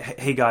saying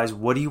hey guys,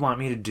 what do you want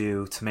me to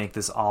do to make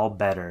this all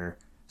better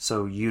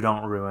so you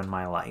don't ruin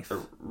my life?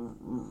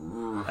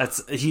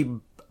 He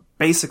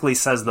basically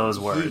says those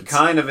words. He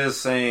kind of is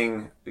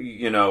saying,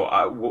 you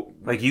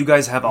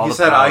guys have all the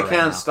power. He said, I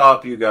can't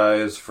stop you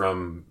guys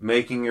from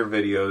making your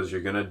videos.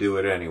 You're going to do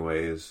it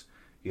anyways,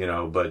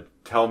 but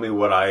tell me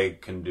what I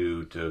can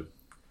do to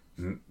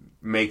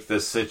make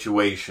this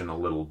situation a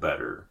little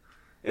better.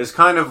 It's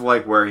kind of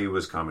where he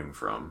was coming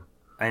from.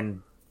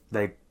 And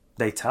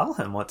they tell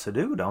him what to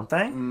do, don't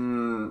they?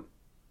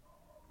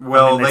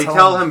 Well, they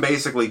tell him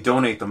basically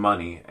donate the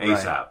money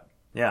ASAP. Right.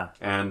 Yeah.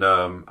 And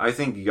I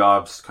think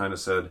Yobst kind of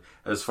said,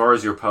 as far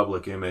as your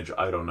public image,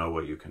 I don't know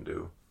what you can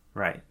do.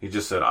 Right. He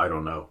just said, I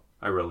don't know.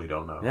 I really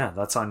don't know. Yeah,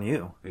 that's on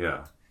you.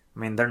 Yeah. I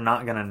mean, they're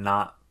not going to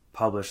not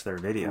publish their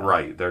video.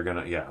 Right. They're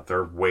going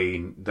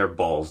to, they're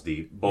balls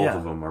deep. Both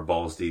of them are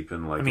balls deep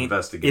in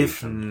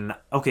investigation.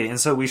 Okay, and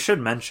so we should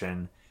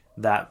mention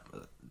that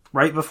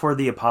right before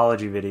the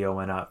apology video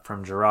went up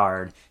from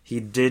Gerard,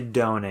 he did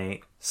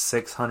donate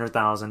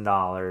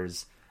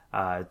 $600,000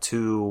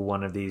 to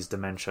one of these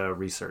dementia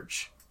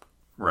research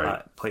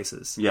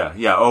places. Yeah.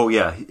 Oh,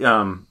 yeah.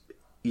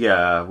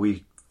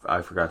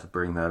 I forgot to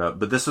bring that up.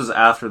 But this was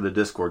after the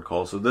Discord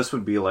call, so this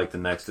would be the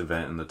next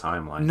event in the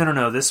timeline.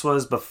 No. This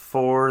was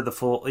before the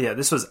full... Yeah,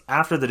 this was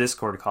after the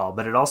Discord call,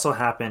 but it also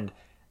happened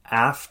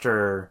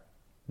after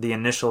the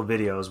initial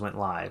videos went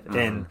live.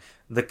 And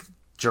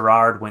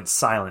Gerard went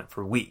silent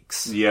for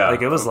weeks. Yeah.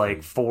 It was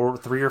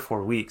 3 or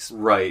 4 weeks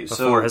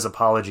before his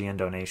apology and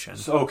donation.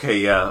 Okay,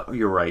 yeah,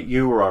 you're right.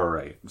 You were all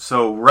right.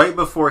 So right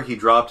before he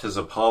dropped his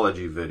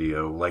apology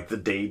video, the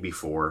day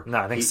before... No,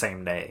 I think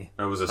same day.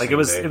 It was the same day?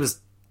 It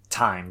was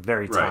timed,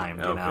 very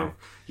timed,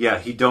 Yeah,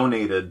 he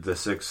donated the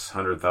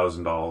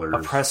 $600,000.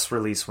 A press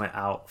release went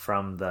out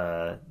from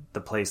the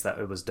place that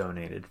it was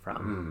donated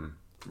from.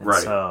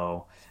 Right.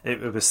 So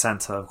it was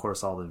sent to, of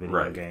course, all the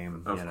video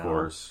game. Of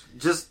course.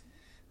 Just...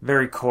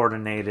 very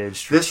coordinated,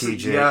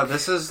 strategic.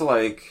 This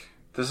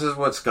is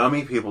what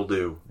scummy people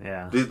do.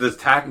 Yeah.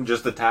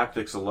 Just the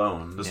tactics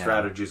alone, the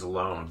strategies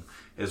alone,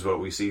 is what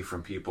we see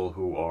from people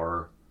who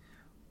are...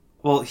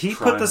 Well, he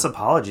put this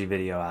apology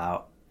video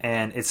out,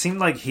 and it seemed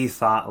like he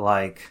thought,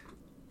 like,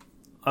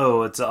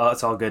 oh, it's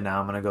all good now,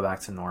 I'm going to go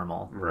back to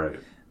normal. Right.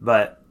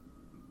 But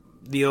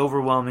the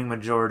overwhelming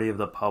majority of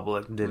the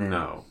public didn't.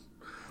 No.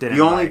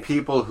 The only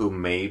people who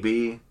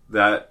maybe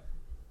that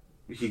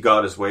he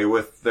got his way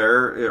with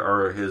there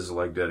are his,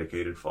 like,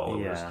 dedicated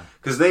followers. Yeah.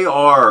 Because they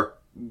are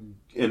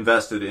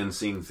invested in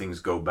seeing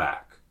things go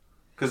back.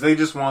 Because they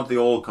just want the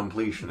old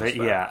completionist back.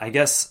 Yeah, I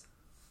guess...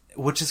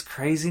 Which is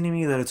crazy to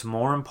me that it's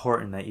more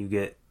important that you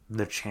get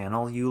the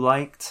channel you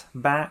liked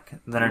back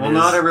than it is... Well,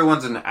 not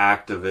everyone's an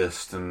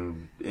activist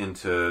and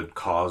into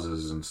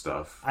causes and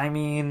stuff. I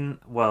mean,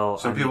 well...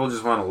 Some people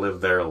just want to live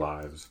their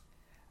lives.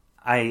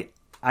 I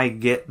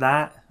get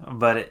that,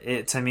 but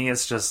it to me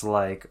it's just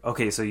like,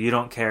 okay, so you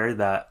don't care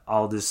that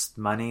all this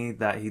money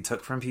that he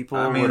took from people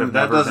would have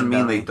that never doesn't been mean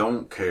done? they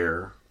don't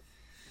care.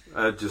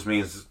 It just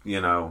means,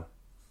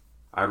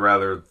 I'd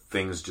rather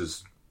things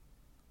just...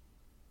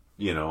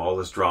 all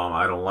this drama,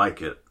 I don't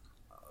like it.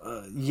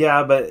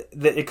 Yeah, but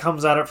it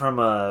comes at it from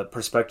a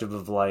perspective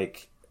of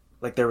like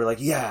they were like,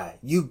 yeah,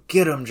 you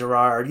get them,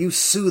 Gerard, you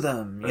sue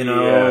them,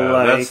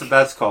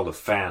 that's called a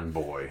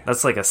fanboy.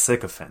 That's like a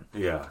sycophant.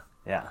 Yeah.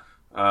 Yeah.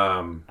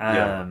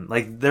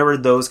 Like there were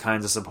those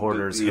kinds of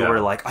supporters who were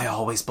like, I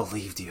always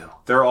believed you.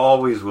 There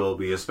always will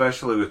be,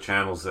 especially with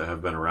channels that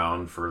have been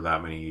around for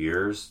that many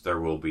years. There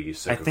will be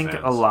sycophants. I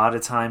think a lot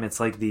of time it's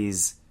like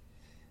these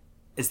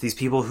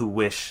people who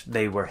wish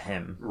they were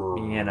him,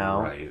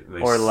 right.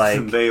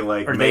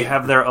 They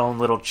have their own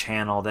little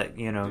channel that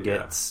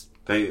gets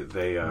they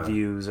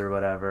views or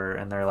whatever,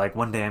 and they're like,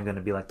 one day I'm going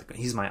to be like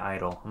he's my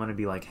idol. I'm going to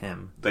be like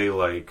him. They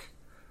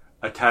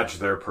attach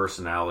their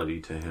personality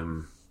to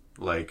him,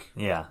 they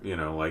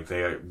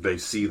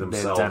see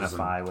themselves, they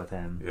identify with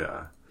him.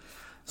 Yeah.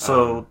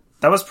 So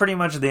that was pretty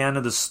much the end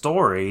of the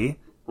story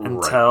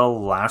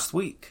until last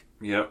week.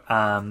 Yep.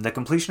 The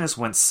completionist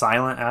went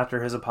silent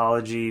after his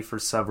apology for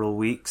several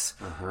weeks,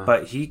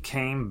 but he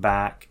came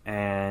back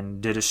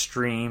and did a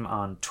stream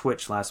on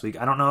Twitch last week.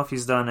 I don't know if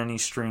he's done any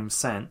streams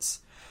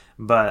since,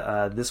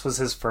 but this was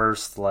his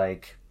first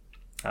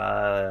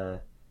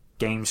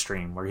game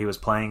stream where he was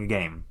playing a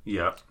game.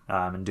 Yep.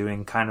 And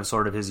doing kind of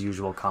sort of his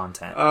usual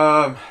content.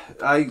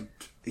 I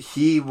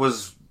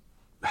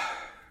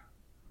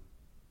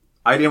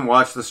didn't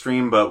watch the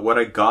stream, but what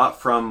I got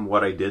from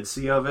what I did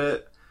see of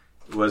it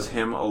was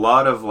him a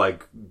lot of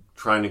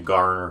trying to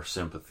garner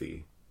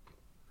sympathy.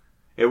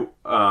 Go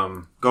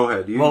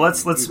ahead.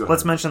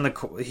 Let's mention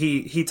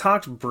he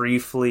talked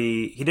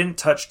briefly. He didn't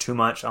touch too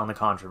much on the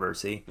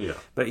controversy. Yeah.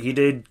 But he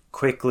did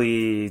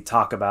quickly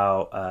talk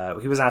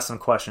about. He was asked some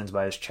questions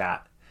by his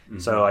chat,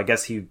 so I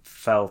guess he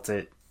felt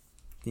it,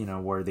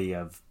 worthy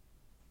of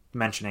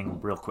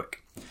mentioning real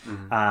quick.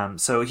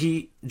 So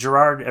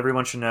Gerard,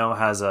 everyone should know,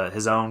 has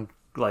his own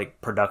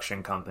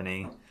production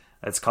company.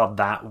 It's called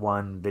That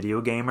One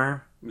Video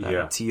Gamer,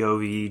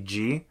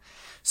 TOVG.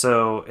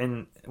 So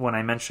when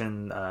I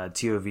mention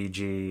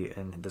TOVG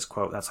in this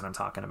quote, that's what I'm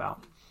talking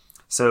about.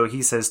 So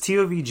he says,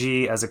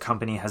 TOVG as a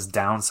company has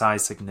downsized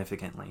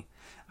significantly.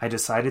 I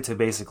decided to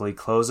basically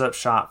close up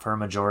shop for a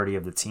majority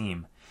of the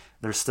team.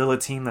 There's still a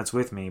team that's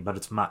with me, but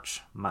it's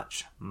much,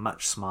 much,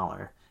 much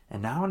smaller.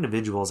 And now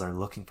individuals are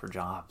looking for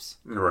jobs.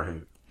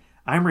 Right.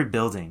 I'm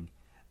rebuilding.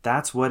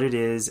 That's what it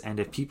is, and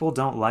if people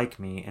don't like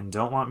me and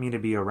don't want me to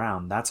be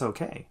around, that's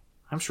okay.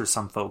 I'm sure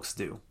some folks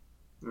do.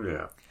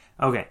 Yeah.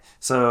 Okay,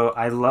 so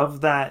I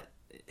love that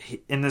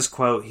in this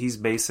quote, he's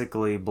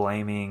basically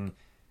blaming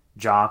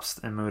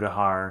Jobst and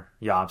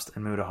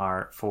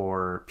Mutahar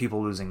for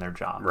people losing their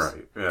jobs.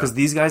 Right, yeah. Because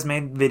these guys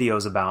made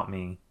videos about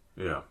me.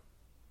 Yeah.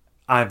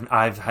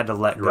 I've had to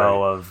let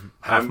go of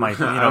half my,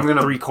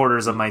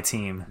 3/4 of my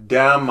team.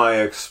 Damn my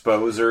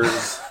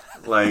exposers.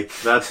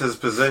 That's his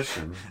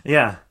position.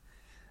 Yeah.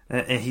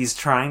 And he's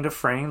trying to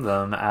frame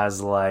them as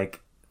the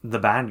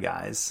bad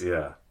guys.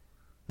 Yeah.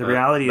 The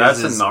reality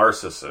that's a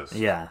narcissist.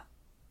 Yeah.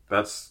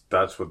 That's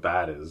what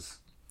that is.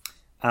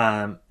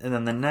 And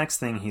then the next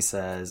thing he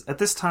says, at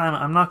this time,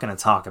 I'm not going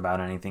to talk about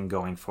anything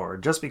going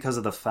forward, just because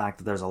of the fact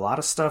that there's a lot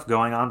of stuff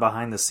going on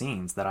behind the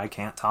scenes that I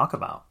can't talk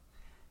about.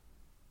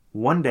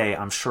 One day,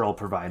 I'm sure I'll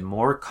provide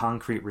more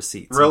concrete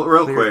receipts. Real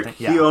quick,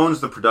 he owns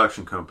the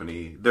production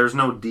company. There's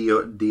no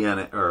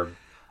DNA or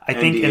I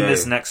think in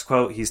this next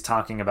quote, he's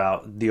talking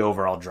about the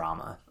overall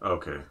drama.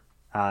 Okay.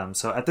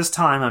 So at this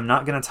time, I'm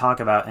not going to talk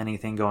about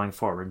anything going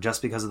forward,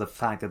 just because of the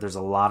fact that there's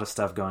a lot of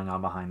stuff going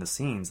on behind the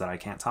scenes that I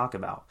can't talk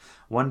about.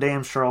 One day,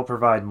 I'm sure I'll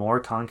provide more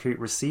concrete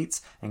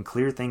receipts and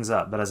clear things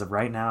up, but as of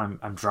right now,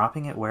 I'm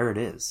dropping it where it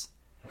is.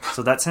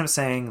 So that's him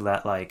saying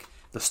that,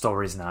 the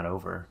story's not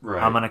over.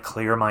 Right. I'm going to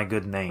clear my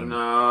good name.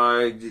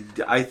 No,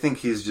 I think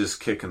he's just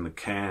kicking the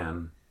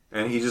can.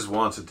 And he just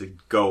wants it to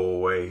go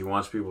away. He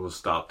wants people to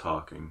stop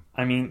talking.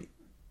 I mean,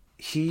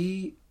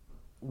 he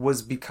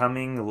was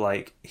becoming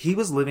he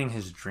was living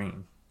his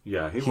dream.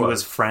 Yeah, he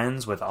was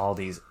friends with all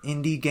these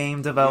indie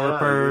game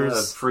developers. Yeah,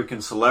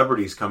 freaking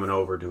celebrities coming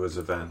over to his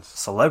events.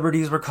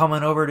 Celebrities were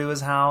coming over to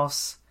his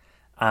house.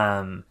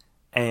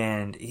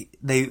 And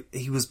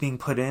he was being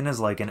put in as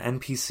like an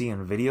NPC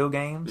in video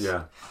games.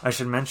 Yeah. I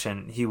should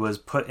mention, he was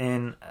put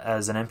in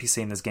as an NPC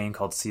in this game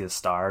called Sea of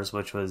Stars,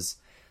 which was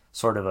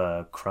sort of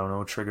a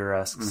Chrono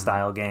Trigger-esque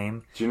style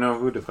game. Do you know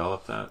who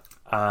developed that?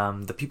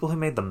 The people who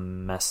made The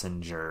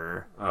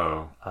Messenger.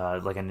 Oh.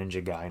 Like a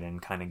Ninja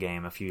Gaiden kind of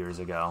game a few years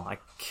ago. I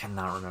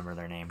cannot remember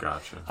their name.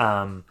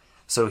 Gotcha.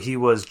 So he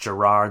was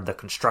Gerard the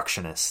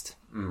Constructionist.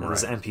 Right.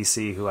 This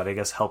NPC who would, I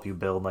guess, help you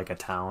build like a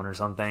town or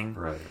something.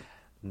 Right.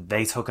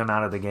 They took him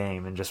out of the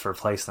game and just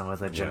replaced him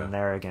with a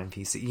generic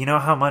NPC. You know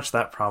how much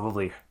that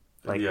probably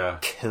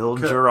killed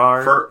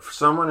Gerard? For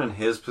someone in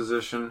his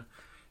position,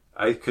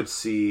 I could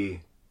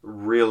see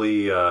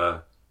really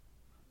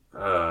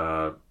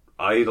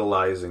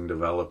idolizing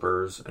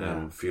developers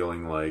and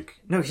feeling like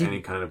any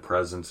kind of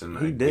presence in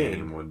that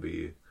game would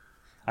be...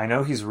 I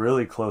know he's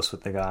really close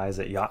with the guys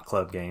at Yacht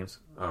Club Games.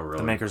 Oh, really?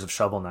 The makers of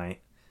Shovel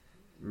Knight.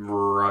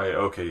 Right.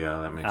 Okay. Yeah,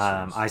 that makes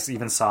sense. I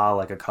even saw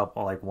like a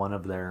couple, like one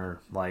of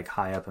their like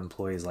high up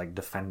employees like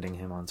defending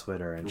him on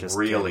Twitter and just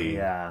really,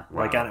 yeah.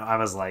 Wow. Like I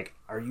was like,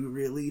 are you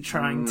really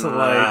trying to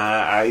like?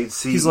 I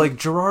see. He's like,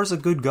 Gerard's a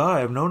good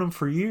guy. I've known him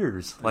for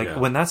years. Like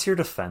when that's your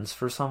defense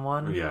for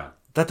someone,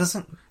 that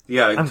doesn't.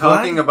 Yeah, I'm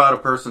talking about a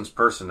person's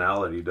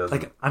personality doesn't.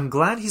 Like, I'm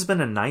glad he's been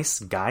a nice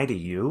guy to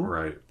you,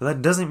 right? But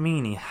that doesn't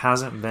mean he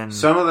hasn't been.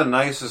 Some of the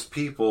nicest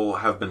people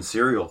have been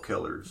serial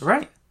killers,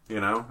 right?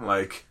 You know,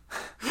 like.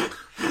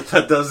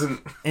 That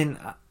doesn't... And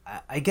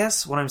I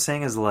guess what I'm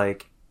saying is,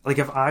 like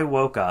if I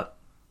woke up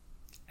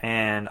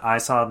and I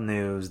saw the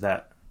news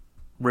that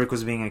Rick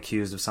was being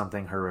accused of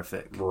something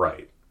horrific.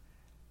 Right.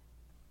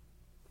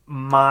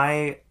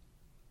 My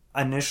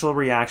initial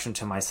reaction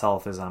to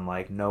myself is I'm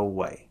like, no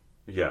way.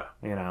 Yeah.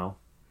 You know?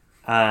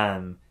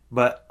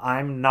 But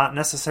I'm not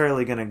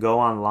necessarily going to go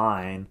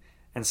online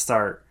and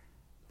start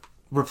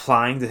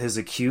replying to his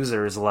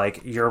accusers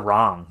like, you're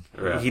wrong.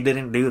 Yeah. He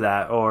didn't do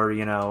that, or,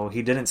 you know,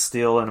 he didn't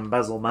steal and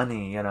embezzle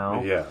money, you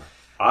know? Yeah.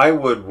 I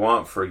would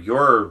want for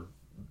your,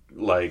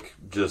 like,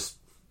 just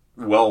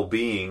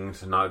well-being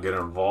to not get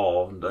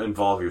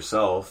involve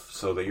yourself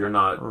so that you're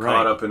not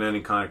caught up in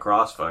any kind of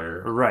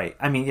crossfire. Right.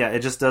 I mean, yeah, it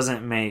just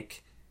doesn't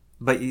make...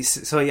 But, I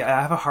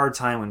have a hard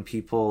time when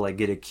people, like,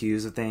 get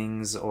accused of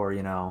things, or,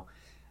 you know...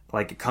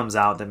 Like, it comes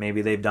out that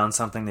maybe they've done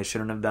something they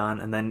shouldn't have done.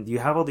 And then you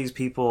have all these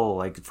people,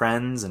 like,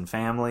 friends and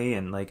family,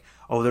 and like,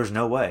 oh, there's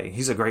no way.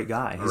 He's a great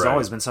guy. He's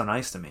always been so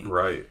nice to me.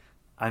 Right.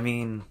 I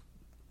mean,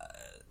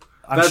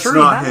 that's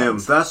not him.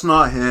 That's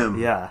not him.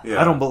 Yeah.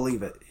 I don't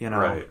believe it. You know,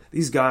 right.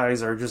 These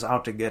guys are just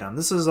out to get him.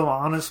 This is an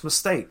honest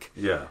mistake.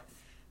 Yeah.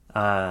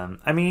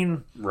 I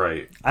mean,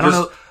 right. I don't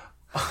know.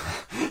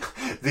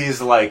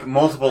 These, like,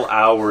 multiple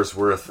hours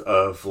worth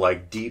of,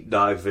 like, deep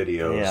dive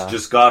videos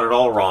just got it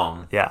all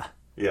wrong. Yeah.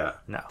 Yeah.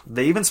 No.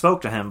 They even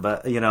spoke to him,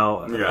 but, you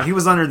know, he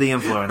was under the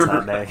influence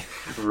that day.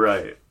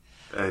 Right.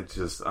 It's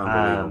just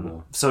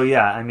unbelievable. So,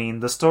 yeah, I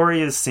mean, the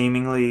story is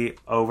seemingly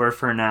over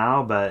for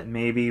now, but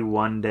maybe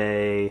one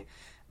day,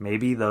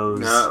 maybe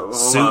those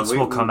suits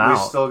will come out. We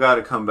still got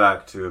to come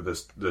back to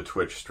the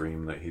Twitch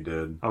stream that he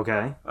did.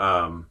 Okay.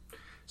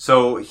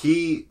 So,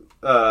 he...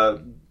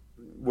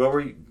 were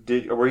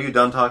you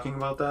done talking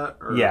about that?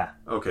 Or? Yeah.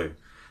 Okay.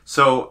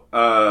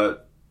 So,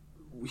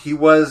 he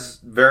was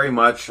very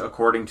much,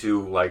 according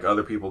to like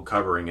other people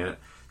covering it,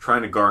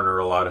 trying to garner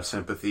a lot of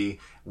sympathy.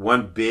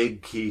 One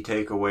big key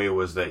takeaway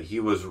was that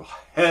he was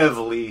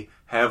heavily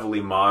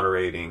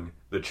moderating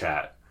the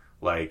chat.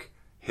 Like,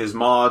 his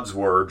mods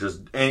were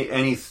just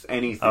anything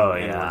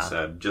anyone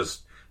said,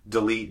 just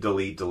delete.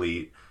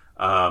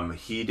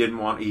 He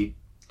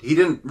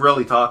didn't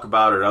really talk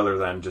about it other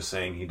than just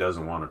saying he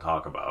doesn't want to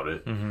talk about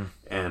it. Mm-hmm.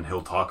 And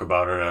he'll talk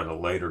about it at a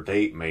later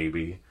date,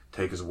 maybe.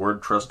 Take his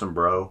word, trust him,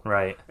 bro.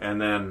 Right. And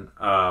then,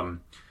 I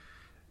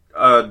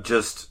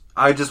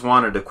just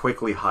wanted to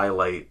quickly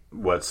highlight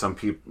what some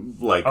people,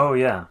 like... Oh,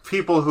 yeah.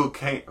 People who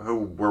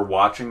were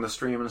watching the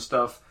stream and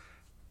stuff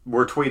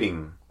were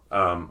tweeting,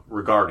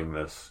 regarding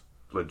this.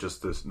 Like,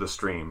 just the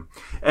stream.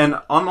 And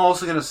I'm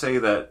also going to say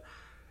that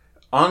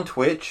on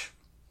Twitch...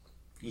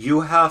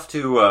 You have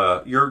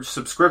to, your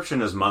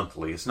subscription is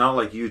monthly. It's not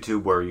like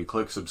YouTube where you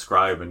click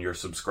subscribe and you're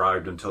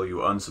subscribed until you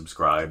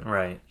unsubscribe.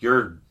 Right.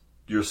 Your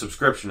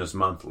subscription is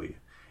monthly.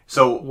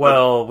 So,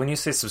 well, when you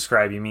say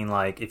subscribe, you mean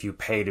like if you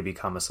pay to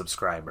become a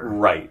subscriber.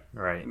 Right.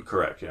 Right.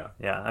 Correct, yeah.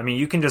 Yeah. I mean,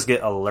 you can just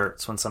get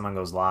alerts when someone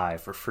goes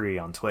live for free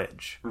on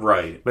Twitch.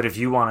 Right. But if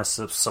you want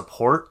to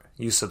support,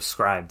 you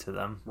subscribe to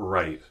them.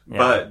 Right. Yeah.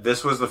 But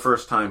this was the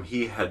first time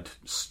he had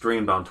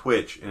streamed on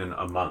Twitch in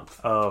a month.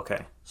 Oh,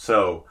 okay.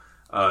 So...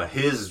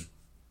 his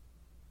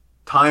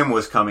time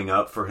was coming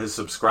up for his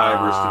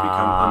subscribers to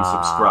become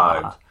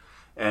unsubscribed.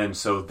 And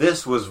so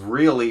this was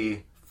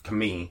really, to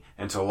me,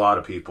 and to a lot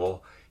of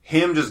people,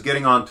 him just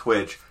getting on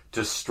Twitch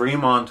to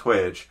stream on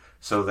Twitch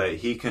so that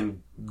he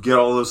can get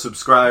all those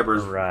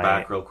subscribers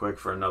back real quick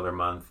for another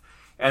month.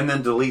 And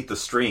then delete the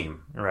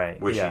stream. Right.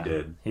 Which he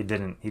did. He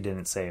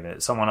didn't save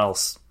it. Someone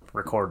else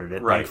recorded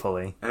it, right.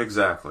 thankfully.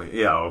 Exactly.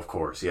 Yeah, of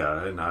course.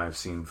 Yeah, and I've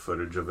seen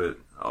footage of it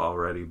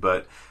already.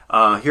 But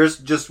here's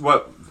just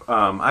what...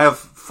 I have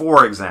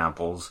 4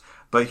 examples,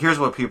 but here's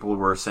what people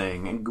were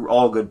saying, and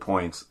all good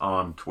points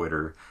on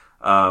Twitter.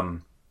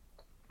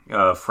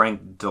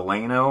 Frank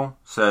Delano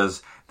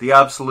says, the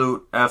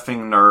absolute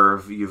effing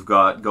nerve you've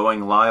got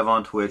going live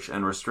on Twitch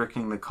and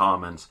restricting the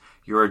comments.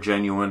 You're a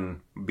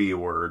genuine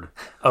B-word.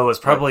 Oh, it was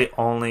probably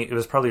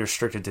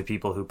restricted to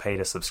people who pay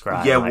to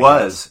subscribe. Yeah, it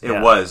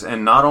was.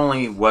 And not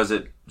only was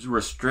it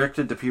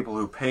restricted to people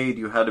who paid,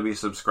 you had to be a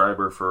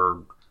subscriber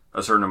for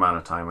a certain amount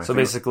of time.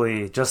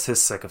 Basically, just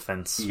his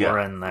sycophants were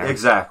in there.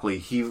 Exactly.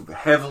 He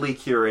heavily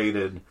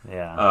curated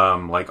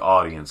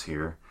audience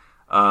here.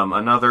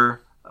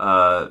 Another...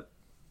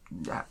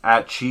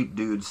 at Cheap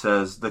Dude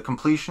says, the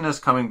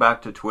completionist coming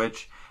back to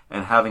Twitch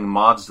and having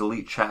mods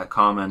delete chat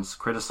comments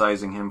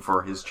criticizing him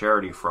for his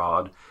charity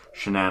fraud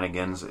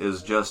shenanigans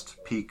is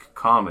just peak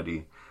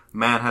comedy.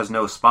 Man has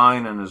no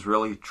spine and is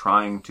really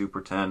trying to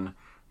pretend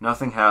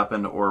nothing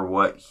happened or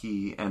what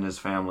he and his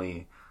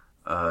family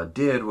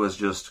did was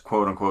just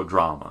quote-unquote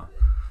drama.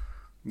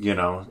 You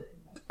know,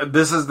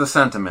 this is the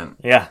sentiment.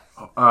 Yeah.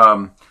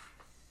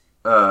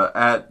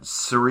 At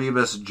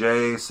Cerebus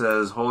J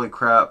says, holy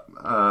crap,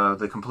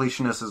 the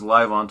completionist is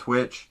live on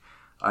Twitch.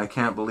 I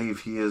can't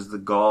believe he has the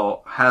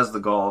gall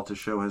to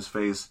show his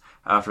face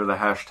after the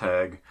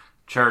hashtag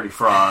charity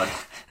fraud.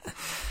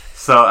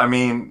 So, I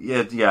mean,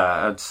 he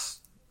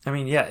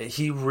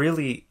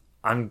really,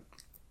 I'm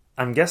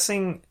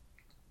guessing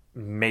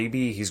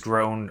maybe he's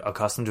grown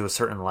accustomed to a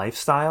certain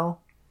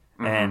lifestyle,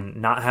 and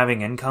not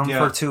having income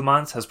for 2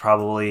 months has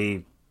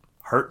probably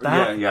hurt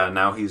that. Yeah,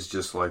 now he's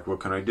just like,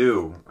 what can I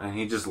do? And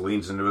he just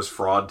leans into his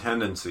fraud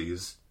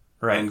tendencies.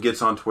 Right. And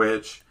gets on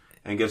Twitch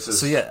and gets his...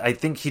 So I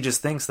think he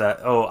just thinks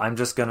that, I'm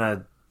just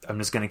gonna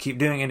keep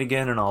doing it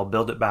again and I'll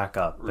build it back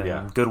up.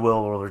 And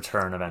goodwill will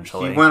return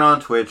eventually. He went on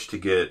Twitch to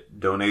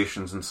get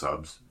donations and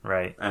subs.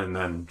 Right. And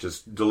then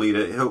just delete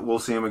it. We'll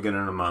see him again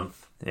in a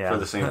month. Yeah. For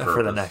the same purpose.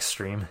 For the next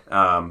stream.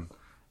 And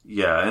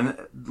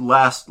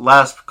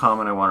last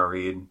comment I want to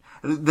read.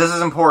 This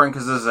is important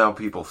because this is how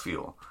people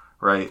feel.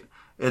 Right?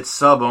 It's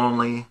sub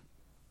only,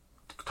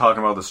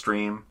 talking about the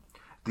stream.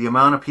 The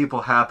amount of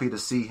people happy to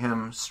see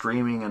him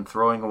streaming and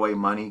throwing away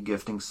money,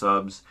 gifting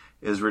subs,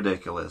 is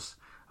ridiculous.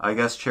 I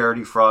guess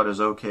charity fraud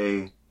is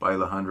okay by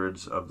the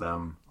hundreds of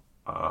them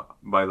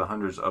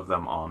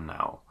on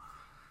now.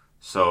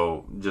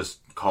 So just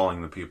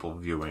calling the people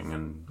viewing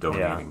and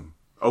donating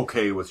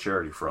okay with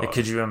charity fraud.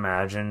 Could you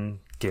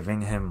imagine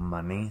giving him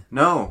money?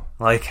 No.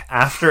 Like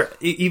after,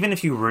 even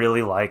if you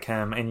really like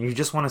him and you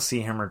just want to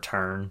see him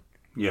return.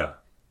 Yeah.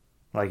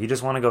 Like, you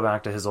just want to go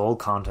back to his old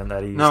content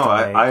that he used to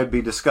make. No, I'd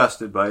be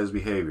disgusted by his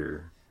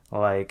behavior.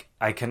 Like,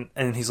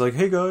 and he's like,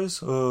 hey guys,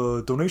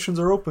 donations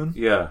are open.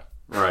 Yeah,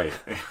 right.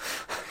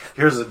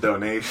 Here's a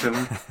donation.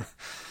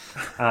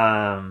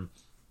 So,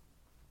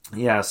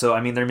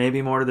 I mean, there may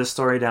be more to this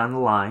story down the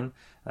line.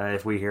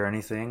 If we hear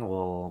anything,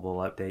 we'll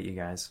update you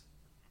guys.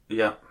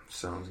 Yeah,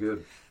 sounds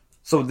good.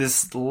 So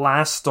this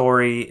last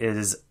story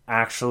is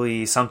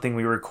actually something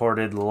we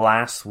recorded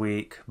last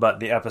week, but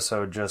the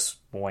episode just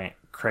went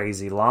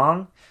crazy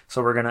long,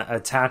 so we're going to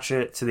attach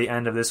it to the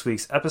end of this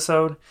week's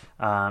episode.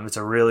 It's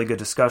a really good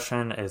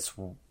discussion. It's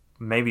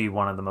maybe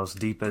one of the most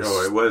deepest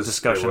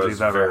discussions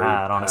we've ever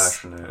had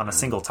on a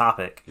single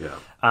topic.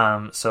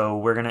 Yeah. So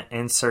we're going to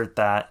insert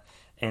that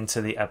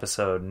into the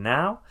episode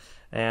now,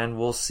 and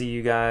we'll see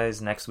you guys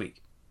next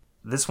week.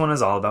 This one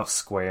is all about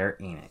Square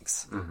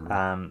Enix.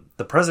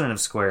 The president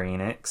of Square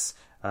Enix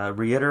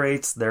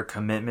reiterates their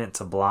commitment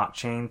to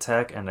blockchain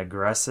tech and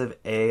aggressive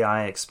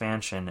AI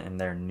expansion in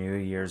their New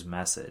Year's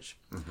message.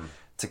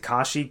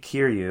 Takashi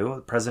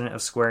Kiryu, president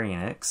of Square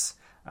Enix,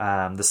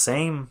 the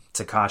same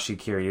Takashi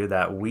Kiryu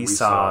that we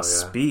saw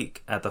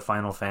speak at the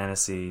Final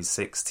Fantasy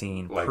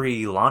 16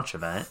 pre-launch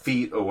event.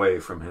 Feet away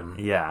from him.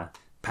 Yeah.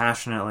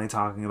 Passionately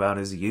talking about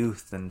his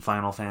youth and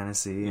Final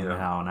Fantasy and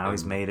how now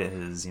he's made it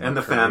his and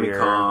the career.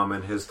 Famicom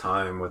and his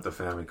time with the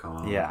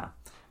Famicom. Yeah.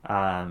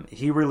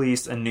 He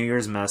released a New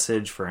Year's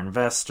message for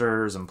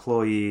investors,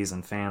 employees,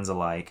 and fans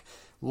alike,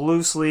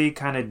 loosely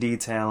kind of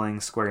detailing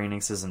Square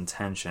Enix's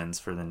intentions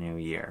for the new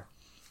year.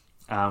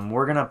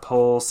 We're going to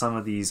pull some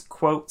of these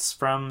quotes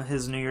from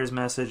his New Year's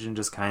message and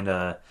just kind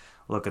of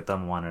look at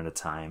them one at a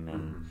time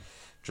and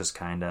just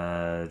kind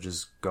of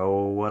just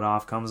go what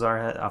off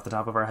the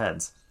top of our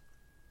heads.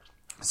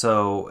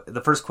 So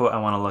the first quote I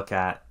want to look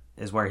at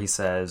is where he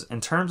says, in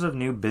terms of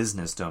new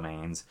business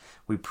domains,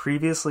 we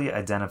previously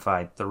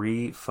identified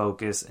 3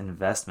 focus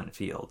investment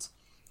fields,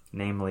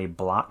 namely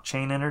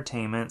blockchain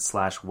entertainment /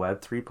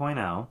 Web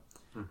 3.0,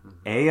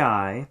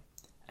 AI,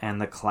 and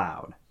the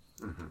cloud.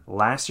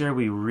 Last year,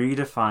 we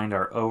redefined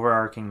our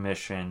overarching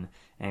mission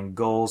and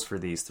goals for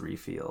these 3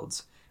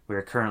 fields. We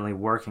are currently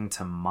working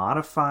to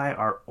modify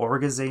our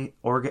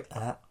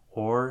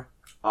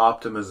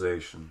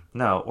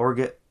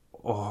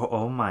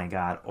Oh my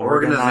God.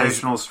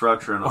 Organizational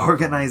structure and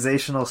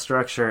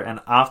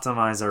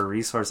optimize our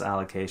resource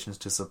allocations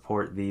to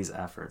support these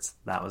efforts.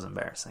 That was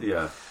embarrassing.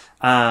 Yeah.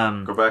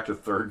 Go back to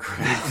third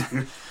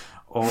grade.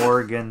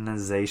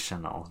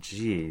 Organizational.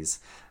 Jeez.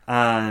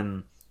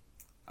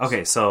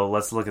 Okay, so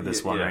let's look at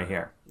this one right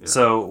here. Yeah.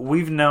 So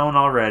we've known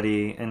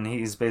already, and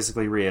he's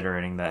basically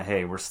reiterating that,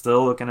 hey, we're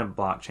still looking at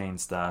blockchain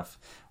stuff.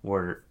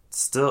 We're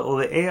still,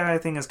 the AI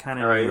thing is kind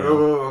of... All right,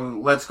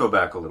 let's go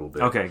back a little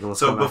bit. Okay,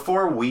 so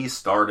before we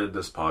started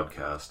this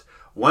podcast,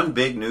 one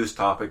big news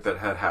topic that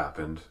had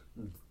happened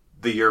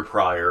the year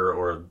prior,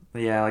 or...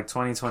 Yeah, like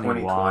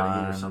 2021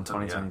 or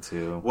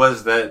 2022.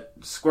 Was that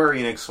Square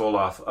Enix sold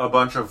off a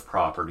bunch of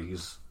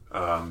properties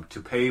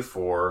to pay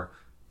for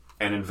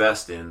and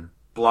invest in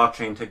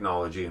blockchain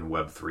technology and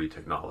Web3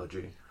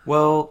 technology.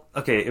 Well,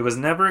 okay, it was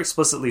never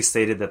explicitly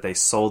stated that they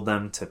sold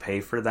them to pay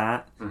for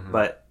that,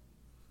 but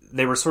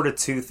they were sort of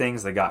two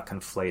things that got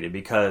conflated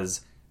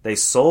because they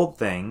sold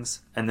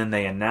things and then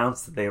they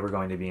announced that they were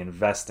going to be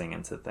investing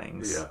into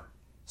things. Yeah.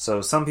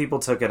 So some people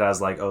took it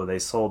as like, oh, they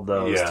sold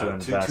those to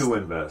invest. To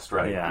invest,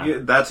 right. Yeah.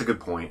 That's a good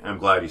point. I'm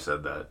glad you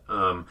said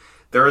that.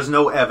 There is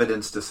no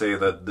evidence to say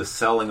that the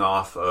selling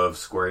off of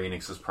Square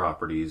Enix's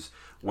properties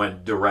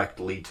went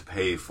directly to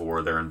pay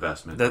for their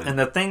investment.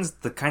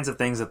 The kinds of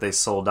things that they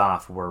sold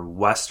off were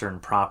Western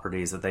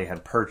properties that they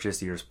had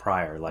purchased years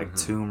prior, like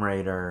Tomb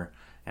Raider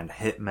and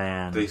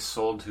Hitman. They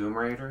sold Tomb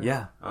Raider?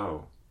 Yeah.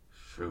 Oh,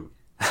 shoot.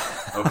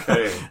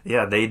 Okay.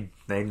 Yeah,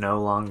 they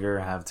no longer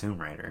have Tomb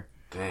Raider.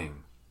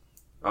 Dang.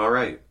 All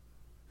right.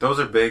 Those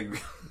are big.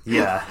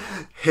 Yeah.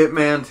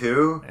 Hitman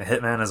too?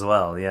 Hitman as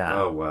well,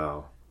 yeah. Oh,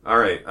 wow. All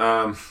right.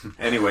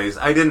 Anyways,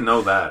 I didn't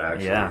know that,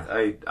 actually.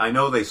 Yeah. I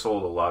know they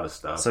sold a lot of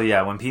stuff. So,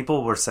 yeah, when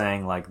people were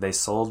saying, like, they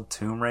sold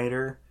Tomb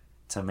Raider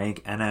to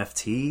make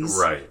NFTs,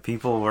 right,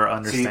 people were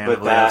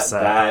understandably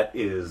upset.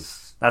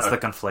 That's the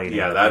conflating.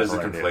 Yeah, that is a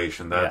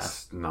conflation.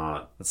 That's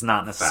not... That's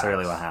not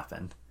necessarily what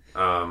happened.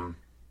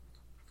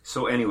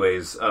 So,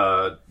 anyways,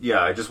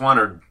 I just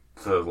wanted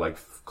to, like,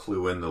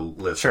 clue in the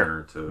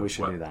listener to we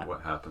should do that.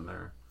 What happened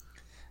there.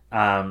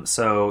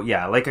 So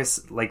yeah, like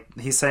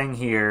he's saying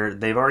here,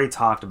 they've already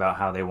talked about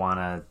how they want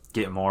to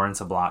get more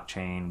into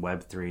blockchain,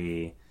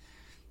 Web3,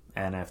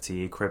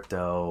 NFT,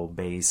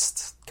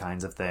 crypto-based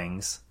kinds of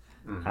things.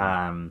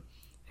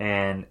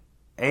 And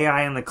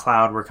AI in the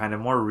cloud were kind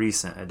of more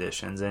recent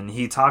additions, and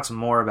he talks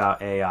more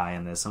about AI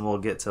in this, and we'll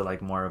get to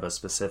like more of a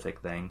specific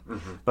thing.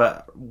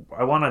 But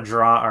I want to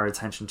draw our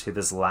attention to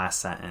this last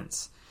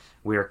sentence.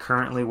 We are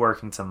currently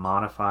working to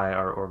modify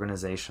our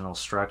organizational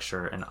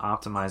structure and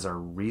optimize our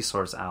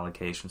resource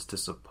allocations to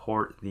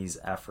support these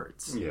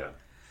efforts. Yeah.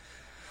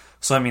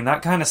 So, I mean,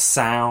 that kind of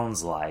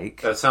sounds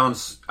like...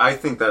 I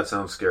think that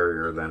sounds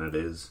scarier than it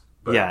is.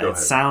 But yeah, it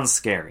sounds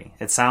scary.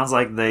 It sounds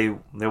like they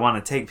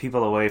want to take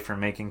people away from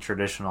making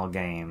traditional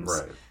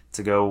games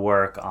to go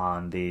work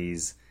on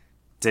these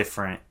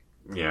different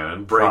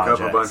and break up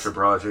a bunch of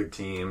project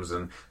teams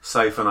and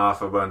siphon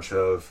off a bunch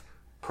of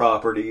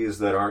properties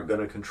that aren't going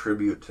to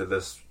contribute to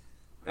this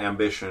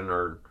ambition,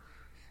 or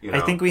I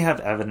think we have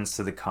evidence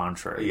to the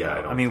contrary.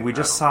 Yeah, we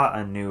just saw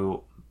a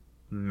new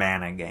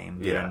Mana game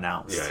get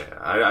announced.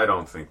 I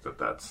don't think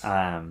that's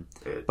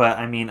it. But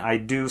I mean, I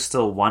do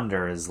still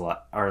wonder: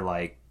 are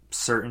like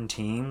certain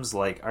teams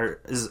are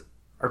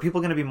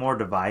people going to be more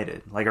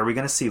divided? Like, are we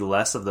going to see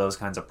less of those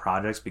kinds of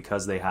projects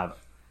because they have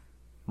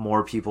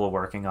more people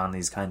working on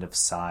these kind of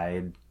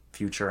side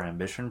future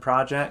ambition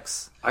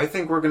projects? I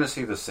think we're going to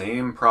see the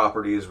same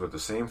properties with the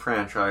same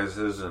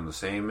franchises and the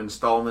same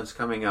installments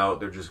coming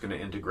out. They're just going to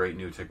integrate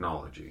new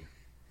technology.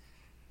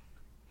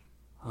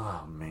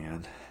 Oh,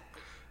 man.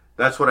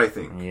 That's what I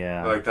think.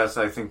 Yeah. Like, that's,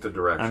 I think, the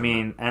direction. I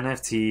mean,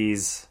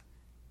 NFTs...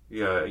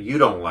 Yeah, you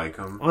don't like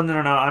them. Well, no.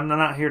 I'm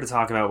not here to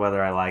talk about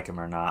whether I like them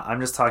or not.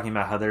 I'm just talking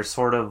about how they're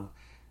sort of...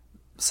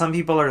 Some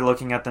people are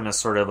looking at them as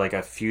sort of like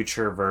a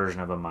future version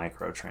of a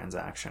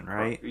microtransaction,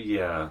 right?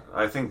 Yeah,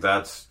 I think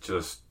that's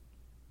just...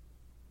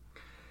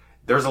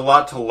 There's a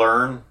lot to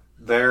learn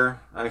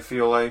there, I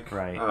feel like,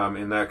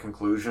 in that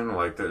conclusion.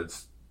 Like,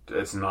 it's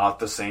not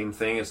the same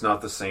thing. It's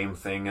not the same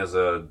thing as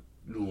a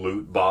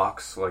loot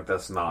box. Like,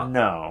 that's not...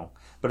 No,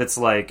 but it's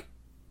like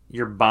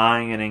you're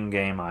buying an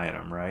in-game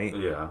item, right?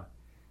 Yeah.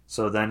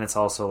 So then it's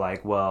also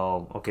like,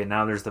 well, okay,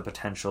 now there's the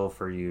potential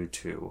for you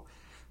to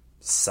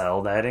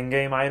sell that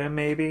in-game item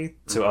maybe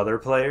to other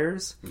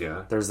players.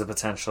 Yeah. There's the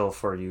potential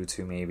for you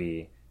to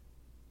maybe...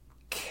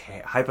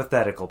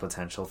 hypothetical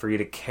potential for you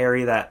to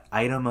carry that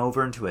item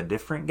over into a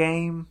different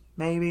game,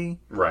 maybe.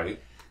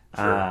 Right.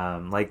 Sure.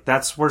 Like,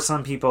 that's where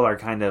some people are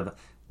kind of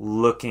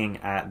looking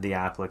at the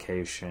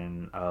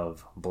application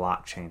of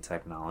blockchain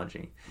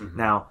technology.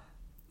 Now,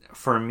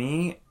 for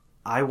me,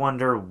 I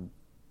wonder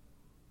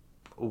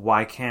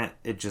why do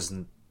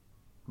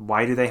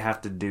they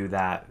have to do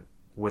that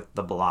with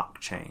the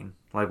blockchain?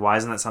 Like, why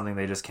isn't that something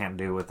they just can't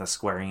do with a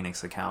Square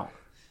Enix account?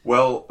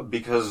 Well,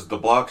 because the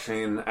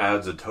blockchain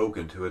adds a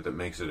token to it that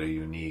makes it a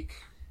unique,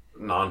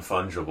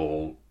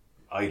 non-fungible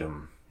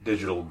item,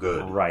 digital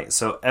good. Right.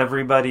 So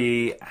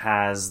everybody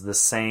has the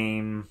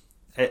same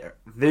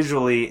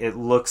visually it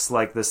looks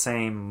like the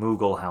same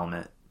Moogle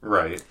helmet.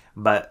 Right.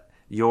 But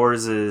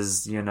yours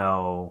is,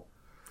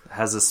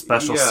 has a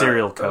special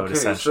serial code,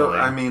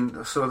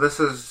 essentially. So this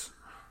is...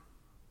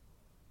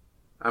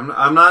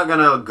 I'm not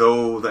gonna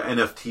go the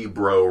NFT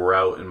bro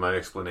route in my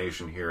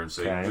explanation here and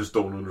say you just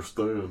don't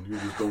understand, you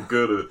just don't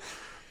get it,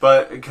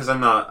 but because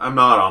I'm not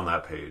on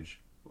that page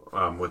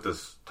with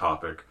this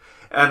topic,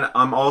 and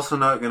I'm also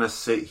not gonna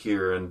sit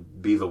here and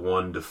be the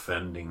one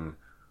defending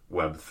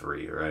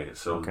Web3, right?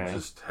 So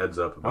just heads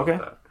up about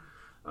that.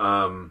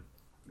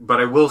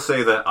 But I will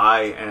say that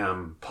I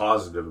am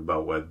positive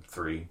about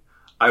Web3.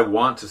 I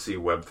want to see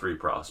Web3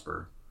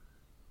 prosper,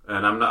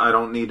 and I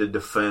don't need to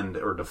defend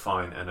or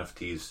define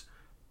NFTs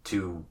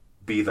to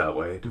be that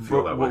way, to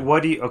feel that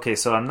way.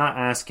 So I'm not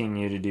asking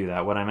you to do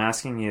that. What I'm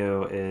asking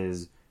you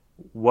is,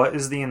 what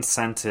is the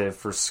incentive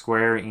for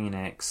Square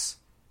Enix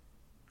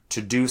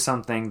to do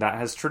something that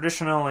has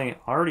traditionally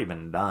already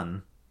been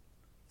done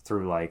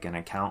through like an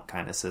account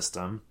kind of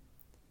system,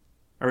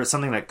 or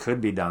something that could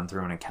be done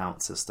through an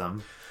account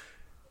system?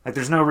 Like,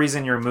 there's no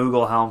reason your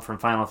Moogle helm from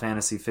Final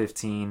Fantasy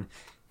 15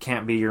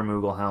 can't be your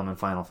Moogle helm in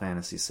Final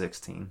Fantasy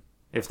 16.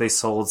 If they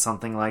sold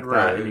something like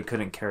that and you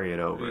couldn't carry it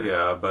over.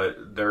 Yeah,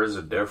 but there is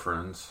a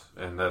difference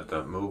in that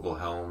the Moogle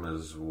helm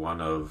is one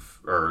of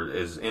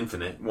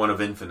infinite.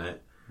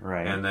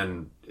 Right. And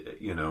then,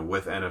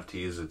 with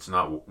NFTs, it's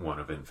not one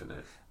of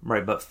infinite.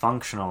 Right, but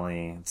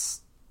functionally,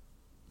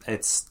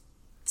 it's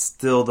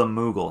still the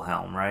Moogle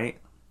helm, right?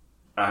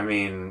 I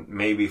mean,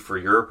 maybe for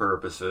your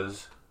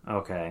purposes.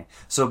 Okay.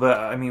 So, but,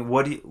 I mean,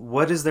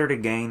 what is there to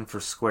gain for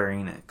Square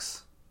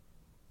Enix?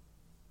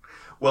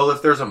 Well,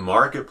 if there's a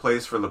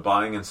marketplace for the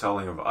buying and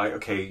selling of...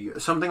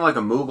 something like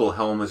a Moogle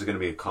helm is going to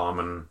be a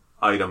common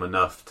item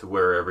enough to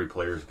where every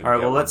player is going to get All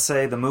right, well, let's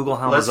say the Moogle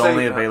helm is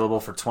only available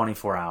for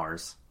 24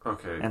 hours.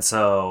 Okay. And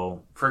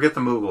so... Forget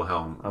the Moogle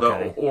helm.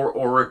 Okay. The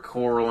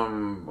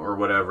Oricolum or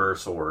whatever,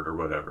 sword or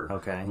whatever.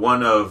 Okay.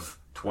 One of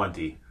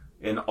 20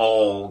 in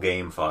all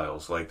game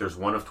files. Like, there's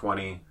one of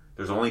 20,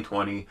 there's only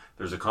 20,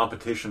 there's a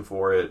competition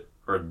for it,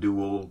 or a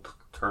duel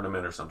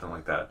tournament or something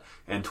like that.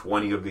 And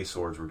 20 of these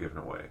swords were given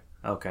away.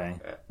 Okay.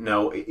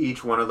 Now,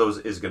 each one of those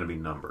is going to be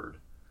numbered.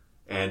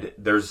 And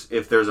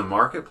if there's a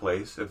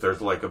marketplace, if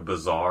there's like a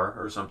bazaar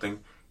or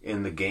something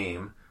in the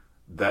game,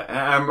 that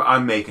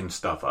I'm making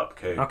stuff up,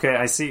 okay? Okay,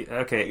 I see.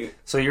 Okay,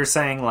 so you're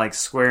saying like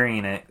Square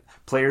Enix,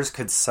 players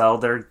could sell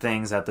their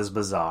things at this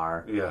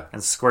bazaar,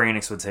 and Square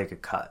Enix would take a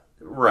cut.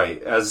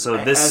 Right.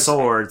 Sword as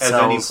sells,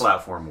 any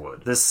platform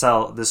would. This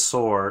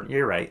sword,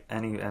 you're right,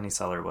 any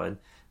seller would.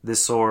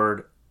 This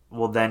sword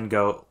will then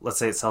go, let's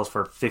say it sells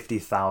for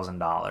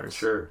 $50,000.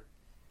 Sure.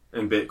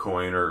 In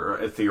Bitcoin or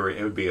Ethereum,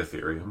 it would be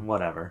Ethereum.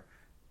 Whatever.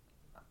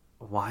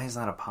 Why is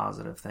that a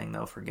positive thing,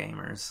 though, for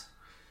gamers?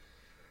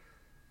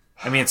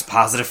 I mean, it's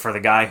positive for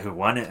the guy who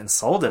won it and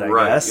sold it, I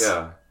guess.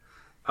 Right,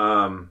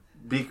 yeah.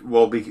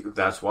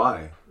 That's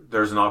why.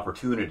 There's an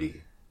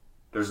opportunity.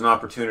 There's an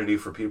opportunity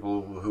for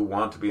people who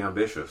want to be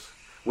ambitious,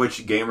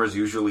 which gamers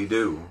usually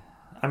do.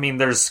 I mean,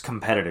 there's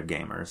competitive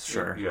gamers,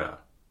 sure. Yeah.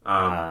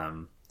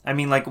 I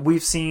mean, like,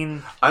 we've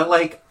seen... I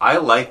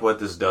like what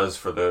this does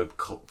for the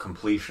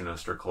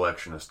completionist or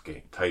collectionist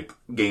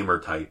gamer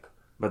type.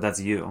 But that's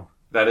you.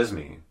 That is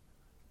me.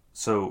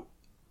 So,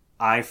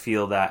 I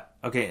feel that...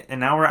 Okay, and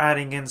now we're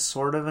adding in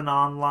sort of an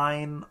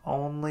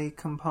online-only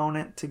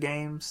component to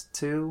games,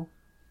 too?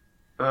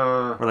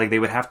 Or, like, they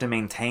would have to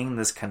maintain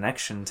this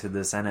connection to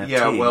this NFT.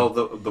 Yeah, well,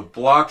 the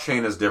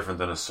blockchain is different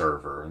than a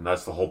server, and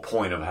that's the whole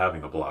point of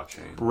having a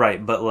blockchain.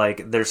 Right, but,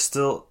 like, there's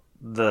still...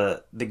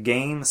 The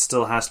game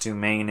still has to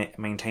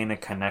maintain a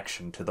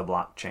connection to the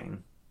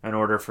blockchain in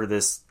order for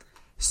this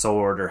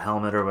sword or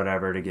helmet or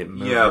whatever to get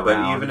moved around.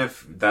 But even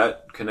if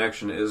that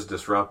connection is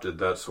disrupted,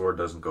 that sword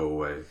doesn't go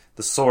away.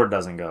 The sword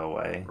doesn't go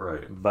away.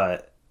 Right.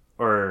 But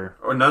or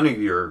none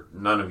of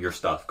your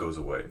stuff goes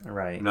away.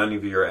 Right. None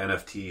of your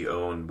NFT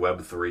owned,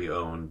 Web3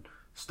 owned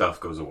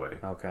stuff goes away.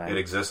 Okay. It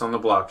exists on the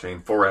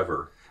blockchain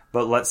forever.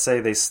 But let's say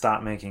they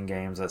stop making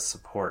games that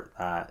support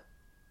that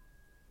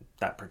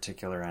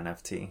particular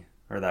NFT.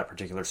 Or that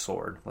particular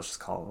sword. Let's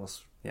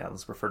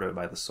refer to it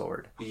by the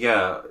sword.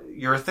 Yeah,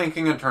 you're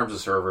thinking in terms of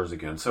servers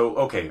again. So,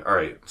 okay, all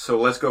right. So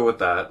let's go with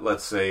that.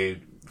 Let's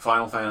say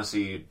Final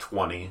Fantasy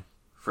 20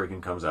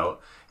 freaking comes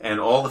out, and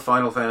all the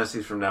Final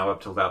Fantasies from now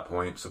up till that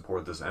point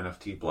support this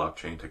NFT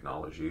blockchain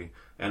technology,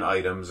 and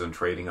items, and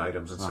trading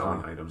items, and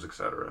selling items,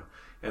 etc.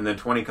 And then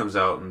 20 comes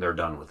out, and they're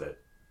done with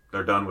it.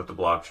 They're done with the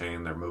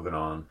blockchain. They're moving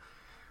on.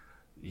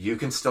 You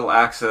can still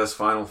access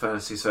Final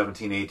Fantasy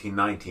 17, 18,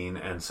 19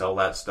 and sell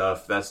that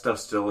stuff. That stuff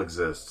still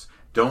exists.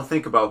 Don't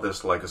think about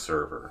this like a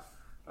server.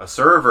 A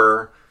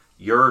server,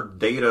 your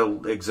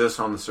data exists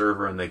on the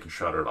server and they can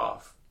shut it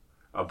off.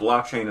 A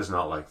blockchain is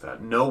not like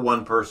that. No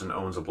one person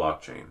owns a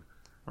blockchain.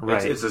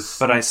 Right,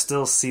 but I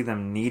still see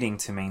them needing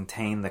to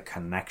maintain the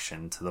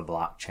connection to the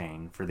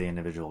blockchain for the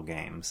individual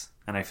games.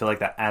 And I feel like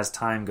that as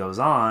time goes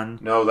on...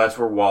 No, that's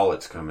where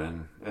wallets come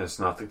in. It's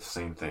not the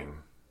same thing.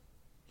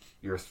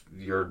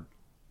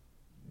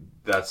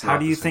 How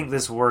do you think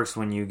this works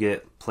when you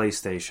get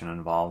PlayStation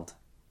involved?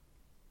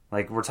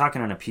 Like, we're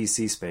talking in a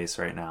PC space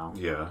right now.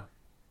 Yeah.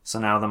 So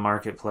now the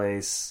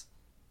marketplace,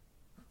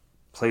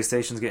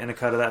 PlayStation's getting a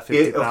cut of that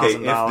 $50,000. Okay,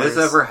 if this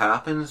ever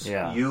happens,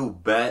 you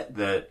bet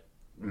that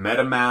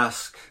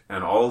MetaMask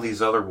and all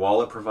these other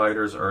wallet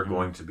providers are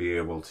going to be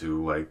able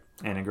to, like...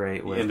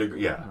 integrate with...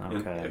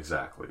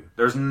 exactly.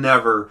 There's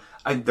no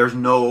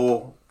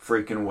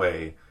freaking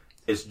way.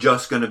 It's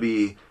just going to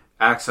be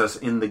access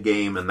in the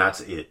game, and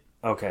that's it.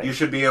 Okay. You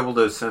should be able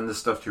to send this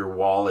stuff to your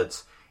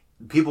wallets.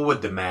 People would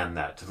demand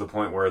that to the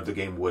point where the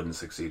game wouldn't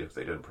succeed if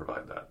they didn't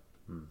provide that.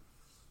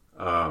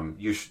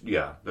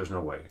 There's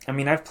no way. I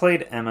mean, I've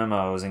played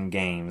MMOs and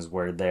games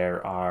where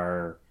there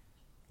are,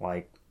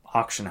 like,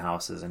 auction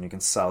houses and you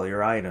can sell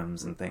your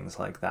items and things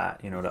like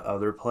that, to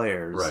other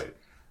players. Right.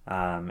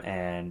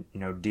 And,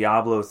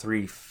 Diablo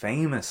 3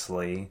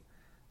 famously,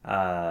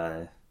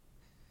 I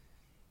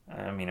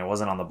mean, it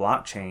wasn't on the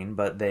blockchain,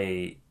 but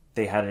they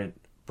had a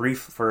brief,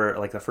 for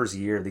like the first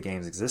year of the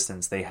game's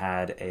existence, they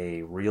had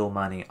a real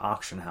money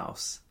auction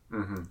house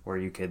where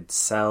you could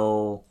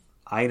sell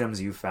items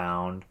you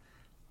found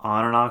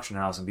on an auction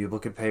house and people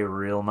could pay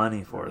real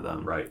money for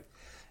them. Right.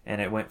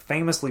 And it went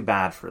famously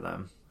bad for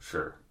them.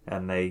 Sure.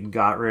 And they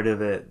got rid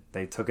of it.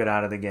 They took it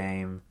out of the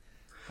game.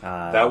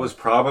 That was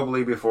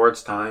probably before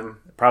its time.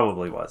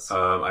 Probably was.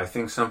 I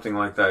think something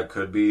like that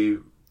could be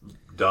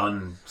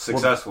done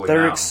successfully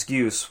their now.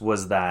 excuse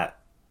was that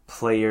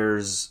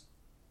players,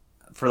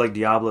 for like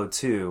Diablo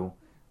 2,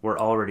 were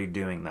already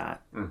doing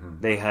that.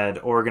 They had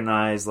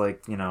organized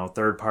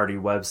third-party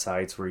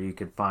websites where you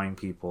could find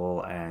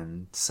people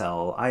and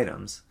sell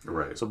items.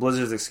 Right. So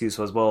Blizzard's excuse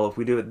was, well, if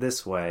we do it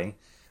this way,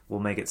 we'll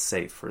make it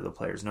safe for the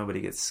players.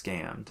 Nobody gets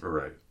scammed.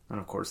 Right. And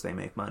of course they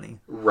make money.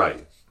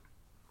 Right.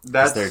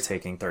 Because they're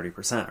taking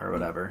 30% or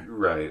whatever.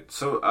 Right.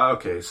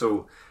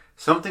 So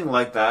something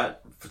like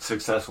that,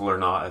 successful or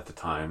not at the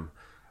time,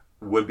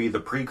 would be the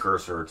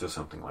precursor to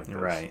something like this.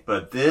 Right.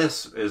 But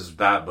this is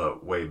that,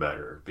 but way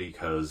better,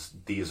 because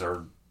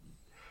the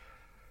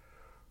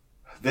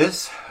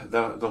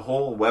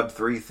whole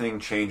Web3 thing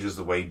changes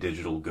the way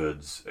digital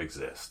goods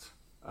exist.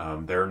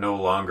 They're no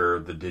longer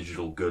the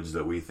digital goods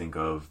that we think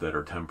of that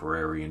are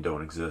temporary and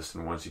don't exist.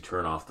 And once you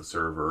turn off the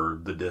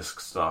server, the disk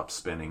stops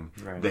spinning.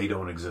 Right. They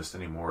don't exist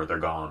anymore. They're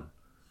gone.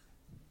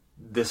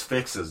 This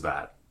fixes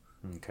that.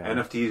 Okay.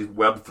 NFT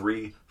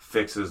Web3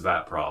 fixes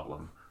that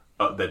problem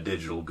that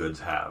digital goods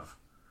have.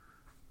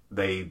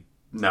 They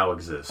now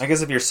exist. I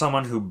guess if you're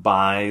someone who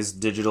buys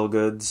digital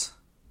goods,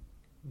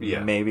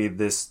 maybe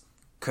this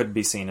could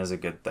be seen as a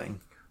good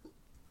thing.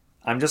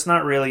 I'm just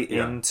not really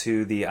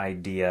into the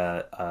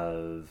idea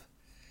of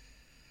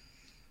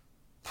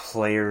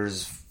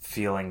players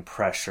feeling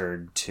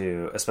pressured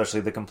to,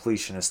 especially the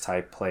completionist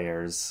type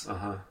players,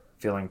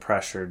 feeling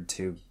pressured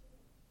to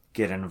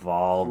get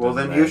involved. Well,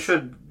 then you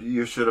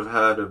should have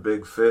had a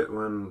big fit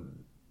when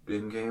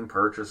in-game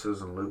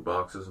purchases and loot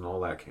boxes and all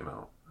that came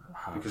out.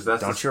 Because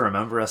don't you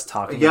remember us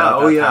talking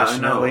about that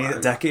passionately a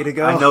decade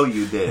ago? I know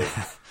you did.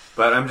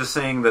 But I'm just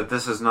saying that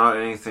this is not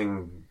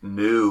anything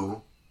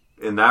new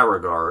in that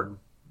regard.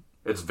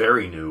 It's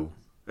very new.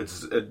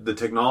 The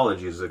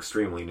technology is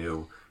extremely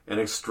new and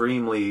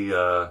extremely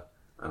I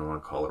don't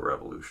want to call it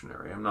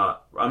revolutionary. I'm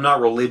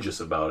not religious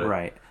about it.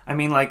 Right. I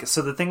mean, like,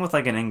 so the thing with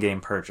like an in-game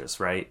purchase,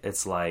 right?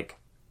 It's like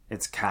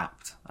it's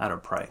capped at a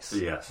price.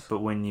 Yes. But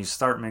when you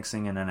start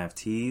mixing in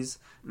NFTs,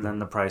 then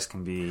the price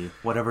can be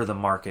whatever the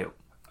market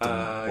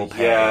will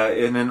pay. Yeah,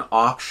 in an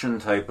auction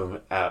type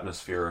of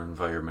atmosphere or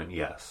environment,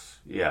 yes.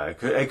 Yeah,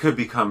 it could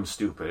become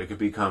stupid. It could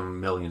become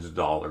millions of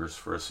dollars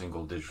for a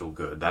single digital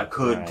good. That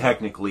could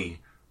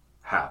technically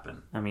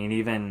happen. I mean,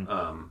 even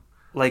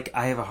like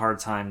I have a hard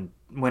time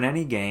when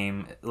any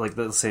game, like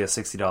let's say a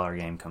 $60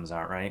 game comes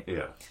out, right?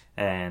 Yeah.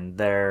 And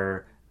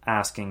they're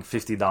asking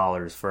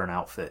 $50 for an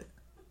outfit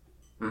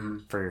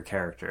for your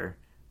character.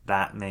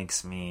 That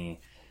makes me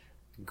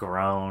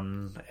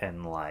groan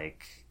and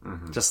like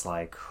just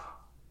like.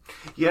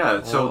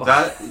 Yeah, so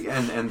that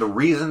and the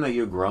reason that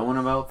you're groan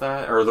about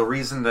that, or the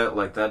reason that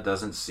like that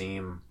doesn't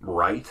seem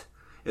right,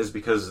 is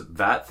because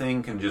that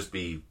thing can just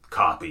be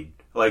copied.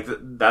 Like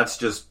that's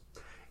just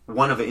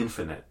one of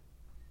infinite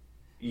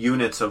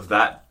units of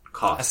that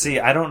cost. See,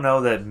 I don't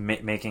know that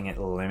making it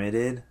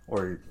limited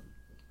or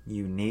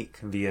unique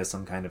via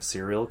some kind of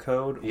serial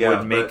code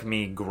would make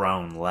me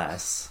groan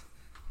less.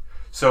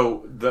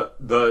 So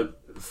the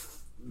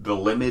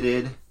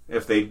limited,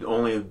 if they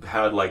only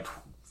had like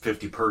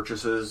 50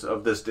 purchases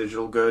of this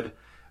digital good,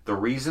 the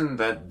reason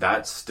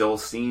that still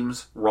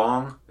seems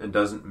wrong and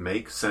doesn't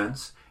make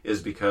sense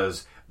is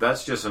because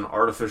that's just an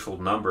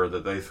artificial number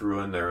that they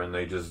threw in there and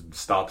they just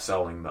stopped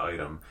selling the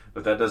item.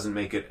 But that doesn't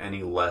make it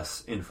any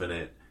less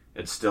infinite.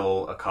 It's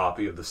still a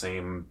copy of the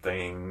same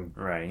thing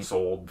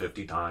sold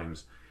 50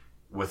 times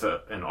with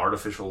an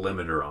artificial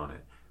limiter on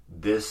it.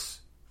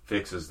 This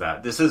fixes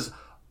that. This is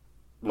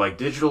like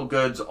digital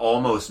goods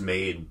almost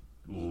made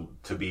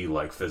to be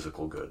like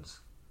physical goods.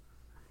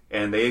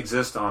 And they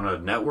exist on a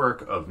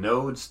network of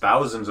nodes,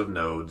 thousands of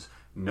nodes.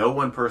 No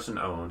one person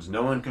owns.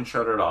 No one can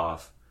shut it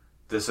off.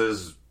 This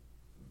is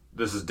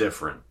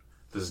different.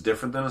 This is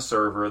different than a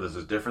server. This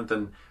is different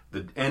than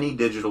any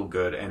digital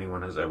good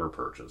anyone has ever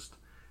purchased.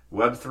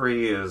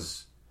 Web3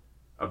 is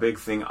a big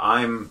thing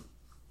I'm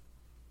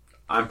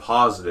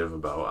positive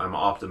about. I'm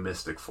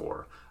optimistic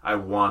for. I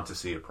want to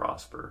see it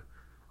prosper.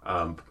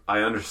 I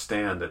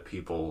understand that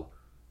people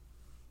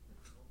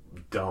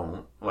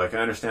don't. Like, I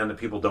understand that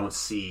people don't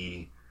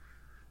see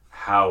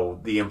how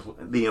the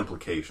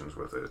implications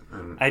with it.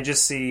 And I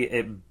just see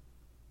it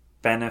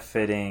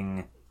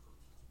benefiting.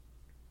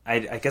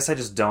 I guess I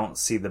just don't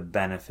see the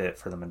benefit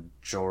for the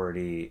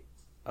majority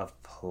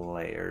of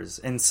players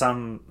in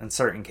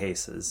certain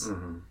cases.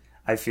 Mm-hmm.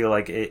 I feel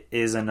like it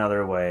is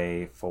another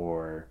way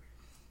for,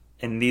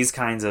 in these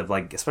kinds of,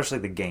 like, especially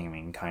the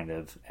gaming kind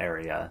of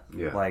area,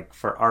 like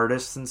for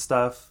artists and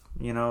stuff,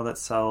 you know, that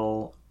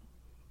sell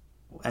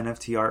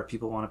NFT art,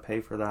 people want to pay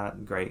for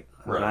that. Great.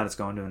 I'm glad it's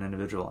going to an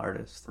individual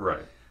artist.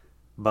 Right.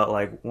 But,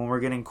 like, when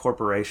we're getting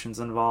corporations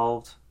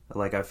involved,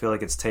 like, I feel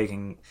like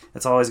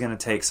it's always going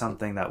to take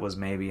something that was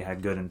maybe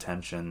had good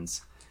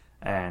intentions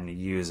and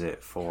use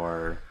it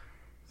for...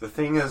 The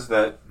thing is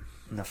that...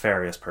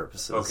 nefarious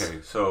purposes.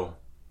 Okay, so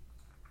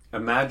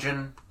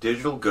imagine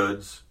digital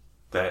goods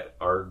that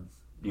are,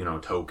 you know,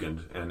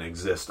 tokened and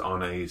exist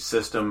on a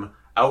system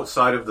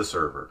outside of the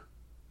server.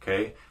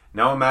 Okay?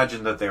 Now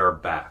imagine that they are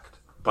backed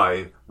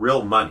by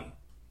real money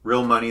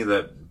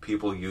that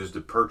people use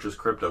to purchase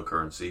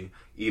cryptocurrency,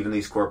 even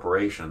these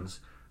corporations,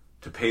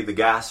 to pay the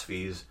gas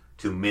fees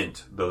to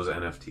mint those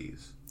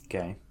NFTs.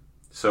 Okay.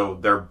 So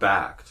they're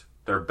backed.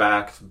 They're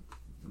backed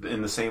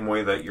in the same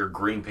way that your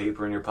green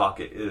paper in your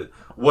pocket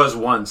was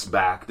once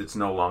backed. It's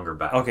no longer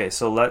backed. Okay,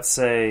 so let's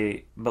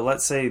say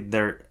let's say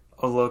there's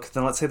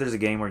a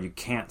game where you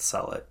can't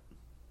sell it.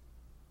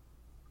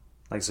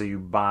 Like, so you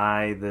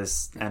buy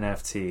this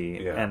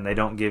NFT and they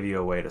don't give you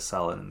a way to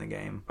sell it in the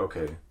game.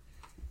 Okay.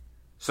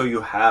 So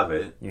you have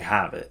it. You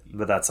have it,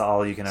 but that's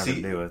all you can ever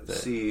do with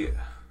it.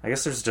 I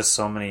guess there's just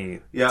so many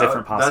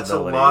different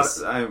possibilities. That's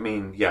a lot. I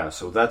mean,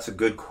 so that's a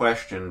good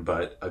question,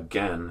 but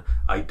again,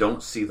 I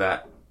don't see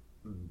that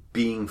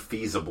being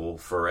feasible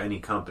for any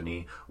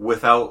company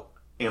without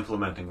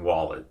implementing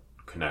wallet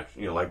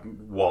connection. You know, like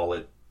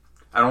wallet.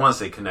 I don't want to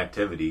say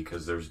connectivity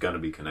because there's going to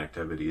be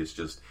connectivity. It's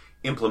just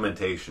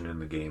implementation in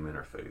the game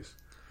interface.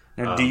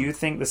 Now, do you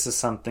think this is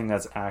something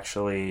that's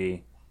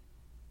actually...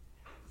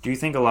 Do you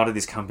think a lot of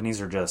these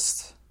companies are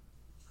just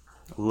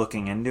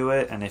looking into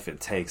it, and if it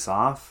takes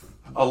off,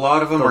 a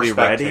lot of them are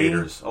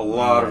spectators. A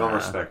lot of them are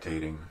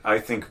spectating. I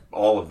think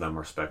all of them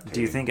are spectating.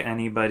 Do you think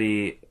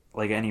anybody,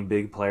 like any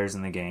big players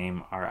in the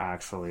game, are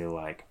actually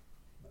like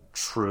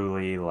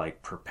truly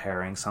like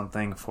preparing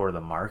something for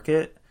the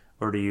market,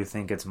 or do you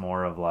think it's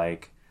more of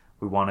like,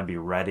 we want to be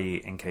ready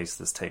in case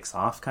this takes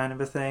off kind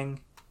of a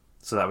thing,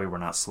 so that way we're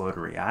not slow to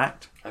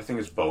react? I think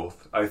it's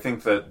both. I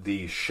think that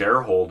the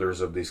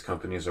shareholders of these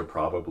companies are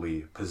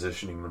probably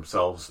positioning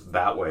themselves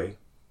that way,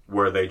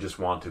 where they just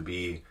want to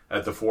be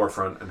at the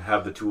forefront and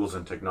have the tools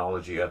and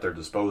technology at their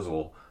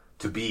disposal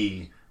to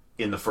be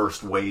in the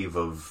first wave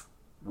of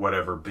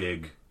whatever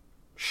big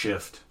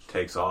shift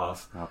takes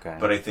off. Okay.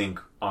 But I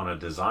think on a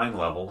design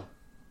level,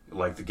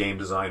 like the game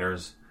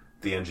designers,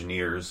 the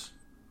engineers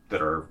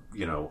that are,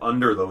 you know,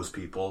 under those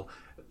people,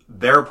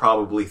 they're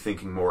probably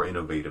thinking more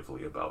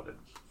innovatively about it.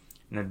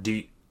 Now,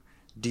 do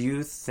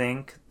you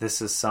think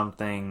this is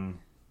something...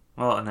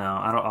 Well, no,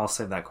 I'll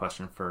save that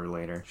question for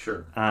later.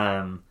 Sure.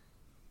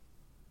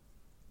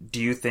 Do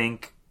you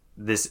think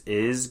this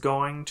is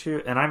going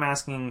to... And I'm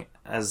asking,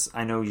 as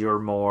I know you're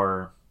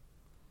more...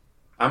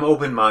 I'm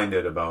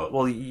open-minded about...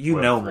 Well, you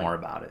know more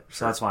about it,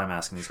 so that's why I'm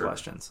asking these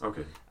questions.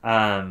 Okay.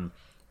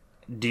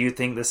 Do you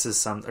think this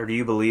is or do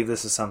you believe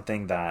this is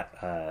something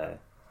that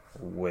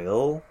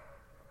will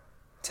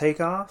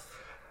take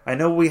off? I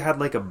know we had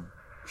like a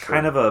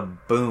kind of a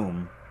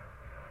boom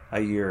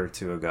a year or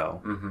two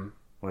ago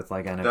with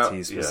like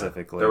NFTs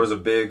specifically. There was a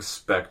big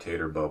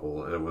spectator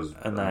bubble. It was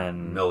a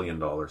 $1 million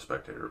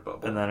spectator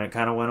bubble. And then it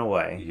kind of went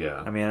away.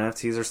 Yeah. I mean,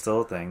 NFTs are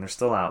still a thing. They're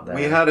still out there.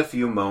 We had a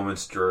few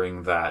moments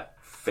during that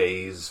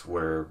phase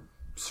where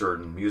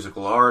certain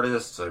musical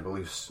artists, I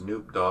believe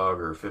Snoop Dogg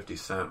or 50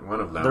 Cent, one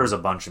of them. There was a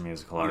bunch of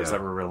musical artists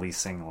that were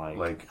releasing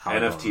like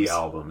albums. NFT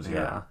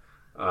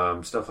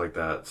albums, stuff like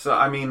that. So,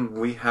 I mean,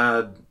 we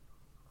had...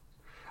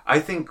 I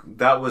think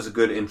that was a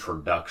good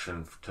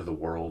introduction to the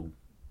world.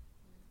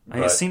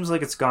 It seems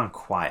like it's gone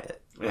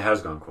quiet. It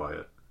has gone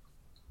quiet.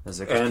 Is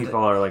it because people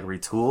are like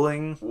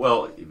retooling?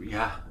 Well,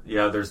 yeah.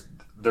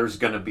 There's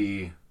going to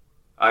be...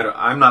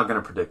 I'm not going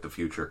to predict the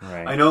future.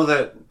 Right. I know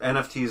that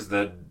NFTs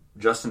that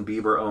Justin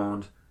Bieber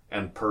owned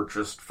and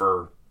purchased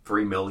for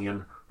 $3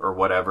 million or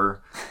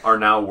whatever are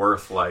now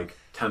worth like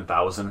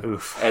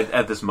 $10,000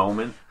 at this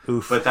moment.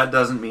 Oof. But that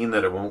doesn't mean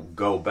that it won't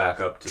go back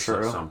up to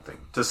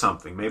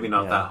something. Maybe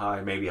not that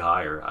high, maybe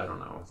higher. I don't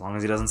know. As long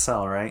as he doesn't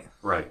sell, right?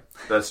 Right.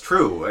 That's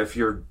true.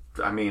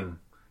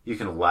 You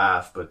can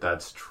laugh, but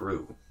that's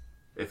true.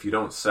 If you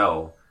don't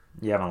sell,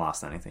 you haven't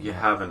lost anything. You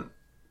haven't.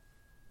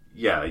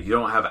 Yeah, you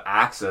don't have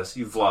access.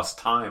 You've lost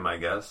time, I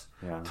guess.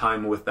 Yeah.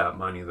 Time with that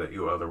money that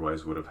you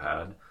otherwise would have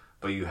had,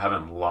 but you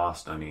haven't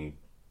lost any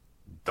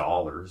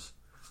dollars.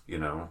 You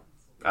know,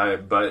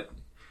 but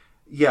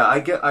Yeah,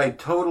 I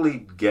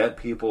totally get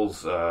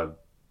people's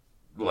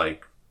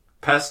like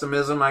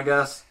pessimism, I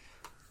guess.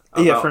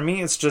 Yeah, for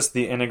me, it's just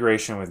the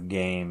integration with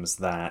games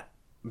that,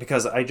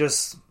 because I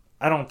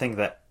don't think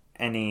that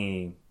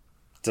any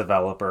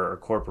developer or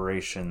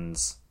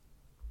corporations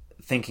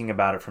thinking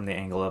about it from the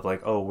angle of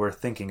like, oh, we're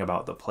thinking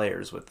about the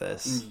players with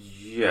this.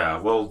 Yeah,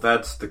 well,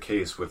 that's the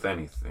case with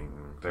anything.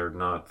 They're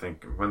not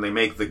thinking, when they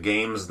make the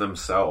games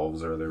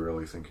themselves, are they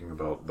really thinking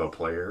about the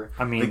player?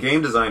 I mean, the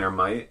game designer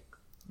might.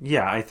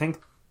 Yeah, I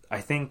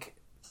think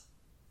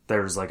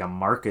there's like a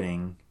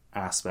marketing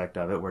aspect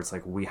of it where it's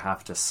like, we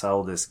have to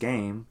sell this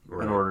game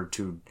in order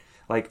to,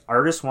 like,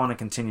 artists want to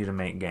continue to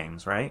make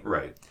games, right?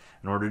 Right.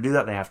 In order to do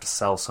that, they have to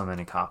sell so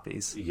many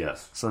copies.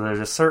 Yes. So there's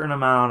a certain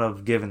amount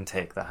of give and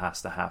take that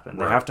has to happen.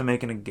 They have to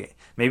make a game.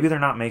 Maybe they're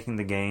not making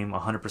the game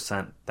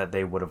 100% that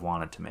they would have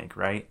wanted to make,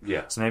 right?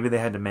 Yeah. So maybe they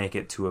had to make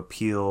it to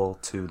appeal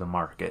to the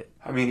market.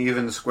 I mean,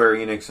 even Square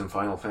Enix and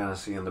Final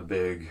Fantasy and the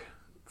big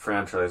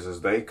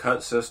franchises, they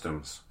cut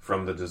systems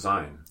from the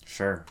design.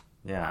 Sure.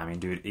 Yeah, I mean,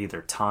 dude,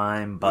 either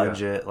time,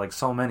 budget, like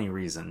so many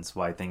reasons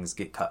why things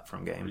get cut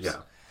from games.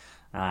 Yeah.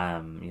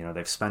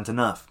 They've spent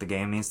enough. The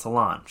game needs to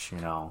launch,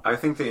 I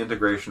think the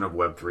integration of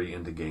Web3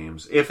 into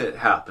games, if it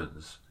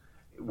happens,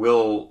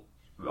 will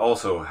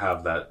also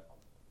have that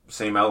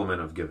same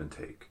element of give and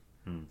take.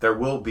 There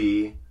will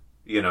be,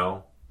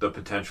 the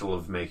potential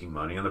of making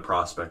money and the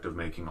prospect of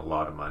making a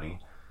lot of money.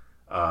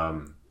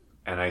 And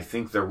I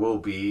think there will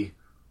be,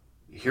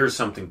 here's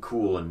something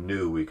cool and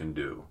new we can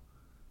do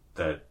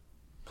that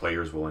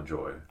players will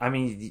enjoy. I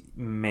mean,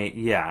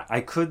 I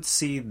could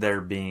see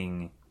there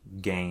being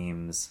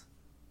games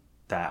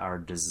that are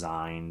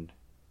designed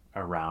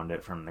around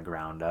it from the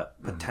ground up,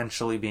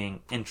 potentially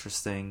being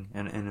interesting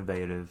and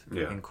innovative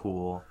and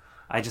cool.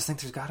 I just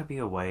think there's got to be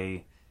a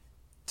way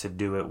to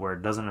do it where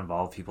it doesn't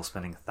involve people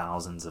spending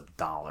thousands of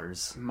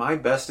dollars. My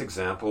best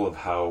example of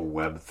how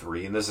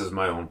Web3, and this is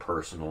my own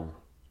personal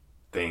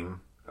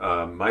thing,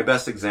 my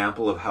best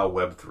example of how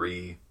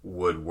Web3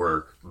 would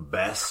work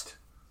best,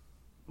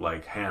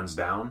 like hands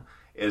down,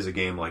 is a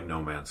game like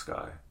No Man's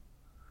Sky.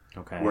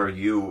 Okay. Where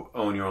you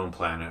own your own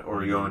planet,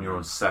 or you own your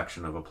own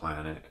section of a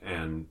planet,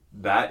 and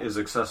that is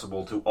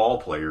accessible to all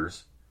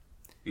players,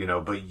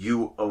 but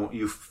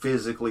you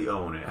physically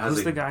own it.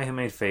 Who's the guy who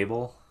made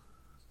Fable?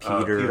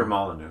 Peter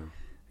Molyneux.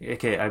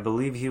 Okay, I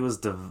believe he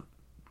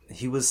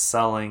was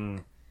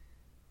selling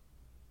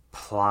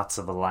plots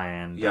of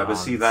land. Yeah, but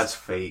see, that's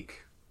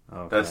fake.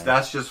 Okay.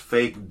 That's just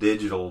fake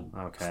digital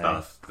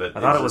stuff. I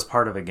thought it was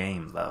part of a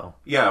game, though.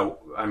 Yeah,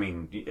 I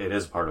mean, it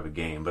is part of a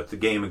game, but the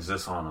game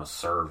exists on a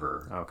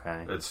server.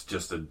 Okay. It's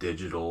just a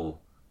digital.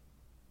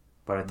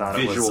 But I thought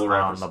it was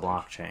on the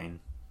blockchain.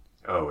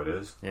 Oh, it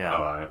is? Yeah.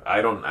 Oh,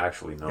 I don't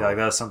actually know. Yeah, like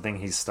that's something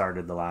he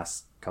started the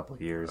last couple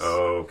of years.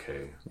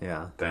 Okay.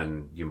 Yeah.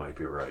 Then you might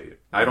be right.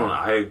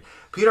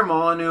 Peter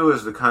Molyneux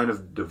is the kind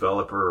of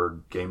developer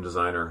or game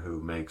designer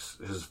who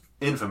is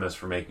infamous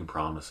for making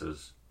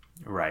promises.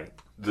 Right.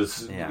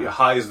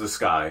 High as the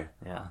sky.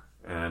 Yeah.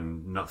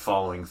 And not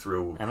following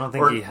through. I don't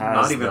think he has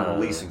not even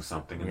releasing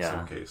something in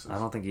some cases. I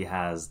don't think he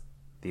has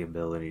the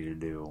ability to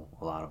do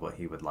a lot of what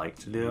he would like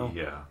to do.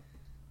 Yeah.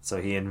 So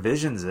he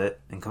envisions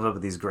it and comes up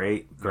with these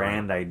great,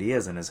 grand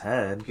ideas in his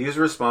head. He's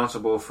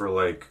responsible for,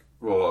 like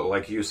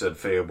you said,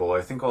 Fable.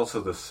 I think also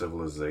the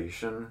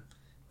Civilization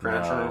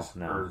franchise.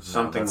 Or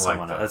something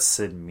like that. That's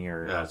Sid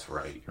Meier. That's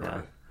right. You're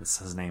right.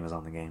 His name is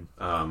on the game.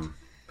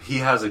 He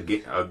has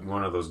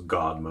one of those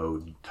God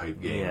mode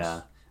type games.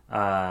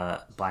 Yeah.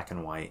 Black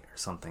and White or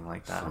something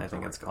like that, I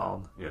think it's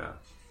called. Yeah.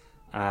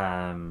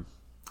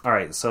 All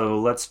right, so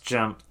let's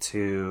jump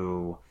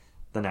to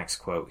the next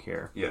quote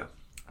here. Yeah.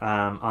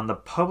 On the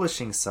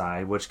publishing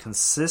side, which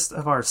consists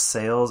of our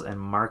sales and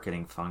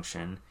marketing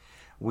function,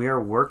 we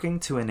are working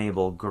to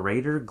enable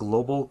greater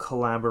global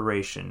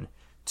collaboration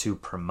to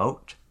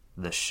promote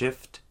the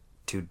shift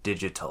to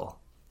digital.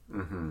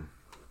 Mm-hmm.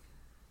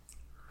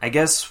 I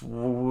guess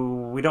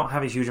we don't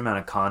have a huge amount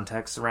of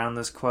context around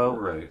this quote.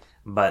 Right.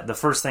 But the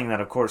first thing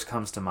that, of course,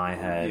 comes to my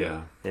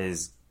head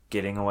is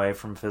getting away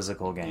from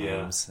physical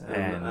games. Yeah.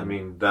 And I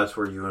mean, that's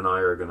where you and I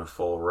are going to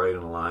fall right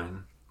in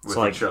line with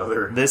each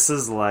other. This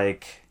is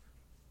like...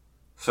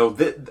 So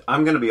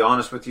I'm going to be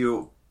honest with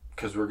you,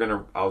 because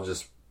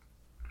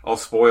I'll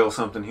spoil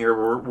something here.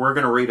 We're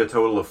going to read a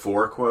total of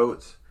 4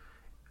 quotes.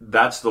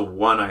 That's the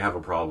one I have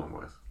a problem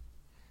with.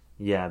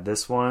 Yeah,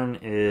 this one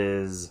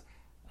is...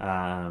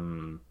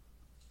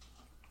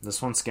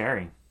 this one's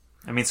scary.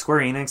 I mean, Square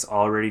Enix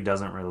already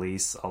doesn't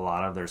release a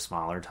lot of their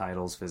smaller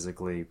titles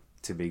physically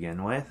to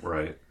begin with.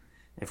 Right.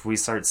 If we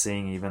start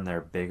seeing even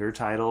their bigger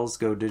titles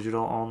go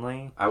digital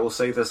only... I will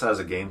say this as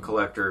a game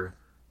collector,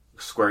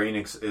 Square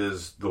Enix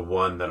is the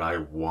one that I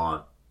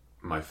want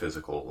my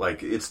physical.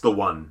 Like, it's the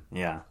one.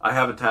 Yeah. I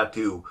have a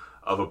tattoo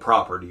of a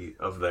property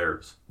of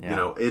theirs.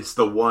 Yeah. It's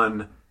the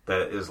one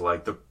that is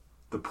like the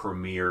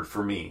premiere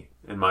for me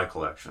in my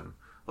collection.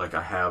 Like,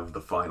 I have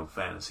the Final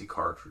Fantasy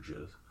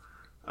cartridges.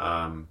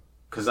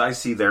 Because I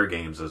see their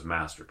games as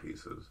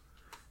masterpieces.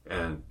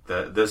 And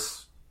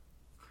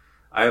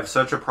I have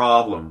such a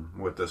problem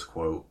with this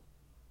quote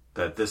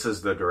that this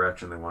is the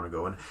direction they want to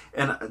go in.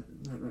 And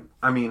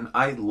I mean,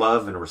 I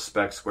love and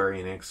respect Square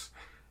Enix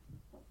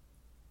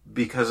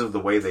because of the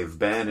way they've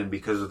been and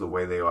because of the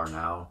way they are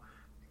now.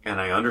 And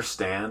I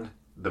understand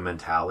the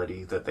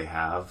mentality that they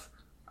have.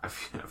 I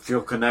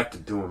feel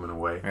connected to them in a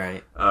way.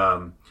 Right.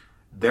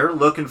 They're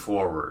looking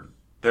forward.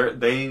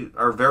 They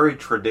are very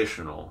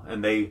traditional,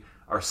 and they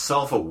are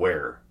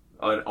self-aware.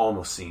 It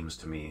almost seems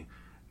to me,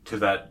 to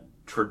that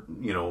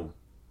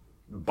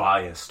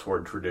bias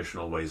toward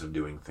traditional ways of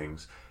doing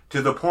things,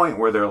 to the point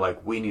where they're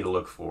like, we need to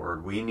look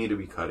forward. We need to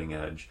be cutting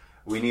edge.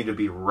 We need to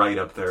be right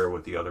up there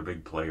with the other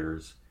big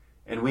players,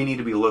 and we need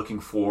to be looking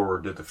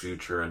forward to the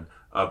future and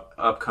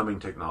upcoming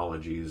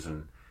technologies,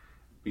 and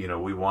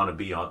we want to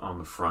be on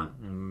the front.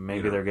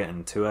 Maybe they're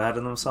getting too ahead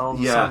of themselves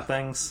with some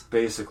things.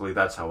 Basically,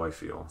 that's how I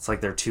feel. It's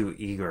like they're too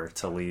eager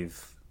to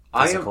leave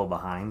physical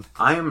behind.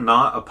 I am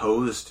not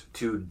opposed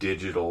to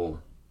digital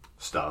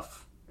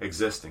stuff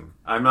existing.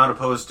 I'm not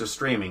opposed to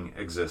streaming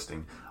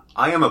existing.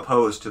 I am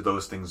opposed to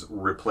those things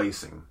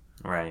replacing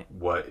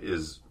what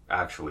is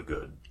actually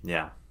good.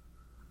 Yeah.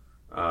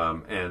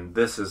 And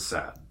this is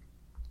sad.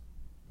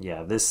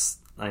 Yeah, this...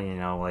 I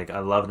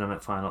loved them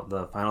at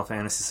the Final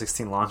Fantasy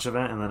 16 launch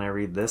event, and then I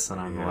read this,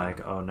 and I'm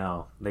like, oh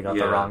no, they got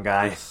the wrong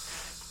guy.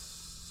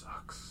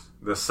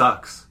 This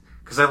sucks.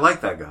 Because I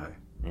like that guy.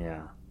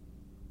 Yeah.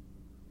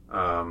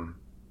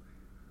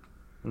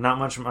 Not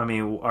much. I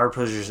mean, our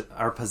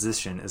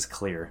position is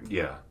clear.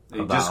 Yeah.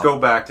 Just go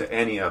back to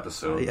any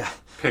episode. Yeah.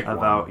 Pick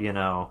about,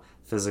 one.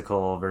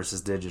 Physical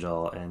versus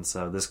digital, and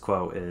so this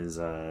quote is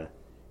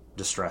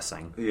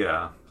distressing.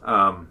 Yeah.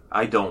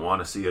 I don't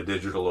want to see a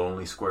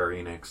digital-only Square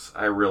Enix.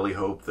 I really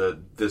hope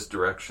that this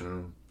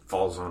direction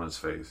falls on its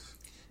face.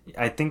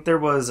 I think there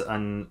was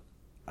a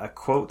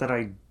quote that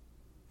I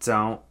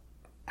don't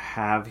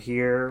have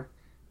here,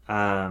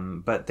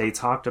 but they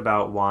talked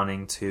about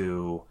wanting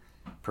to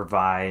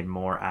provide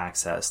more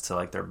access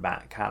to their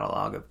back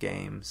catalog of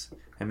games,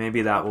 and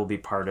maybe that will be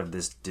part of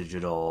this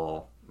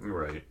digital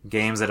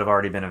games that have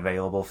already been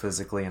available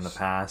physically in the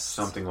past.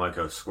 Something like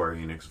a Square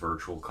Enix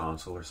Virtual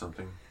Console or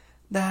something.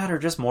 That, or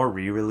just more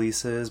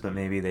re-releases, but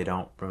maybe they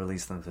don't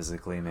release them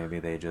physically. Maybe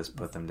they just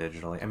put them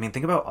digitally. I mean,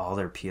 think about all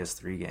their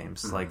PS3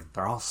 games. Mm-hmm.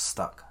 They're all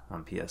stuck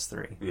on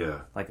PS3.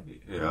 Yeah.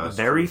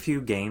 Very few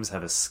games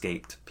have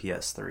escaped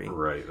PS3.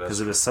 Right. Because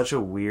it was such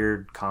a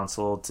weird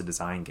console to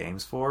design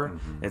games for.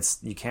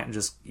 Mm-hmm. You can't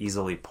just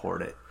easily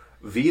port it.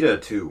 Vita,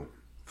 too,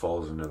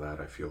 falls into that,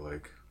 I feel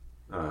like.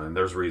 And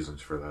there's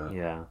reasons for that.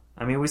 Yeah.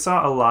 I mean, we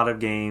saw a lot of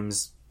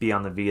games be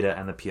on the Vita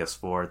and the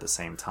PS4 at the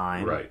same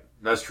time. Right.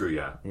 That's true,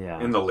 yeah. Yeah.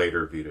 In the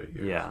later Vita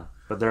years. Yeah.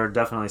 But there are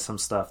definitely some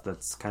stuff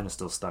that's kind of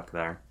still stuck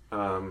there.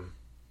 I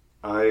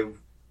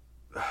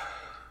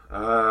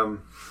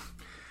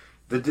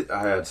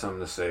had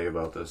something to say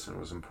about this, and it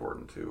was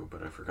important too,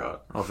 but I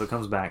forgot. Well, if it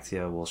comes back to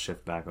you, we'll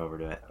shift back over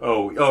to it.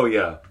 Oh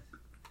yeah.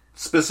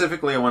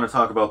 Specifically, I want to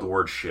talk about the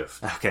word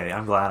shift. Okay,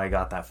 I'm glad I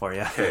got that for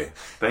you. Okay,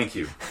 thank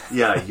you.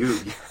 Yeah,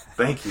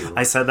 thank you.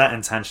 I said that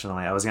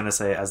intentionally. I was going to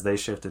say, as they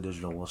shift to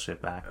digital, we'll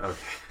shift back. Okay.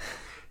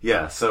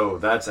 Yeah, so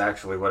that's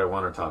actually what I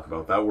want to talk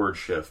about, that word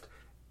shift.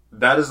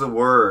 That is the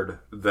word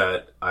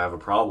that I have a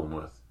problem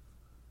with.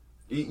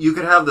 You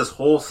could have this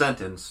whole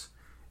sentence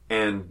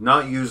and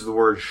not use the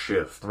word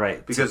shift.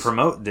 Right, because to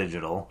promote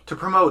digital. To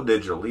promote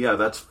digital, yeah,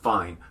 that's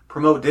fine.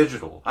 Promote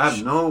digital. I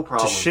have no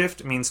problem. To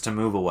shift means to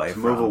move away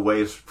from. To move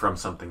away from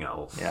something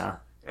else. Yeah.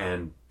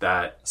 And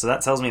that... So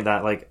that tells me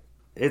that,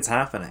 it's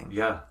happening.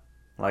 Yeah.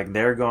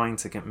 They're going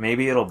to...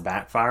 Maybe it'll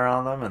backfire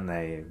on them and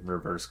they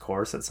reverse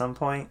course at some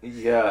point.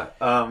 Yeah.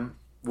 Well...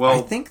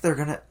 I think they're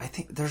going to... I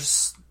think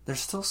there's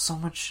still so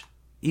much...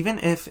 Even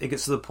if it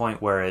gets to the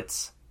point where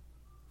it's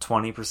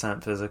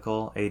 20%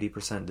 physical,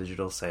 80%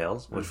 digital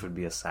sales, which would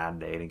be a sad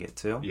day to get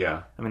to.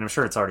 Yeah. I mean, I'm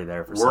sure it's already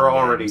there for some We're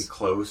already games.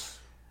 Close,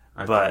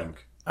 I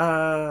think.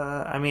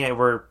 I mean,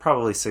 we're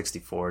probably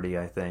 60-40,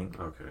 I think.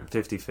 Okay.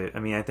 50-50. I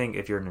mean, I think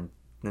if you're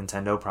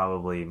Nintendo,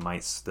 probably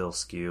might still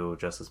skew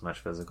just as much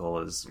physical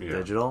as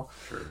digital.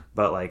 Sure.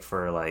 But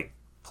for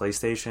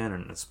PlayStation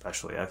and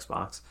especially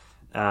Xbox,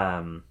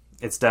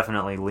 it's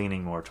definitely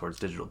leaning more towards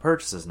digital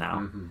purchases now.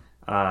 Mm-hmm.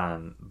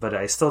 But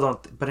I still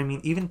don't... But I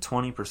mean, even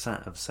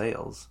 20% of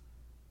sales,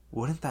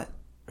 wouldn't that...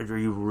 Are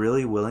you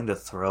really willing to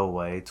throw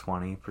away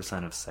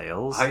 20% of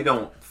sales? I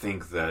don't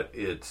think that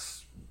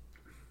it's...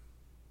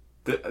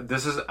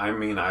 This is... I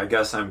mean, I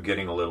guess I'm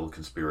getting a little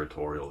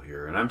conspiratorial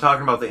here. And I'm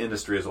talking about the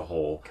industry as a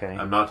whole. Okay.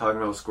 I'm not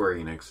talking about Square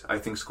Enix. I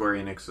think Square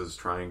Enix is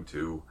trying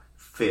to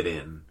fit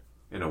in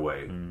a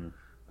way.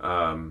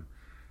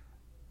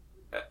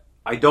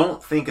 I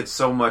don't think it's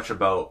so much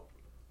about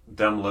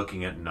them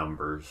looking at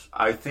numbers.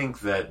 I think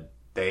that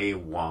they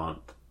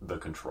want the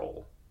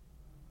control.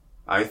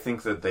 I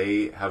think that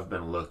they have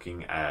been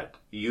looking at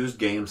used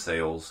game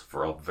sales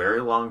for a very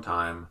long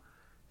time.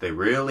 They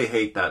really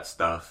hate that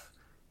stuff.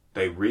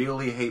 They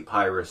really hate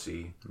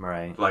piracy.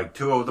 Right.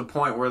 To the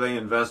point where they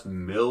invest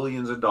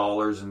millions of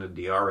dollars into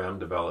DRM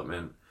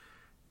development.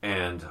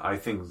 And I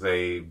think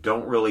they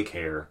don't really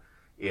care.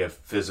 if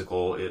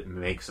physical, it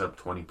makes up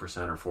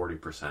 20% or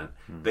 40%.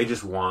 They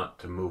just want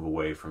to move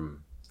away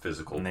from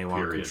physical, and they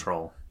want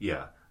control.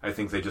 Yeah. I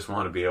think they just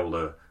want to be able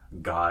to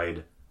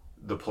guide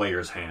the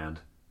player's hand,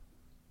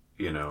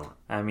 you know.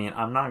 I mean,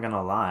 I'm not going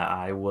to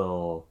lie.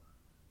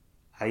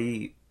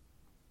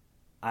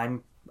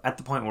 I'm at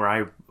the point where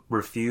I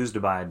refuse to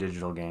buy a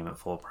digital game at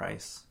full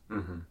price.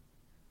 Mm-hmm.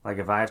 Like,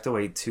 if I have to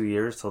wait 2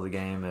 years till the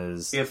game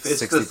is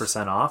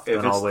 60% off,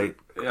 then I'll wait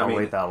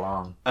that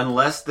long.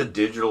 Unless the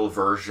digital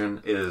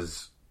version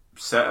is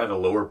set at a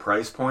lower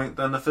price point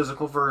than the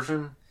physical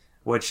version.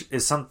 Which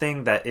is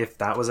something that, if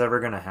that was ever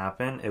going to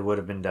happen, it would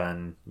have been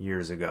done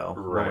years ago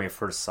when we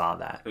first saw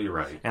that. You're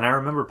right. And I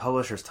remember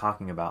publishers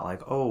talking about,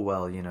 like, oh,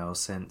 well, you know,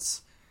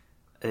 since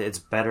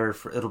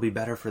it'll be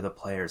better for the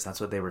players. That's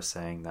what they were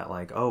saying. That,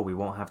 like, oh, we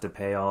won't have to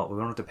pay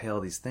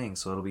all these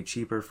things, so it'll be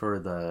cheaper for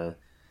the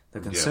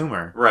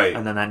consumer. Yeah. Right.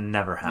 And then that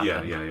never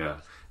happened. Yeah.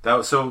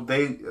 So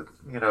they,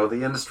 you know,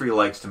 the industry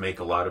likes to make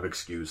a lot of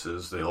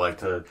excuses. They like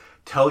to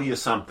tell you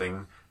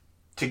something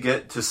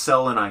to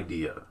sell an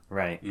idea.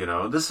 Right. You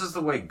know, this is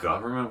the way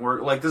government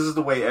works. Like, this is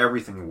the way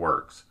everything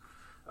works.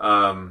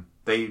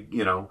 They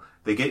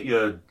get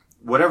you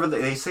whatever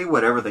they say,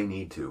 whatever they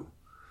need to.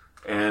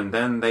 And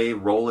then they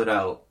roll it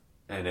out,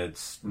 and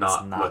it's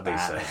not what they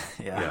say.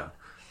 Yeah.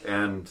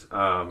 And,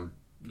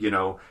 you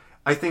know,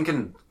 I think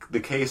in the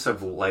case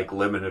of, like,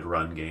 limited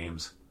run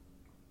games,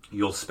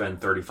 you'll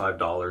spend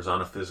 $35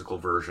 on a physical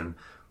version,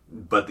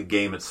 but the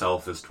game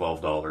itself is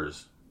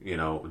 $12, you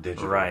know,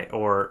 digital. Right.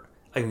 Or,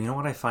 you know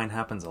what I find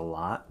happens a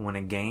lot? When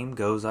a game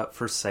goes up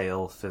for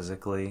sale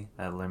physically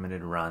at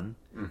limited run,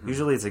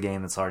 usually it's a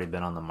game that's already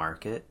been on the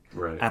market.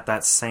 Right. At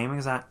that same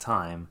exact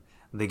time,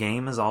 the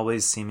game is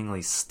always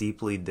seemingly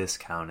steeply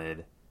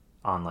discounted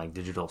on, like,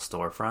 digital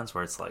storefronts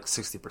where it's like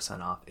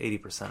 60% off,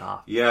 80%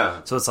 off.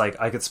 Yeah. So it's like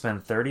I could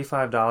spend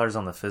 $35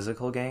 on the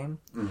physical game,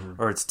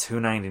 or it's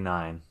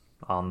 $2.99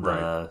 on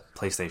the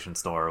PlayStation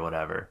Store or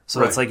whatever.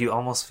 So it's like you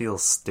almost feel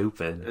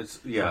stupid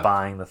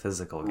buying the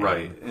physical game.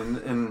 Right.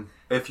 And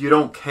if you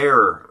don't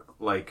care,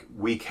 like,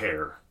 we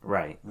care.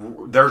 Right.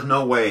 There's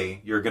no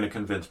way you're going to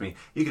convince me.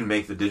 You can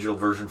make the digital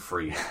version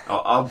free.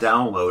 I'll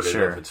download it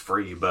if it's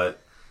free,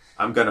 but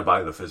I'm going to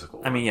buy the physical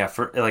one. I mean, yeah,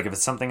 for, like, if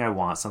it's something I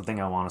want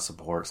to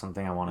support,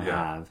 something I want to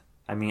have,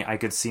 I mean, I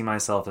could see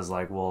myself as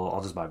like, well,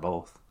 I'll just buy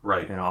both.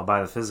 Right. You know, I'll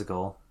buy the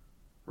physical.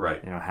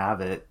 Right. You know,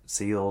 have it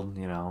sealed,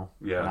 you know,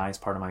 nice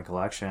part of my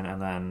collection,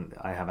 and then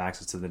I have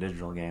access to the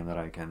digital game that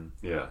I can,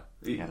 you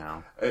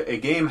know. A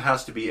game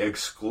has to be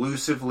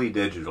exclusively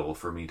digital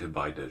for me to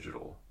buy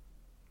digital.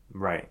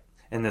 Right.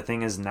 And the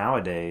thing is,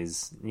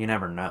 nowadays, you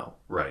never know.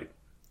 Right.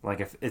 Like,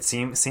 if it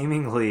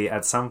seemingly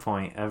at some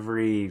point,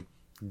 every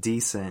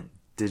decent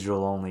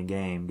digital-only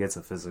game gets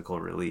a physical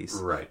release.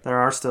 Right. There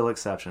are still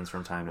exceptions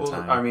from time to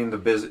time. I mean,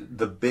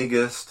 the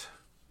biggest,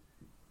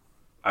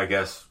 I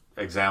guess,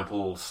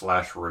 example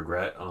 /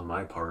 regret on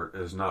my part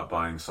is not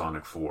buying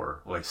Sonic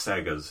 4, like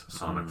Sega's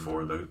Sonic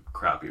 4, the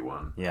crappy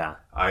one. Yeah.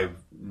 I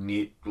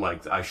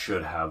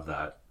should have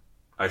that.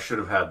 I should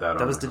have had that.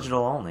 That was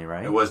digital only,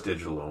 right? It was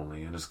digital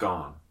only, and it's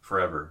gone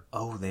forever.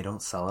 Oh, they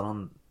don't sell it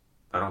on...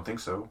 I don't think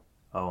so.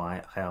 Oh,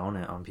 I own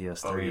it on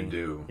PS3. Oh, you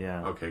do?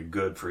 Yeah. Okay,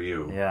 good for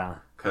you. Yeah.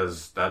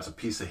 Because that's a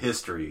piece of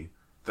history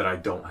that I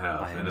don't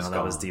have, and it's gone.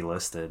 That was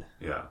delisted.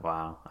 Yeah.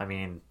 Wow. I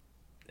mean,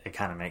 it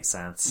kind of makes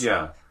sense.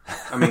 Yeah.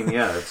 I mean,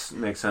 yeah, it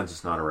makes sense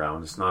it's not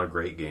around. It's not a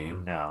great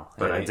game. No,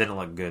 but it didn't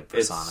look good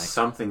for Sonic. It's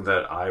something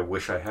that I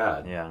wish I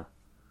had. Yeah.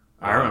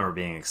 I remember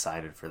being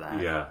excited for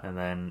that. Yeah. And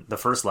then the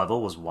first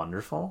level was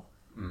wonderful,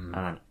 and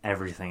then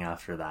everything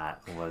after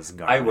that was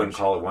garbage. I wouldn't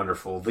call it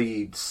wonderful.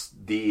 The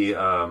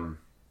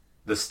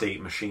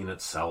state machine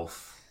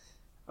itself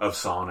of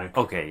Sonic,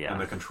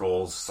 and the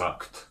controls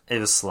sucked. It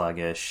was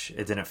sluggish.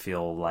 It didn't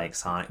feel like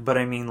Sonic. But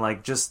I mean,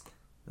 like, just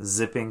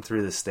zipping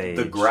through the stage.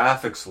 The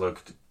graphics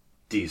looked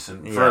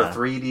decent. For a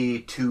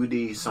 3D,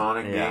 2D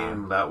Sonic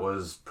game, that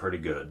was pretty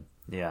good.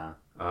 Yeah.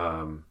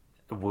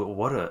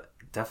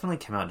 Definitely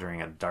came out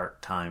during a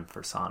dark time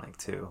for Sonic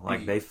too.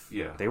 Like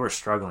they were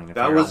struggling to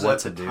figure out what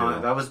to do.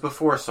 That was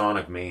before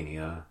Sonic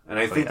Mania, and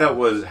I think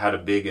that had a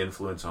big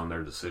influence on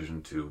their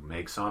decision to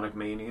make Sonic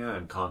Mania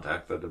and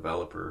contact the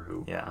developer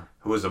who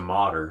was a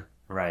modder,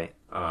 right,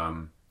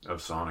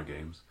 of Sonic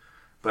games.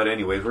 But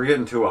anyways, we're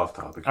getting too off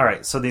topic. All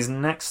right, so these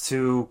next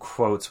two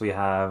quotes we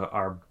have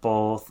are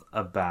both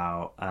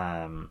about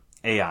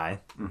AI,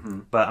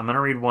 but I'm going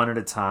to read one at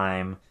a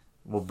time.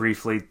 We'll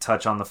briefly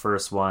touch on the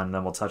first one,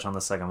 then we'll touch on the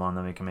second one,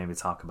 then we can maybe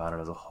talk about it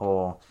as a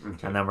whole,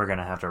 and then we're going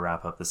to have to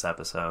wrap up this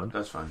episode.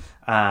 That's fine.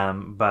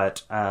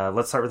 But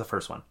let's start with the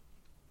first one.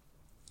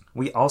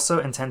 We also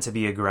intend to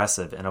be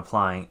aggressive in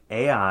applying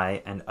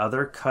AI and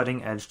other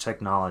cutting-edge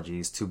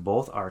technologies to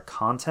both our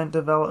content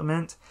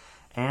development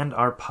and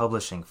our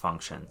publishing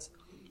functions.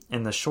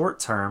 In the short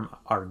term,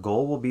 our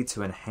goal will be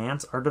to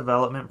enhance our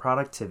development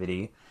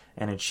productivity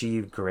and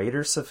achieve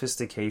greater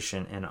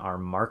sophistication in our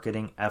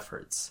marketing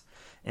efforts.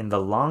 In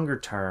the longer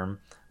term,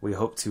 we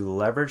hope to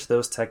leverage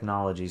those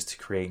technologies to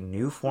create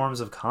new forms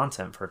of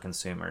content for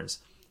consumers,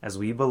 as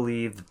we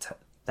believe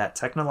that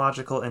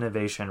technological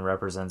innovation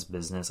represents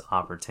business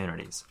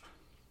opportunities.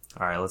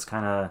 All right, I'm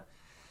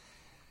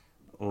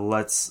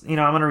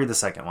going to read the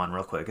second one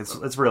real quick.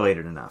 It's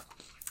related enough.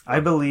 I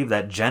believe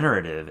that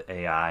generative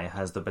AI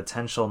has the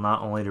potential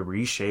not only to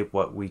reshape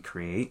what we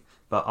create,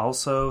 but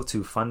also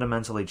to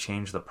fundamentally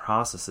change the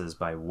processes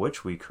by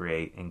which we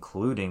create,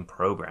 including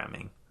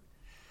programming.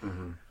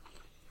 Mm-hmm.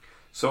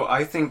 So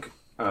I think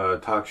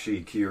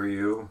Takeshi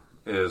Kiryu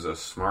is a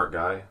smart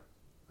guy.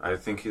 I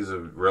think he's a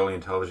really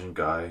intelligent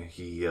guy.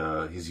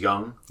 He's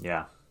young.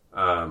 Yeah.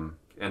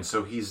 And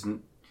so he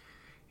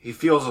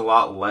feels a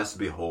lot less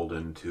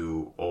beholden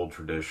to old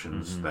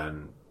traditions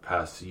than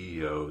past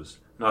CEOs.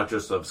 Not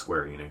just of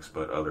Square Enix,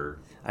 but other...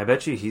 I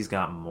bet you he's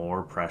got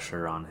more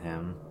pressure on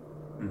him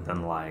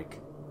than, like,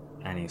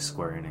 any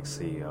Square Enix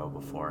CEO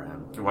before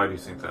him. Why do you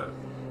think that?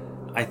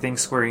 I think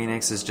Square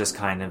Enix is just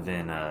kind of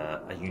in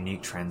a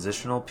unique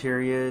transitional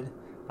period.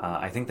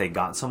 I think they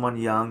got someone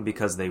young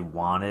because they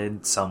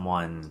wanted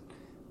someone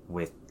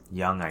with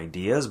young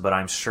ideas, but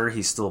I'm sure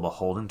he's still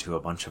beholden to a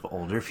bunch of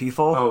older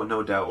people. Oh,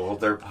 no doubt. Well,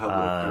 they're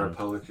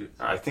public.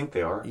 I think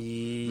they are.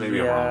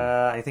 Maybe I'm wrong.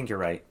 Yeah, I think you're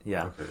right.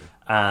 Yeah.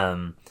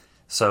 Okay.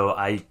 So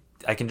I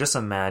can just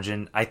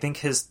imagine, I think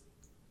his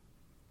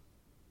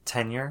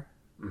tenure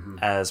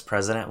as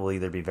president will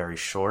either be very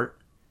short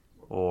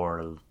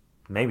or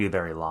maybe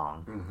very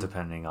long,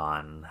 depending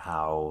on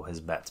how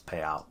his bets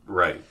pay out.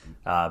 Right.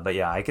 But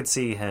yeah, I could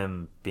see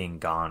him being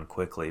gone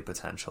quickly,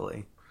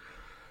 potentially.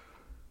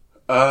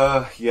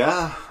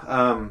 Yeah.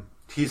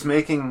 He's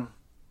making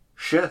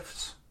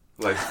shifts.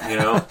 Like,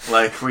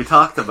 like we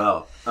talked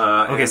about.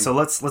 Okay, so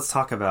let's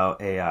talk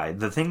about AI.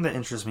 The thing that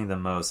interests me the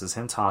most is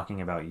him talking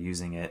about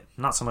using it,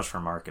 not so much for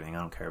marketing. I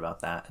don't care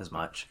about that as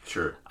much.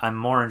 Sure. I'm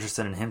more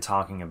interested in him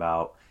talking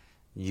about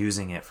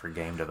using it for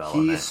game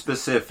development. He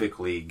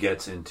specifically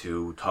gets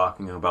into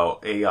talking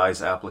about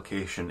AI's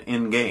application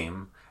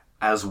in-game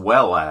as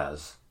well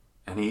as,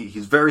 and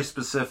he's very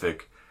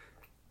specific,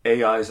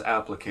 AI's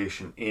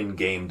application in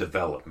game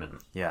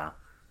development. Yeah.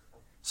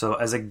 So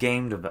as a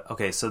game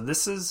okay, so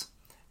this is...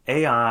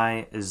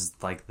 AI is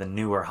like the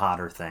newer,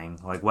 hotter thing.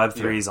 Like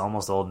Web3 is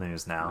almost old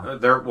news now.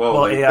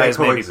 AI is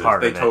maybe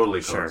part of it. They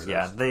totally sure, coexist.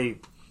 Yeah,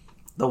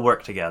 they'll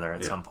work together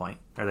at some point,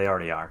 or they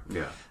already are.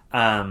 Yeah.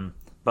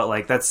 But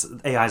like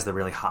AI is the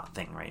really hot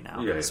thing right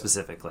now,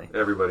 specifically.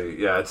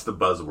 Everybody, it's the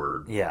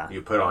buzzword. Yeah,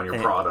 you put on your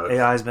product.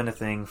 AI has been a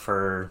thing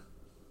for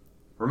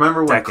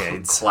remember when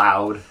decades.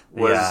 Cloud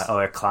was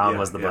cloud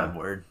was the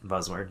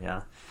buzzword.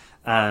 Yeah.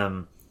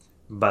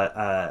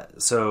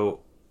 So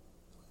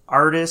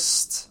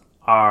artists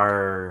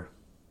are,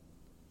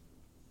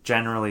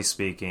 generally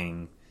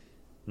speaking,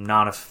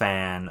 not a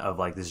fan of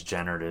like this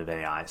generative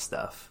AI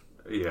stuff.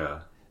 Yeah.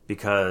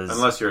 Because...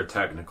 unless you're a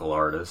technical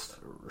artist.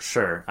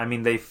 Sure. I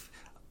mean,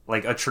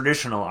 like a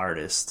traditional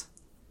artist.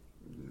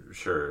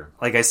 Sure.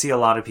 Like I see a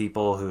lot of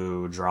people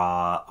who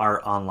draw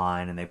art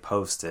online and they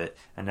post it,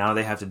 and now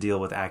they have to deal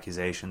with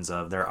accusations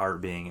of their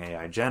art being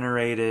AI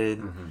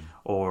generated,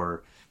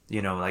 or,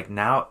 like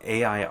now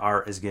AI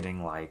art is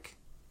getting like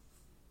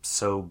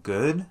so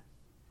good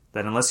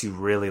that unless you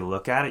really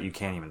look at it, you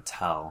can't even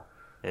tell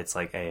it's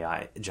like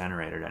AI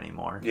generated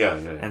anymore. Yeah.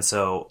 And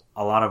so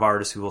a lot of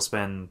artists who will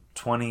spend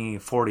 20,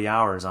 40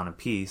 hours on a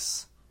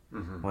piece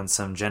when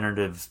some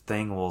generative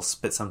thing will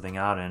spit something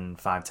out in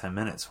 5-10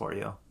 minutes for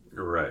you.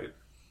 Right.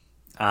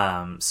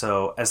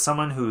 So as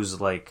someone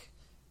who's like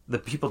the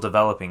people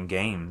developing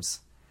games,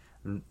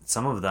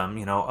 some of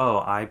them,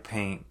 I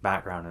paint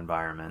background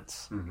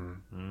environments.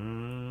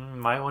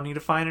 Might want you to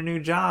find a new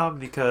job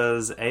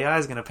because AI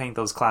is going to paint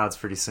those clouds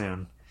pretty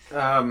soon.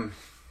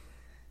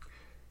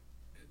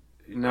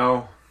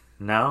 No,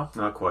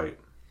 not quite.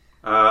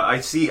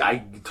 I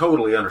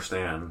totally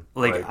understand.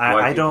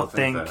 I don't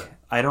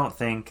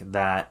think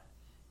that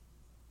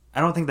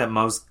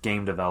most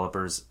game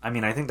developers. I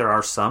mean, I think there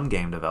are some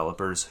game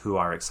developers who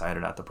are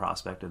excited at the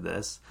prospect of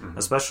this,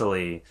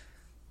 especially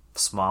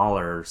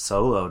smaller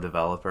solo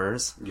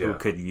developers who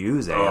could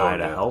use AI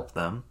to help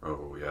them.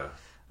 Oh yeah.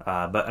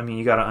 But I mean,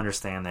 you got to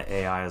understand that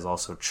AI is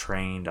also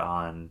trained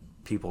on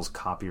people's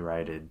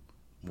copyrighted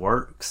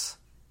works,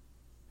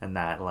 and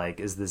that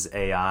like, is this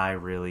AI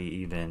really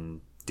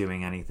even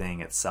doing anything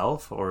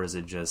itself, or is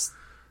it just...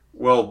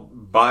 Well,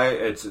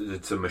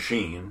 it's a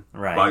machine.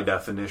 Right. By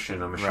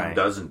definition, a machine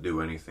doesn't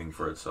do anything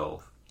for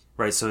itself.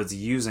 Right, so it's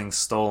using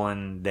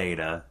stolen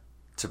data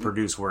to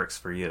produce works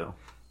for you.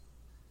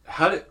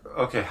 How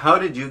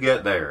did you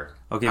get there?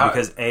 Okay,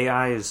 because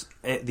AI is...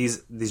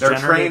 These they're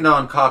trained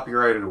on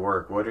copyrighted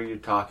work. What are you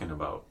talking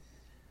about?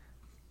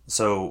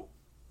 So,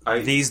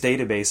 these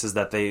databases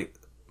that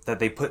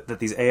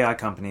these AI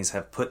companies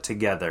have put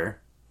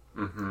together...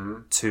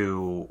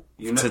 to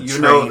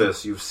know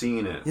this, you've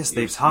seen it. Yes,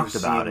 they've talked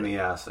about it. The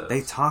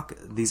assets.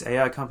 These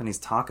AI companies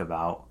talk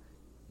about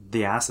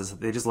the assets.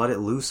 They just let it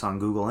loose on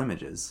Google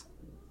Images.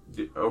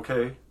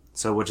 Okay.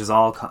 So, which is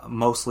all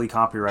mostly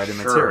copyrighted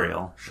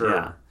material. Sure.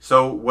 Yeah.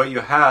 So what you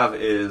have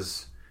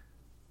is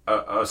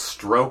a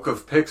stroke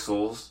of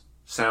pixels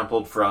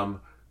sampled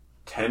from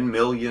 10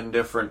 million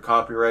different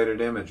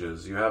copyrighted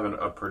images. You have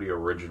a pretty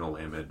original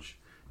image.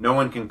 No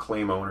one can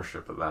claim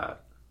ownership of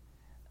that.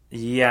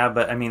 Yeah,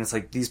 but I mean, it's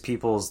like these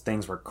people's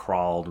things were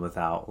crawled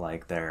without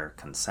like their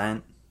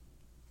consent.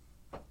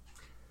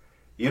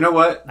 You know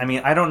what? I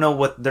mean, I don't know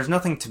what... There's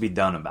nothing to be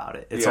done about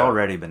it. It's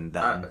already been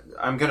done.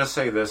 I'm going to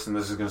say this, and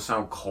this is going to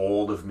sound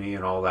cold of me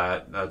and all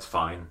that. That's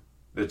fine.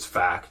 It's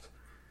fact.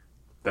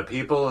 The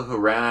people who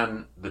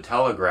ran the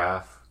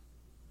telegraph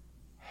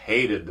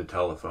hated the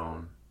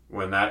telephone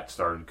when that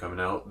started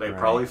coming out. They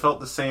probably felt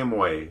the same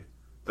way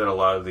that a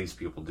lot of these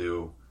people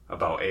do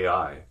about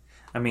AI.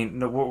 I mean,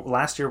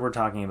 last year we're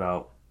talking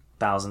about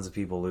thousands of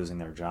people losing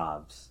their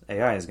jobs.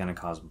 AI is going to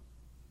cause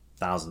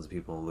thousands of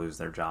people lose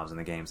their jobs in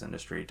the games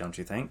industry, don't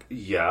you think?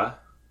 Yeah.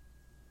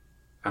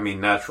 I mean,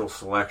 natural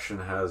selection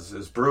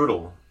is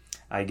brutal.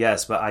 I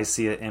guess, but I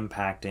see it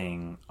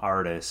impacting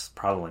artists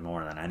probably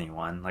more than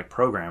anyone. Like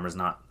programmers,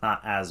 not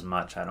as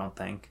much, I don't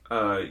think.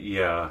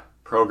 Yeah.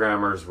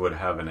 Programmers would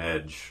have an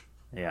edge.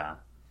 Yeah.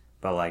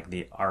 But like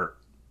the art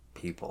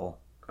people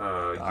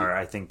are,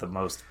 I think, the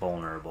most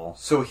vulnerable.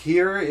 So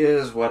here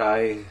is what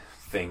I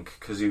think,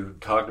 because you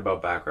talked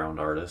about background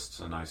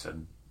artists, and I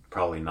said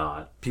probably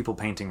not. People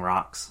painting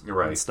rocks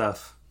and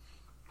stuff.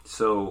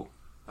 So,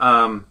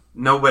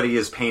 nobody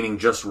is painting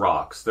just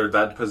rocks.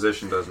 That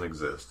position doesn't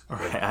exist.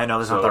 Right. I know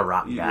there's not the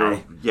rock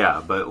guy.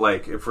 Yeah, but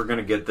like, if we're going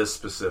to get this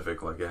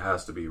specific, like, it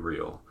has to be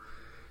real.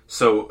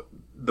 So,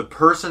 the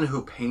person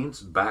who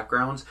paints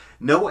backgrounds,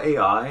 no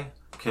AI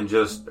can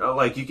just,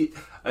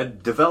 a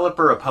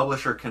developer, a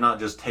publisher cannot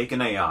just take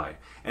an AI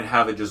and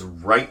have it just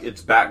write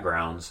its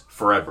backgrounds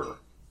forever.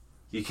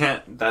 You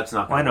can't, that's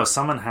not going to I know,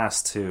 someone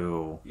has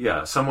to...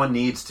 Yeah, someone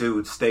needs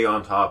to stay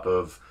on top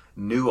of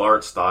new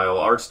art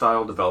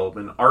style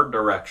development, art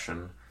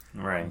direction,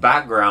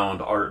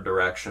 background art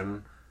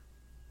direction,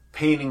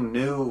 painting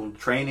new,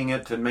 training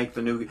it to make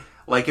the new...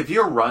 Like, if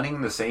you're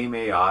running the same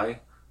AI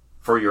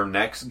for your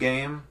next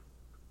game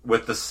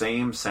with the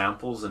same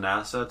samples and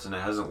assets and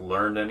it hasn't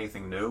learned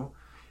anything new,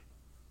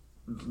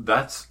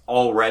 that's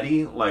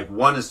already, like,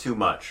 one is too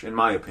much, in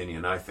my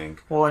opinion, I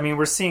think. Well, I mean,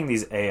 we're seeing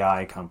these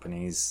AI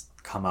companies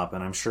come up,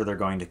 and I'm sure they're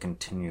going to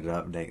continue to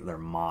update their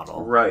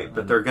model. Right,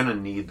 but they're going to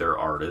need their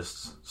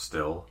artists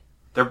still.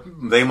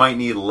 They might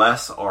need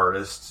less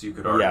artists, you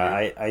could argue.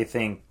 Yeah, I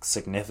think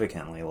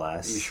significantly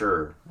less.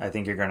 Sure. I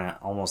think you're going to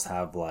almost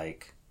have,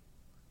 like,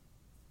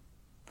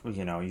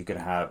 you know, you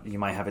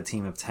might have a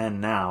team of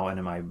 10 now, and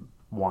it might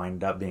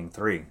wind up being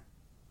 3.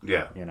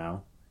 Yeah. You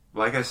know?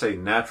 Like I say,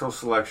 natural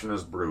selection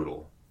is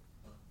brutal.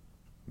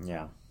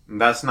 Yeah.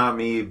 And that's not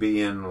me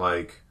being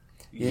like...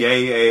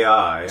 Yay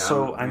AI.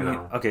 So, I mean,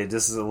 okay,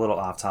 this is a little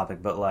off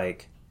topic, but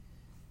like,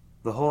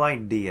 the whole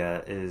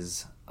idea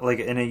is, like,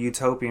 in a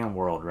utopian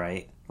world,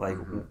 right? Like,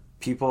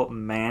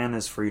 man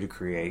is free to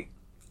create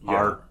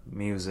art,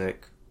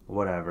 music,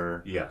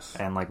 whatever. Yes.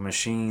 And, like,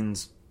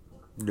 machines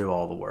do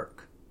all the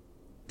work,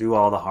 do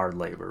all the hard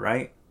labor,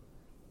 right?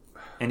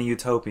 In a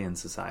utopian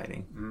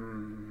society.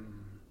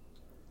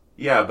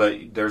 Yeah,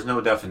 but there's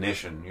no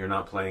definition. You're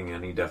not playing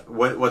any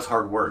what's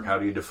hard work? How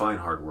do you define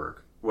hard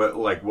work?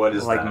 What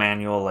is like that?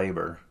 Manual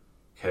labor.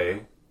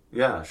 Okay.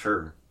 Yeah,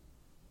 sure.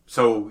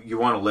 So you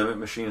want to limit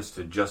machines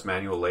to just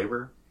manual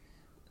labor?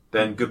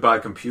 Then goodbye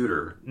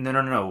computer.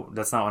 No.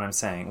 That's not what I'm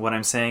saying. What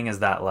I'm saying is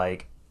that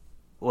like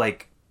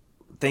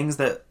things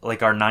that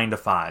like are 9 to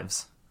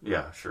 5s.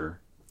 Yeah,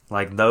 sure.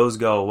 Like those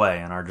go away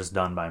and are just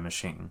done by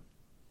machine.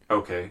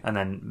 Okay. And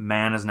then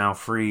man is now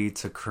free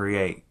to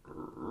create.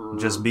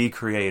 Just be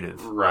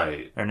creative.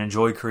 Right. And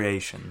enjoy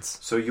creations.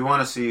 So you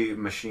want to see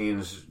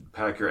machines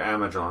pack your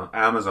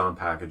Amazon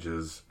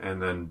packages,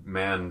 and then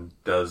man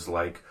does,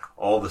 like,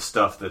 all the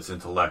stuff that's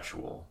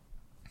intellectual.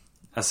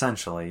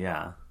 Essentially,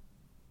 yeah.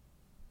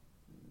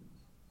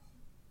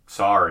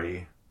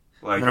 Sorry.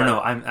 Like, No.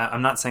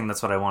 I'm not saying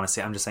that's what I want to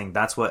see. I'm just saying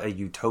that's what a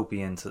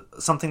utopian...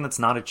 something that's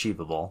not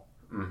achievable.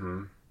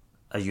 Mm-hmm.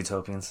 A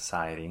utopian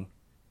society.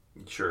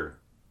 Sure.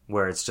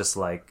 Where it's just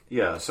like...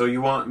 Yeah, so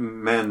you want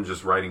men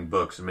just writing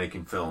books and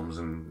making films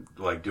and,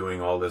 like,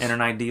 doing all this... In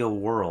an ideal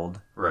world.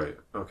 Right,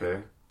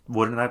 okay.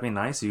 Wouldn't that be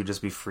nice? You'd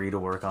just be free to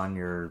work on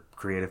your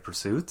creative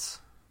pursuits?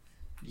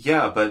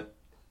 Yeah, but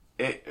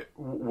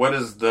what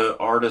is the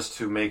artist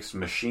who makes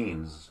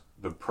machines?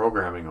 The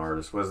programming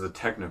artist? What is the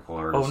technical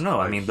artist? Oh, no,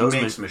 like, I mean...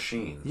 he makes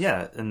machines.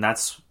 Yeah, and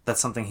that's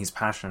something he's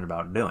passionate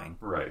about doing.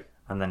 Right.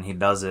 And then he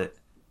does it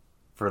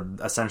for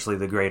essentially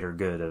the greater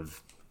good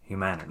of...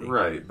 humanity.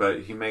 Right,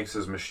 but he makes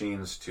his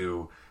machines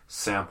to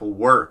sample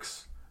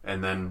works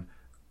and then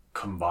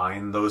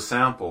combine those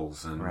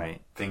samples and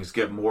things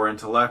get more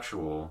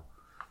intellectual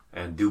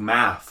and do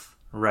math.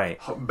 Right.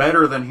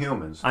 Better than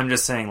humans. I'm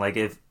just saying, like,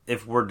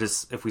 if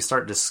we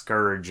start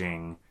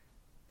discouraging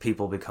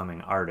people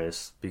becoming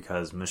artists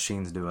because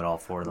machines do it all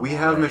for them. We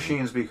have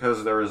machines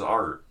because there is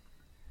art.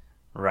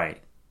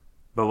 Right.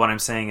 But what I'm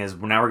saying is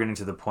now we're getting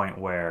to the point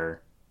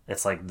where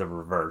it's like the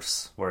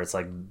reverse, where it's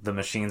like the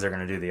machines are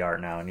going to do the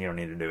art now and you don't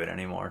need to do it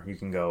anymore. You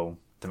can go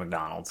to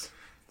McDonald's.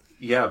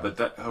 Yeah,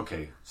 but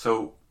okay.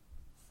 So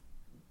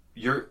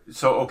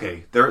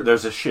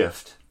there's a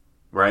shift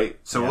right?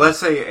 So let's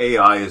say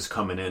AI is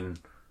coming in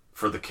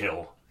for the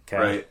kill,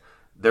 right?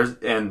 There's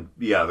going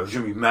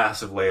to be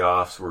massive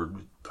layoffs where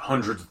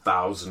hundreds of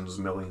thousands,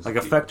 millions like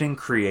of affecting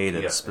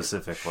creatives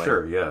specifically.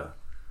 Sure, yeah.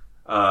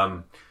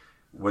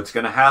 What's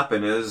going to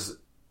happen is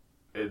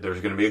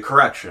there's going to be a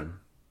correction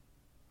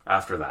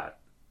after that.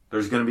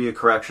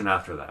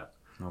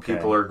 Okay.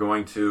 People are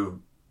going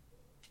to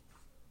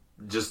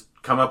just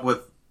come up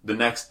with the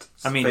next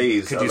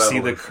phase. Could you see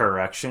the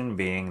correction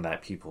being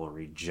that people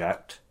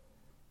reject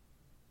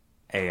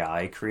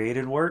AI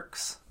created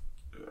works?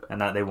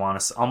 And that they want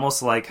to,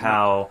 almost like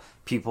how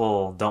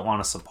people don't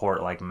want to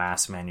support like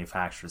mass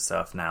manufactured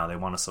stuff now. They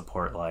want to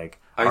support like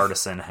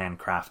artisan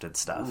handcrafted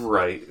stuff.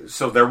 Right.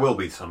 So there will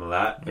be some of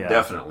that. Yeah.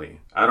 Definitely.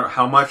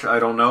 How much, I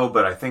don't know,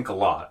 but I think a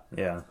lot.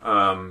 Yeah.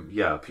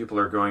 People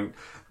are going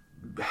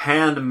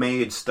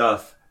handmade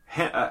stuff.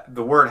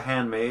 The word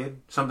handmade,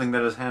 something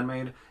that is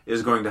handmade,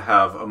 is going to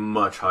have a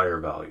much higher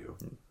value.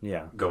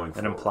 Yeah. Going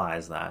forward. It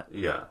implies that.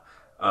 Yeah.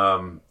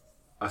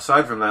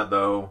 Aside from that,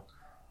 though,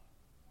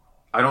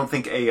 I don't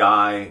think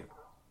AI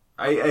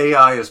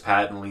is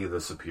patently the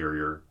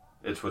superior.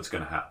 It's what's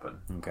going to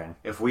happen. Okay.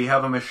 If we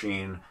have a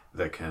machine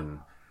that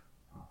can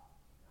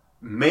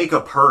make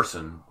a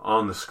person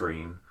on the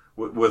screen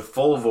with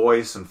full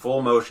voice and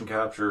full motion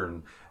capture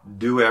and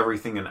do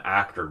everything an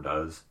actor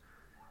does,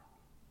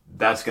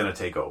 that's going to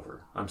take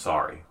over. I'm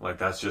sorry. Like,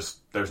 that's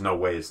just, there's no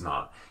way it's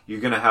not.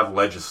 You're going to have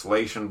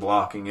legislation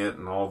blocking it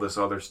and all this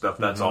other stuff.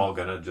 That's all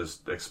going to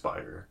just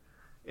expire.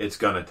 It's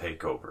going to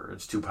take over.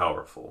 It's too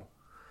powerful.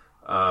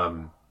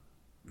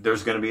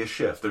 There's going to be a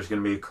shift. There's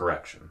going to be a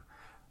correction.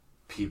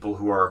 People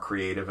who are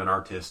creative and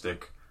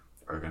artistic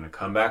are going to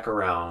come back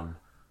around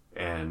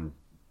and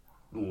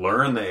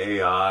learn the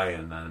AI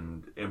and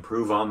then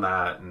improve on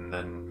that and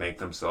then make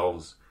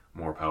themselves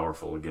more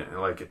powerful again.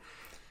 Like,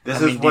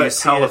 this is what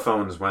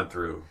telephones went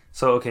through.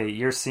 So, okay,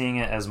 you're seeing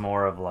it as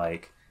more of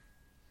like,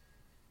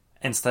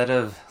 instead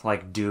of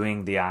like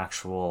doing the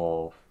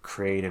actual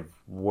creative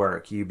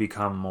work, you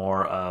become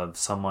more of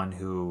someone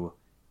who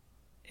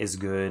is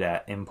good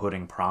at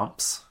inputting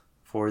prompts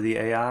for the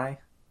AI.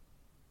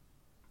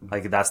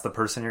 Like, that's the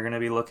person you're going to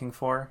be looking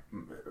for?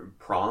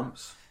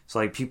 Prompts? So,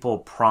 like, people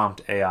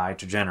prompt AI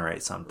to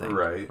generate something.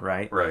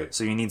 Right.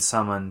 So you need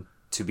someone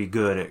to be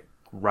good at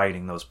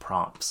writing those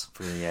prompts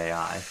for the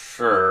AI.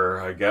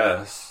 Sure, I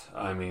guess.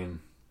 I mean,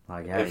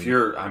 like,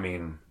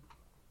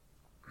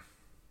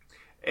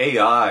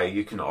 AI,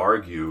 you can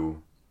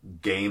argue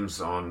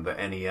games on the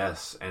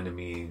NES,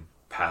 enemy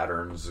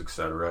patterns,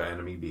 etc.,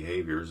 enemy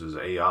behaviors is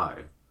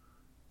AI.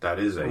 That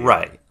is AI.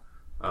 Right.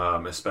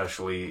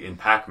 Especially in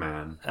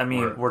Pac-Man. I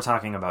mean, we're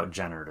talking about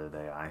generative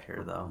AI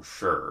here, though.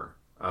 Sure.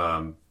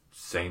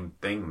 Same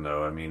thing,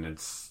 though. I mean,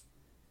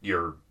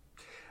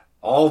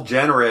 all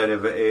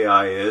generative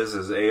AI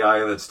is AI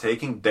that's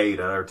taking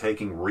data or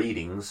taking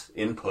readings,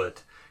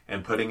 input,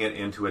 and putting it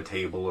into a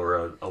table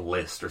or a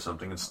list or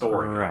something and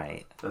storing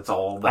it. That's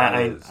all that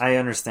is. I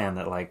understand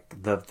that,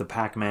 like, the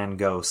Pac-Man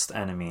ghost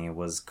enemy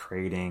was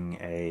creating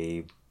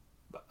a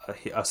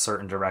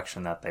certain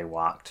direction that they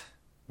walked,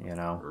 you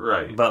know?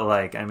 Right. But,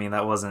 like, I mean,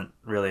 that wasn't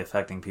really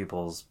affecting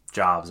people's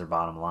jobs or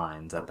bottom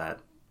lines at that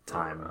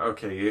time.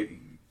 Okay,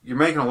 you're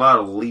making a lot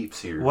of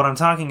leaps here. What I'm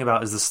talking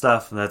about is the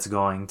stuff that's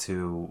going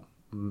to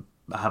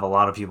have a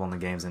lot of people in the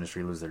games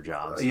industry lose their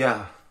jobs.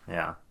 Yeah.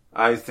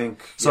 I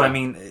think so. Yeah. I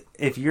mean,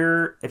 if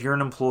you're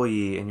an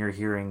employee and you're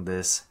hearing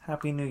this,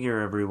 Happy New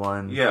Year,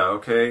 everyone. Yeah.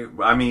 Okay.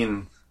 I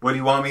mean, what do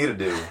you want me to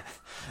do?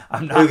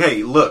 I'm not...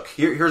 Okay. Look,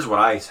 here's what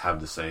I have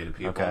to say to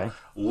people. Okay.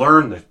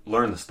 Learn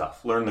the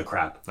stuff. Learn the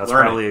crap. That's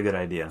learn probably a good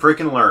idea.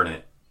 Freaking learn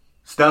it.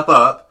 Step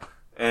up,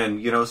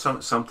 and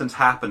something's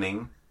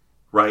happening.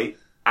 Right.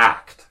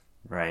 Act.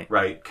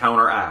 Right.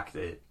 Counteract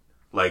it.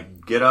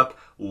 Like, get up.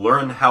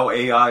 Learn how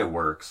AI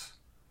works.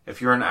 If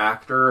you're an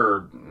actor,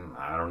 or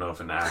I don't know if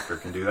an actor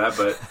can do that,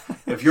 but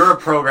if you're a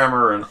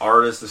programmer or an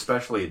artist,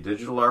 especially a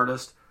digital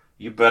artist,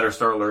 you better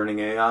start learning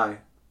AI.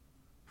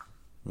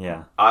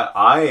 Yeah.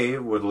 I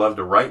would love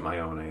to write my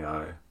own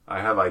AI.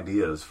 I have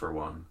ideas for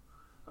one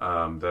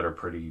that are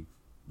pretty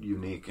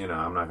unique.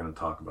 I'm not going to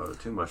talk about it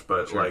too much,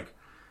 but sure.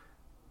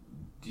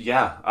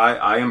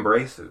 I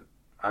embrace it.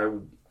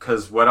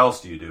 Because what else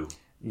do you do?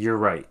 You're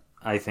right.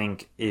 I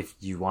think if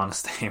you want to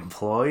stay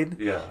employed,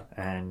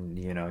 and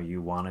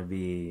you want to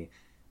be,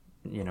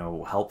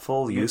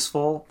 helpful,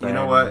 useful, then... You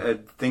know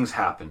what? Things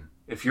happen.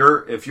 If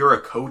you're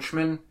a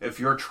coachman, if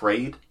your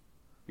trade,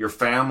 your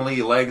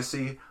family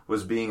legacy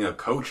was being a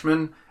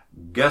coachman,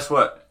 guess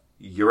what?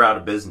 You're out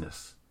of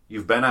business.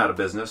 You've been out of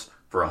business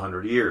for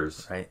 100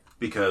 years, right?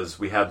 Because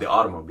we had the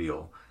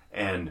automobile,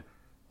 and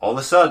all of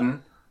a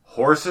sudden,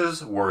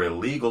 horses were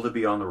illegal to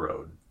be on the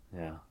road.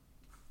 Yeah.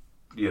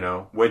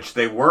 Which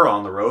they were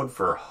on the road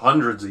for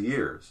hundreds of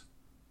years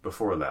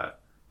before that.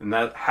 And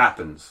that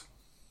happens.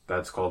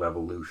 That's called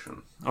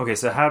evolution. Okay,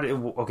 so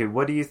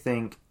what do you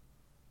think?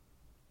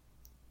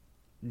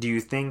 Do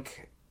you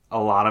think a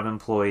lot of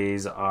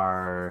employees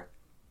are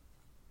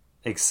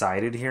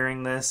excited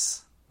hearing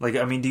this? Like,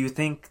 I mean, do you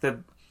think that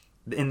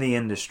in the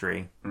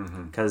industry,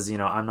 because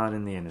I'm not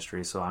in the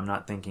industry, so I'm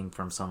not thinking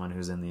from someone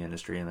who's in the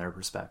industry and their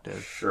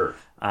perspective. Sure.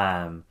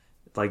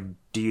 Like,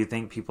 do you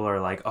think people are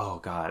like, oh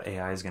God,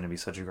 AI is going to be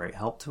such a great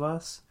help to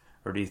us,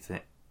 or do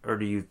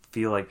you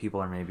feel like people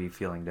are maybe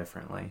feeling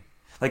differently?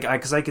 Like,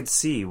 because I could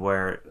see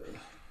where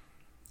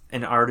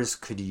an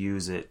artist could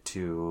use it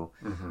to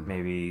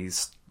maybe,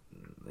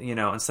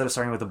 instead of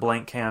starting with a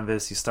blank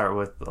canvas, you start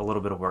with a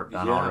little bit of work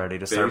done already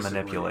to start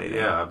manipulating.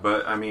 Yeah,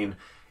 but I mean,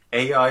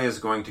 AI is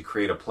going to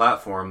create a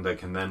platform that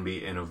can then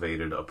be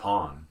innovated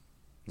upon.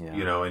 Yeah.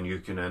 And you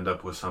can end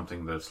up with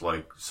something that's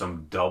like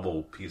some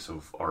double piece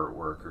of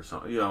artwork or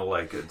something.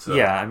 Like it's.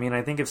 I mean,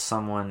 I think if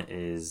someone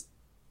is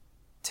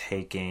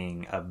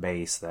taking a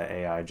base that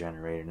AI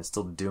generated and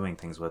still doing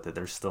things with it,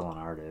 they're still an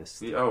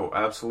artist. Oh,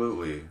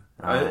 absolutely.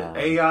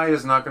 AI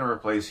is not going to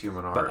replace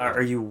human art.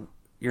 But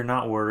you're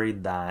not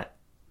worried that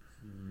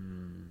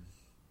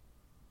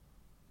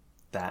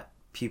that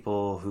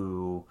people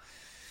who,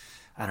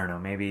 I don't know,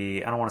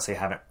 maybe, I don't want to say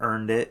haven't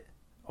earned it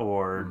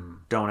or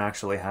don't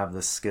actually have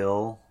the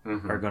skill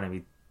are going to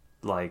be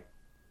like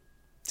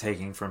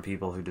taking from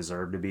people who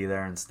deserve to be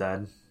there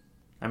instead?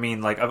 I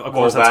mean, like, of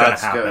course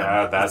that's going to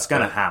happen. That's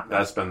going to happen.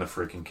 That's been the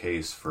freaking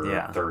case for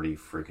 30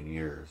 freaking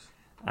years.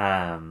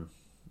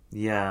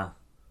 Yeah.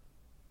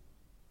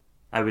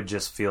 I would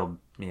just feel,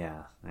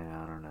 I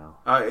don't know.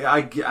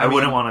 I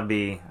wouldn't want to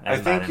be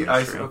in that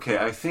industry.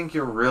 I think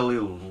you're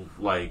really,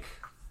 like,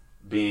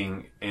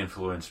 being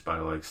influenced by,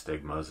 like,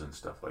 stigmas and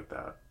stuff like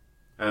that.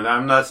 And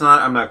I'm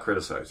not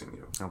criticizing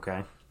you.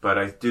 Okay. But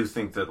I do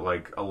think that,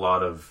 like, a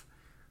lot of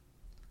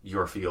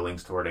your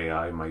feelings toward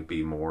AI might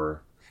be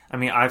more... I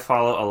mean, I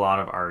follow a lot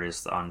of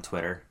artists on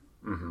Twitter,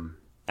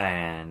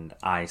 and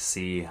I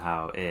see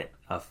how it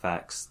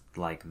affects,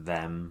 like,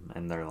 them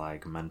and their,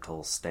 like,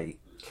 mental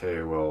state.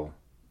 Okay, well,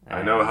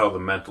 I know how the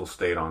mental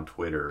state on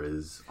Twitter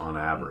is on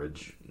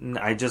average.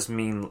 I just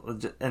mean,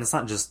 and it's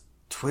not just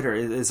Twitter,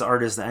 it's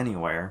artists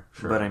anywhere.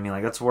 Sure. But I mean,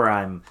 like, that's where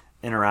I'm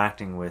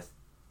interacting with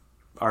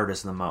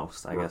artists the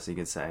most, I guess you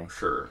could say.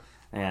 Sure.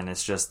 And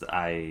it's just,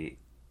 I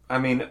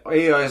mean,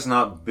 AI is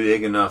not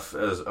big enough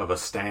of a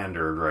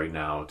standard right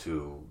now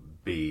to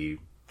be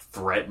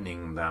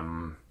threatening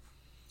them.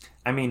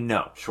 I mean,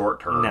 no.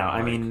 Short term. No,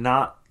 I mean,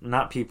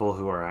 not people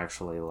who are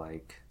actually,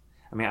 like...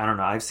 I mean, I don't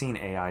know. I've seen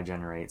AI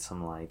generate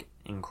some, like,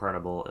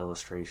 incredible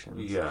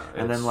illustrations. Yeah.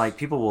 And then, like,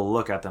 people will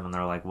look at them and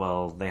they're like,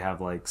 well, they have,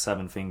 like,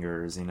 7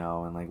 fingers, and,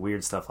 like,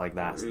 weird stuff like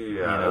that.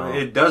 Yeah.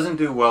 It doesn't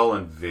do well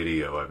in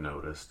video, I've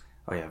noticed.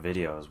 Oh, yeah,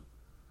 videos.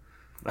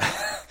 It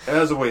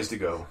has a ways to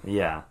go.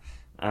 Yeah.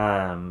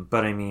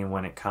 But, I mean,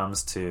 when it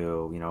comes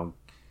to,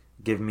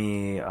 give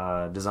me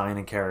design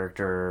a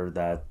character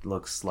that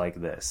looks like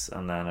this,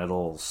 and then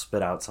it'll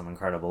spit out some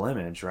incredible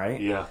image, right?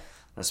 Yeah.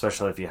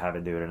 Especially if you have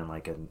it do it in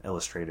like an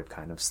illustrative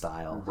kind of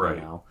style,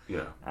 right?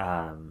 Yeah.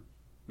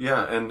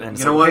 Yeah, and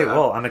you know what? Hey,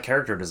 well, I'm a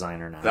character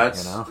designer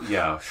now.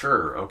 Yeah,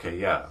 sure, okay,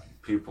 yeah.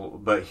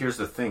 But here's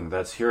the thing: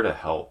 that's here to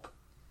help.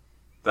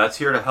 That's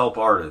here to help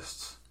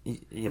artists.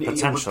 Yeah,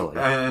 potentially.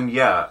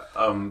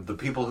 And the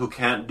people who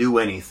can't do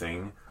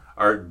anything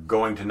are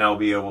going to now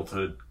be able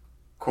to,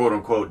 quote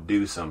unquote,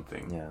 do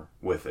something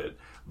with it.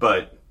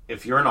 But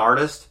if you're an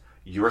artist,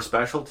 your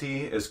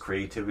specialty is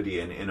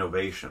creativity and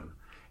innovation.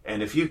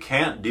 And if you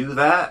can't do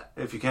that,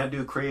 if you can't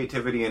do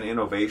creativity and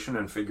innovation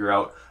and figure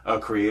out a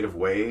creative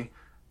way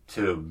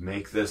to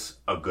make this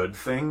a good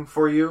thing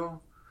for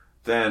you,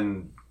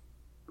 then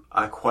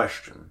I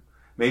question.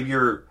 Maybe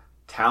you're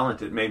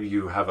talented, maybe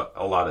you have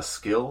a lot of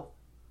skill,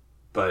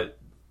 but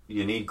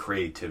you need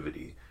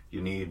creativity.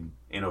 You need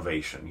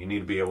innovation. You need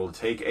to be able to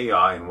take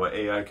AI and what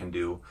AI can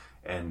do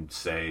and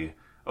say,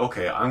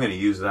 okay, I'm going to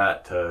use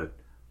that to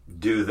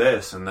do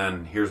this, and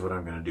then here's what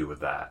I'm going to do with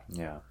that.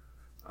 Yeah.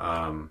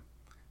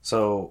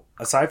 So,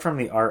 aside from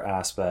the art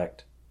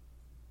aspect,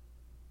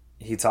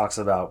 he talks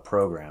about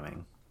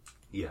programming.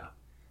 Yeah.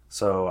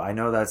 So, I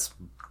know that's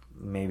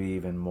maybe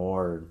even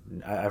more...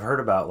 I've heard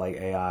about, like,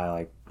 AI,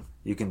 like,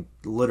 you can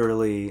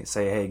literally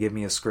say, hey, give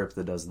me a script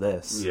that does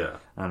this. Yeah.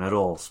 And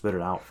it'll spit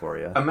it out for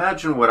you.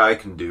 Imagine what I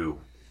can do.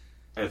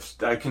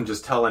 If I can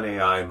just tell an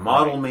AI,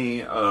 model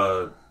me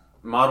a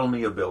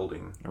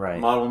building. Right.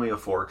 Model me a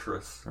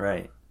fortress.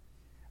 Right.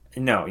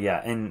 No, yeah,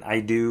 and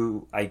I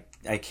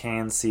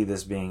can see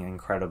this being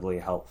incredibly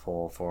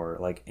helpful for,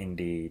 like,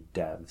 indie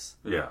devs.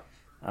 Yeah.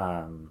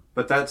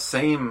 But that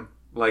same,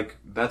 like,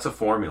 that's a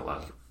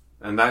formula.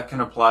 And that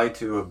can apply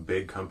to a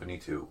big company,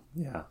 too.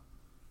 Yeah.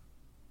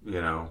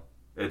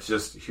 It's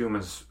just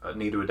humans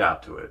need to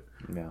adapt to it.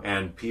 Yeah.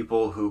 And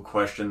people who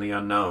question the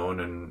unknown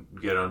and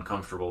get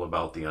uncomfortable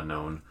about the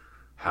unknown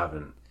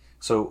haven't.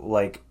 So,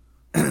 like,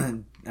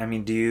 I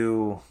mean, do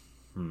you...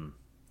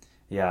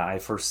 Yeah, I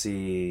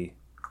foresee...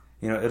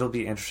 it'll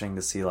be interesting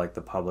to see, like,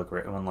 the public...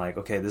 When, like,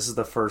 okay, this is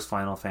the first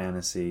Final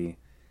Fantasy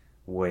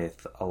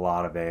with a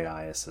lot of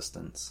AI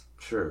assistance.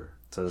 Sure.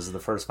 So this is the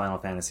first Final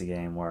Fantasy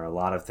game where a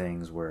lot of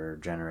things were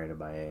generated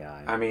by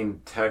AI. I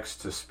mean,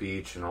 text to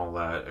speech and all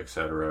that,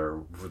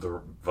 etc. The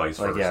vice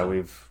versa.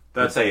 Yeah,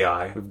 that's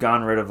AI. We've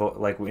gone rid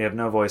of we have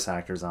no voice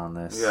actors on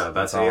this. Yeah,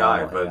 that's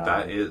AI, but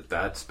AI.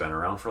 That's been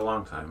around for a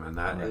long time, and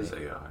that is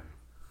AI.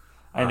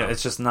 I know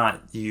it's just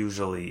not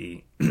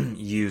usually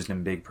used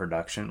in big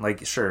production.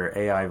 Like, sure,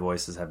 AI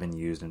voices have been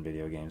used in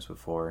video games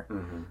before.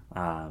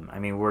 Mm-hmm. I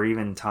mean, we're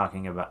even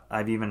talking about.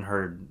 I've even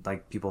heard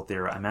like people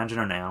theorize. Imagine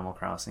an Animal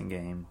Crossing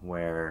game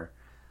where,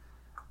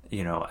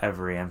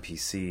 every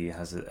NPC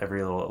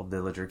every little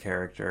villager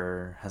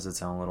character has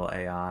its own little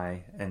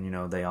AI,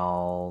 and they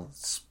all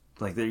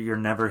you're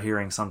never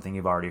hearing something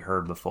you've already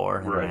heard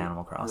before in an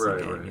Animal Crossing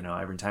game.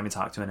 Right. Every time you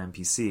talk to an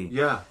NPC,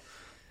 yeah.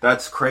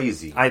 That's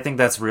crazy. I think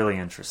that's really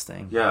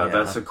interesting. Yeah,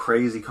 that's a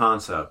crazy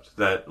concept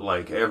that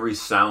every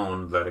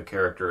sound that a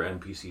character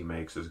NPC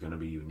makes is going to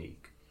be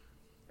unique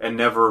and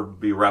never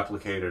be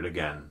replicated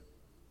again.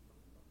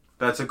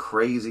 That's a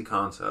crazy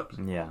concept.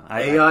 Yeah.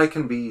 AI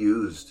can be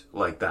used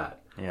like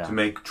that to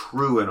make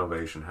true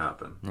innovation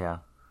happen. Yeah.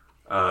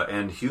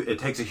 And it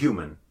takes a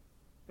human.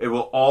 It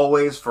will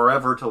always,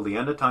 forever, till the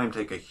end of time,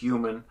 take a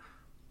human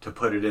to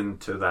put it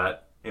into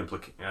that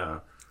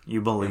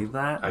You believe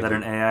that? That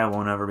an AI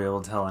won't ever be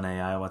able to tell an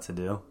AI what to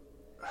do?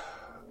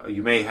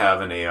 You may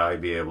have an AI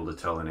be able to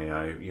tell an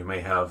AI. You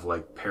may have,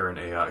 parent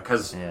AI.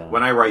 Because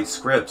when I write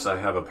scripts, I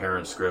have a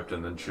parent script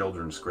and then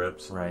children's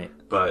scripts. Right.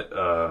 But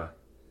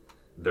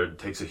it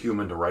takes a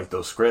human to write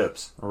those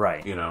scripts.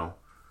 Right.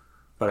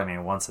 But, I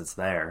mean, once it's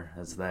there,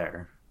 it's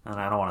there. And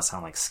I don't want to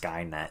sound like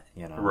Skynet,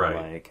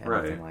 right.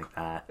 Anything like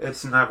that.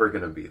 It's never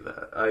going to be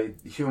that.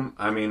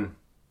 I mean...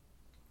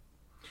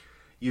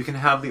 You can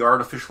have the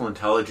artificial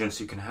intelligence,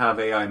 you can have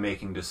AI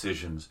making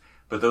decisions,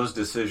 but those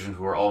decisions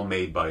were all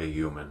made by a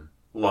human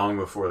long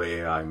before the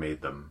AI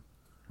made them.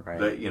 Right.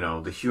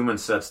 The human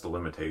sets the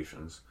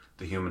limitations,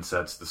 the human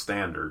sets the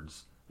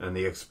standards and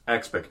the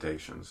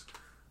expectations.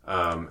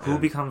 Who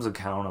becomes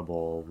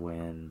accountable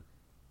when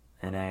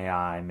an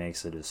AI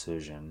makes a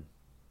decision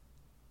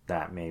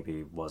that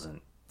maybe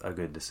wasn't a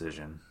good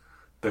decision?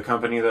 The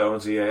company that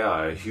owns the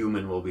AI, a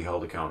human will be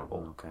held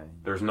accountable. Okay.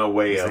 The's no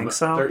way... You think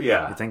so?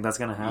 Yeah. You think that's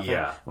going to happen?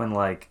 Yeah. When,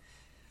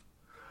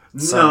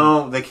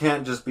 No, they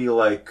can't just be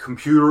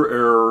computer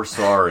error,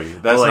 sorry.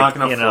 That's not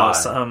going to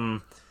fly.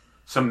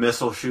 Some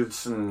missile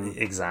shoots and...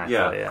 Exactly,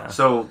 yeah.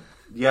 So,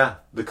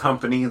 the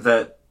company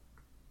that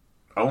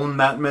owned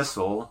that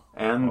missile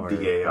and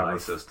the AI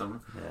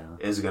system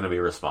is going to be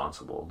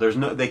responsible.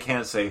 They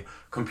can't say,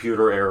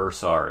 computer error,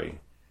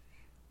 sorry.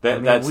 That's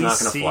not going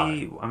to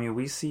fly. I mean,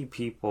 we see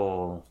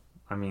people...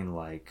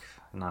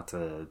 not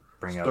to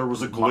bring up... There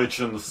was a glitch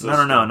in the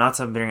system. No, not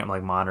to bring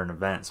up, modern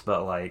events,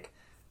 but,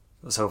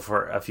 so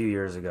for a few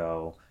years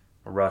ago,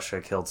 Russia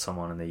killed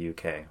someone in the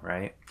UK,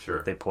 right?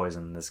 Sure. They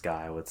poisoned this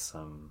guy with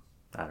some...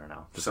 I don't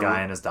know. This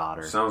guy and his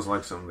daughter. Sounds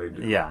like something they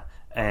do. Yeah.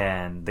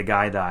 And the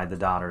guy died, the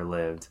daughter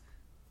lived.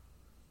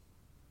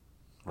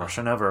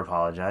 Russia never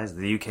apologized.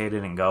 The UK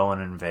didn't go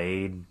and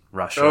invade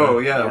Russia. Oh,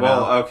 yeah.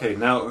 Okay.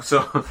 Now,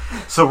 so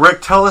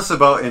Rick, tell us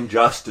about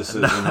injustices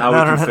and how we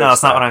can fix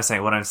that's that. not what I'm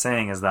saying. What I'm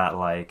saying is that,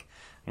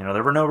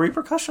 there were no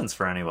repercussions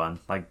for anyone.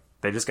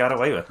 They just got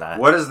away with that.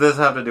 What does this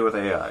have to do with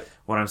AI?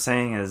 What I'm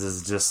saying is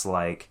just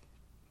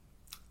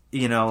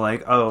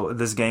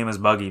this game is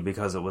buggy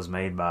because it was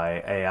made by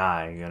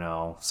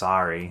AI,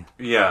 sorry.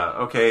 Yeah,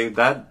 okay.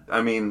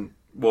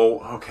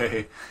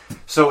 Okay.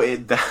 So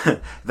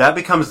that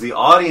becomes the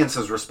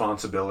audience's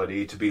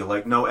responsibility to be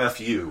no,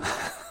 F you.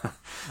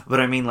 But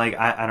I mean,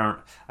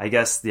 I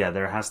guess,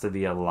 there has to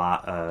be a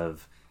lot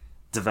of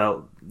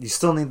you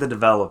still need the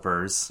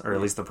developers, or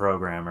at least the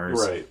programmers,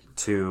 right?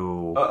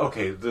 To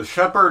okay, the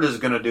shepherd is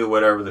going to do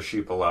whatever the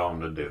sheep allow him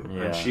to do,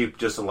 yeah. And sheep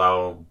just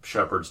allow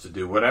shepherds to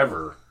do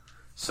whatever.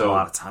 So a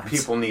lot of times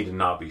people need to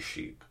not be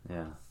sheep.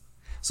 Yeah.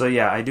 So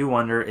I do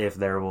wonder if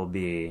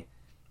the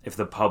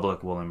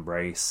public will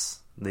embrace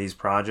these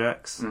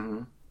projects,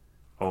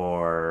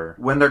 or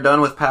when they're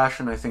done with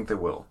passion, I think they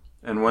will,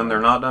 and when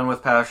they're not done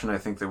with passion, I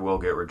think they will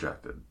get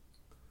rejected.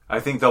 I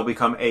think they'll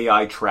become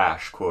AI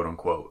trash, quote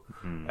unquote,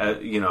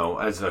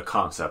 as a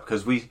concept.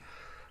 Because with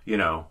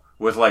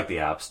the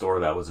App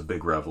Store, that was a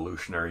big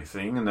revolutionary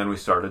thing. And then we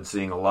started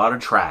seeing a lot of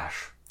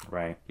trash.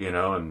 Right.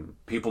 And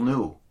people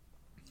knew.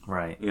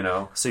 Right.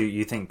 So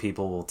you think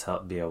people will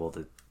be able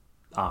to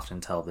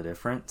often tell the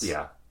difference?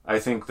 Yeah. I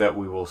think that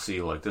we will see,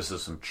 this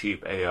is some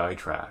cheap AI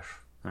trash.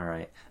 All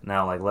right.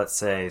 Now, let's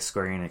say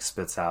Square Enix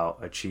spits out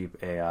a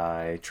cheap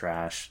AI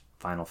trash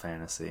Final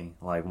Fantasy.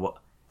 What...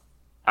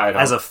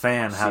 As a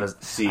fan, how does...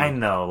 I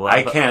know.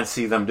 I can't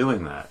see them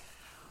doing that.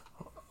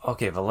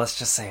 Okay, but let's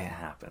just say it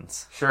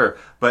happens. Sure,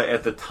 but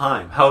at the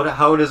time, how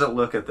does it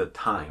look at the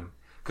time?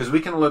 Because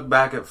we can look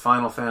back at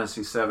Final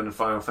Fantasy VII and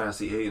Final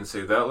Fantasy VIII and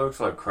say, that looks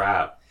like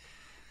crap.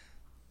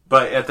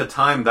 But at the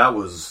time, that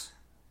was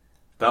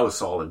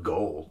solid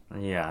gold.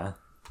 Yeah,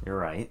 you're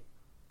right.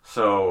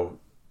 So...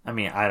 I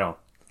mean,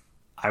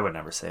 I would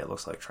never say it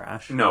looks like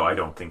trash. No, I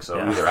don't think so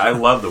either. I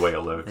love the way it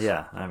looks.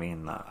 Yeah, I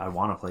mean, I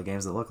want to play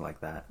games that look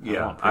like that.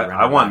 Yeah,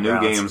 I want new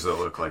games that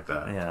look like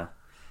that. Yeah.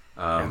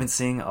 I've been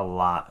seeing a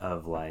lot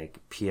of like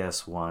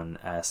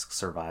PS1-esque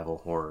survival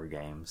horror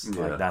games.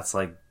 Yeah. Like that's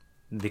like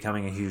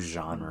becoming a huge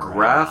genre.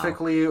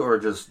 Graphically or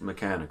just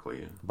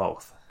mechanically?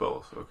 Both.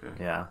 Both. Okay.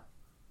 Yeah.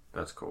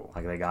 That's cool.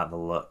 Like they got the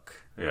look.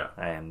 Yeah.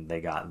 And they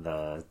got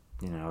the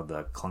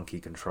the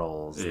clunky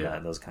controls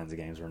that those kinds of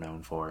games were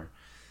known for.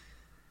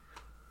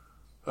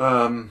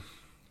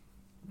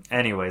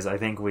 Anyways, I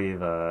think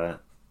we've.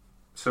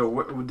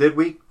 So did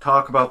we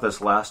talk about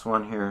this last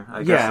one here?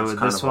 I guess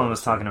this one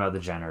was talking about the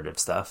generative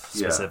stuff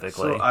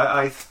specifically.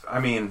 Yeah. So I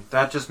mean,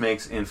 that just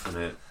makes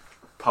infinite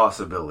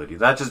possibility.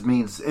 That just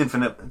means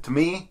infinite to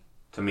me,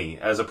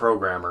 as a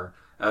programmer,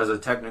 as a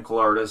technical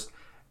artist,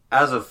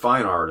 as a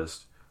fine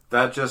artist.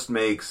 That just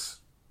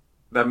makes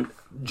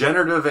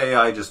generative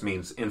AI just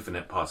means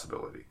infinite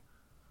possibility.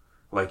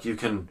 Like you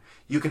can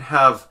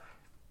have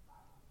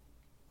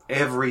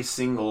every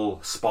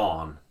single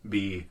spawn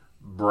be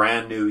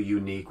brand new,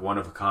 unique, one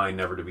of a kind,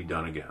 never to be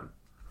done again.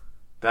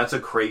 That's a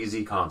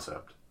crazy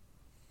concept.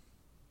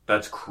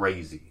 That's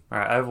crazy. All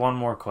right, I have one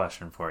more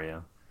question for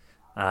you.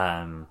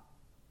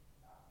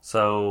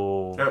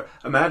 So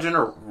imagine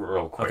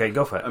real quick. Okay,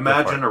 go for it.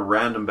 Imagine a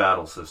random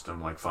battle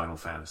system like Final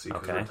Fantasy,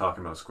 because we're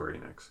talking about Square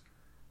Enix.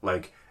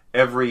 Like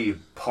every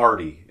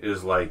party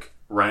is like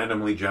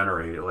randomly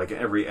generated. Like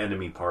every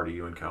enemy party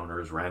you encounter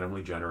is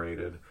randomly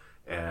generated,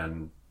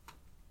 and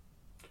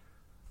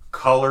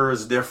color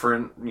is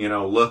different,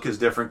 look is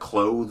different,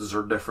 clothes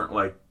are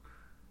different,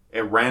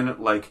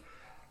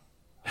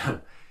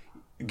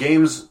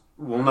 games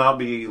will not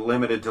be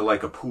limited to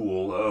like a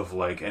pool of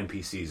like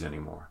NPCs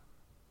anymore.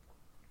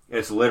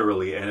 It's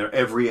literally, and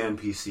every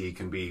NPC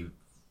can be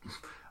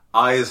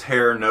eyes,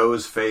 hair,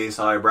 nose, face,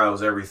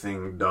 eyebrows,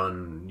 everything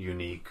done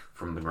unique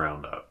from the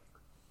ground up.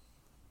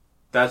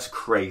 That's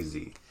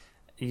crazy.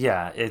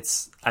 Yeah,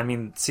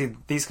 see,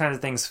 these kinds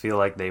of things feel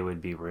like they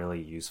would be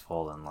really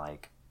useful in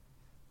like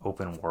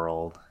open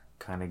world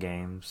kind of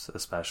games,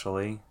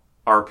 especially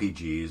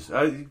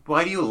RPGs.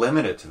 Why do you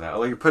limit it to that?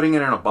 Like you're putting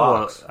it in a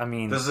box. Well,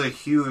 this is a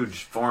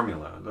huge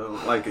formula,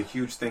 like a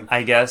huge thing.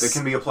 I guess that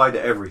can be applied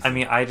to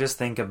everything. I just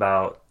think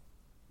about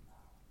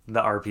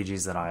the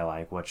RPGs that I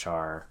like, which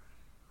are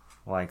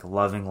like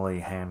lovingly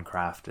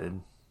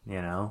handcrafted,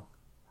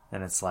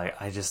 and it's like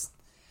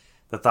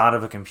the thought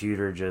of a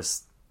computer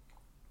just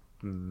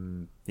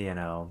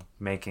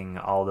making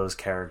all those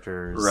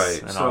characters,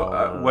 right? And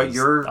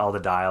so all the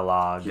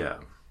dialogue, yeah.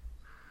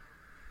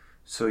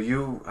 So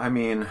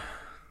and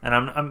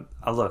I'm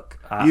look.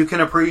 You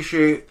can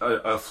appreciate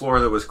a floor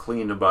that was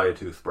cleaned by a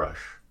toothbrush,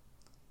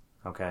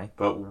 okay,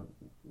 but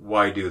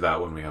why do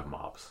that when we have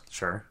mops?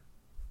 Sure,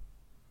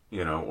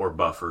 or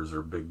buffers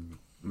or big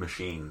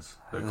machines.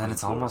 And then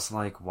it's almost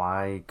like,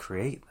 why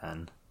create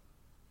then?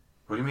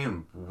 What do you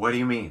mean? What do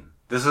you mean?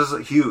 This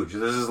is huge.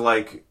 This is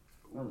like.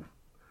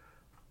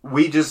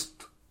 We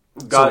just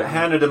got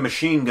handed a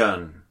machine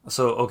gun.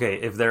 So okay,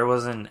 if there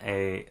was an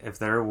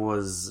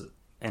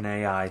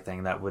AI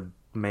thing that would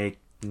make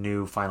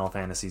new Final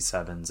Fantasy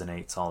 7s and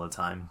 8s all the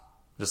time,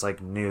 just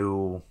like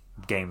new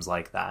games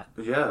like that.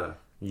 Yeah.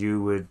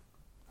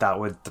 That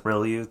would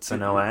thrill you to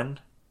no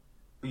end?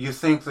 You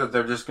think that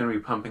they're just going to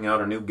be pumping out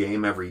a new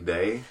game every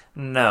day?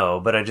 No,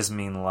 but I just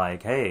mean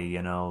like, hey,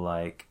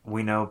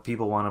 we know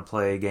people want to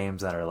play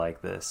games that are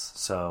like this.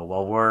 So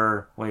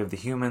while we have the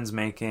humans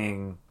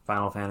making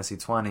Final Fantasy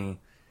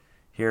 20,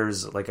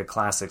 here's like a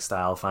classic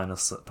style Final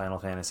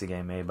Fantasy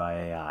game made by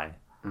AI.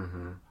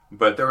 Mm-hmm.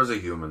 But there was a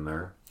human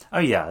there. Oh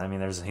yeah,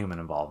 there's a human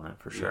involvement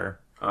for sure.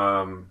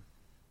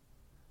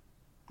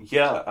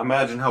 Yeah,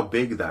 imagine how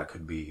big that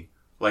could be,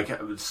 like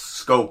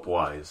scope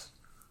wise.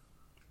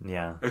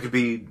 Yeah, it could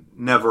be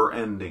never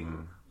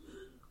ending.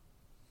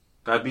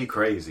 That'd be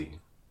crazy.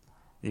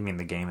 You mean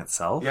the game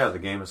itself? Yeah, the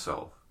game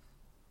itself.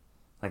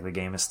 Like the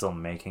game is still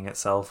making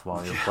itself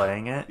while you're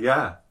playing it?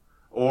 Yeah.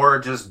 Or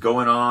just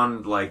going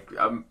on,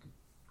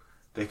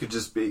 they could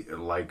just be,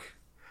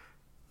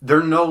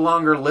 they're no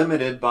longer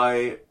limited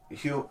by,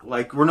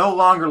 we're no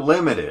longer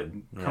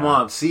limited. Yeah. Come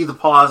on, see the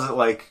pause,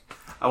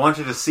 I want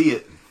you to see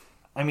it.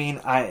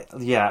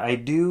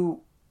 I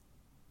do,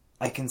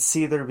 I can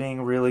see there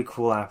being really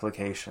cool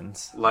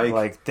applications.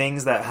 Like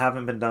things that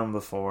haven't been done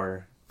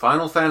before.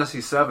 Final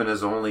Fantasy VII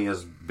is only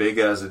as big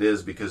as it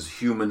is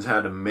because humans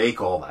had to make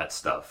all that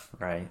stuff.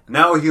 Right.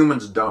 Now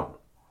humans don't.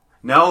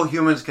 Now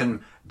humans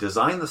can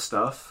design the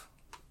stuff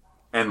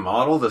and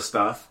model the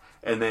stuff,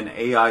 and then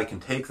AI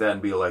can take that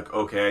and be like,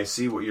 okay, I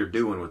see what you're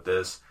doing with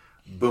this.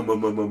 Boom, boom,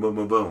 boom, boom, boom,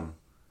 boom, boom.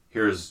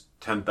 Here's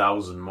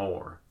 10,000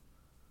 more.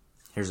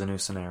 Here's a new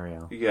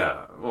scenario.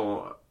 Yeah.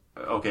 Well,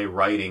 okay,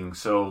 writing.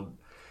 So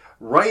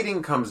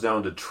writing comes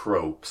down to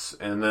tropes,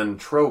 and then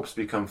tropes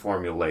become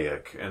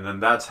formulaic, and then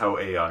that's how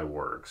AI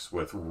works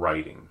with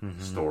writing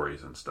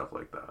stories and stuff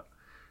like that.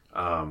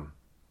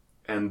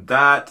 And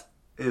that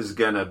is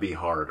gonna be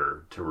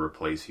harder to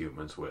replace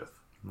humans with,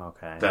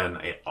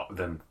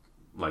 than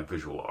like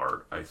visual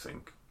art, I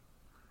think.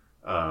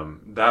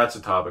 That's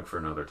a topic for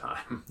another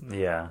time.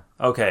 Yeah.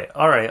 Okay.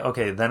 All right.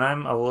 Okay. Then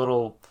I'm a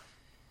little.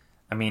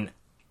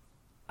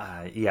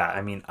 Yeah,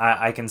 I mean,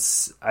 I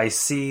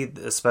see,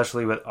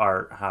 especially with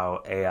art,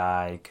 how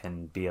AI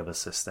can be of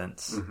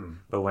assistance. Mm-hmm.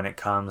 But when it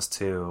comes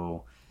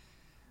to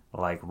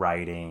like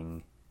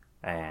writing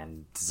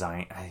and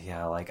design,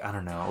 yeah, like I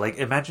don't know, like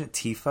imagine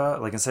Tifa.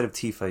 Like instead of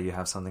Tifa, you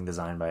have something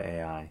designed by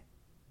AI.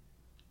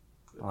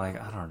 Like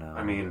I don't know.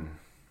 I mean,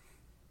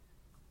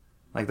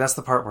 like that's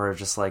the part where it's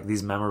just like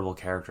these memorable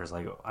characters.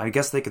 Like I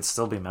guess they could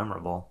still be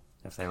memorable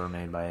if they were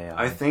made by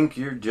AI. I think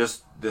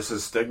this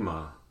is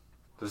stigma.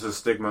 This is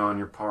stigma on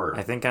your part.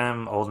 I think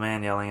I'm old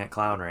man yelling at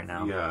cloud right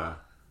now. Yeah.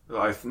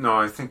 I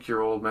think you're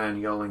old man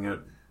yelling at,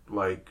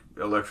 like,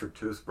 electric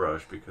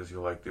toothbrush because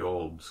you like the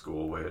old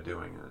school way of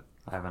doing it.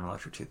 I have an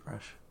electric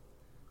toothbrush.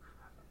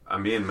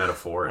 I'm being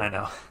metaphoric. I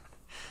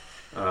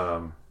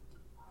know.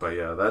 But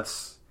yeah,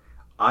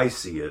 I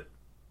see it.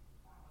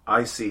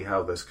 I see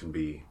how this can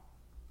be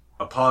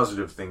a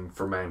positive thing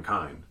for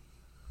mankind.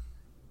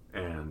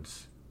 And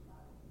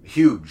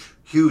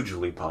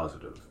hugely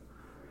positive.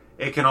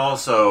 It can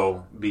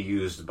also be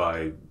used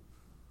by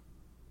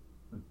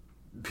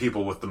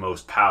people with the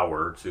most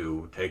power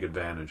to take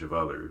advantage of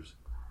others.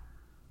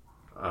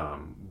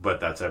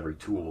 But that's every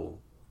tool,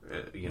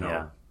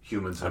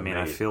 humans have made.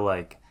 I feel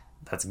like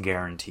that's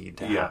guaranteed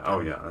to happen. Yeah,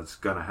 oh yeah, that's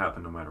going to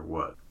happen no matter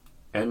what.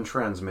 End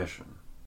transmission.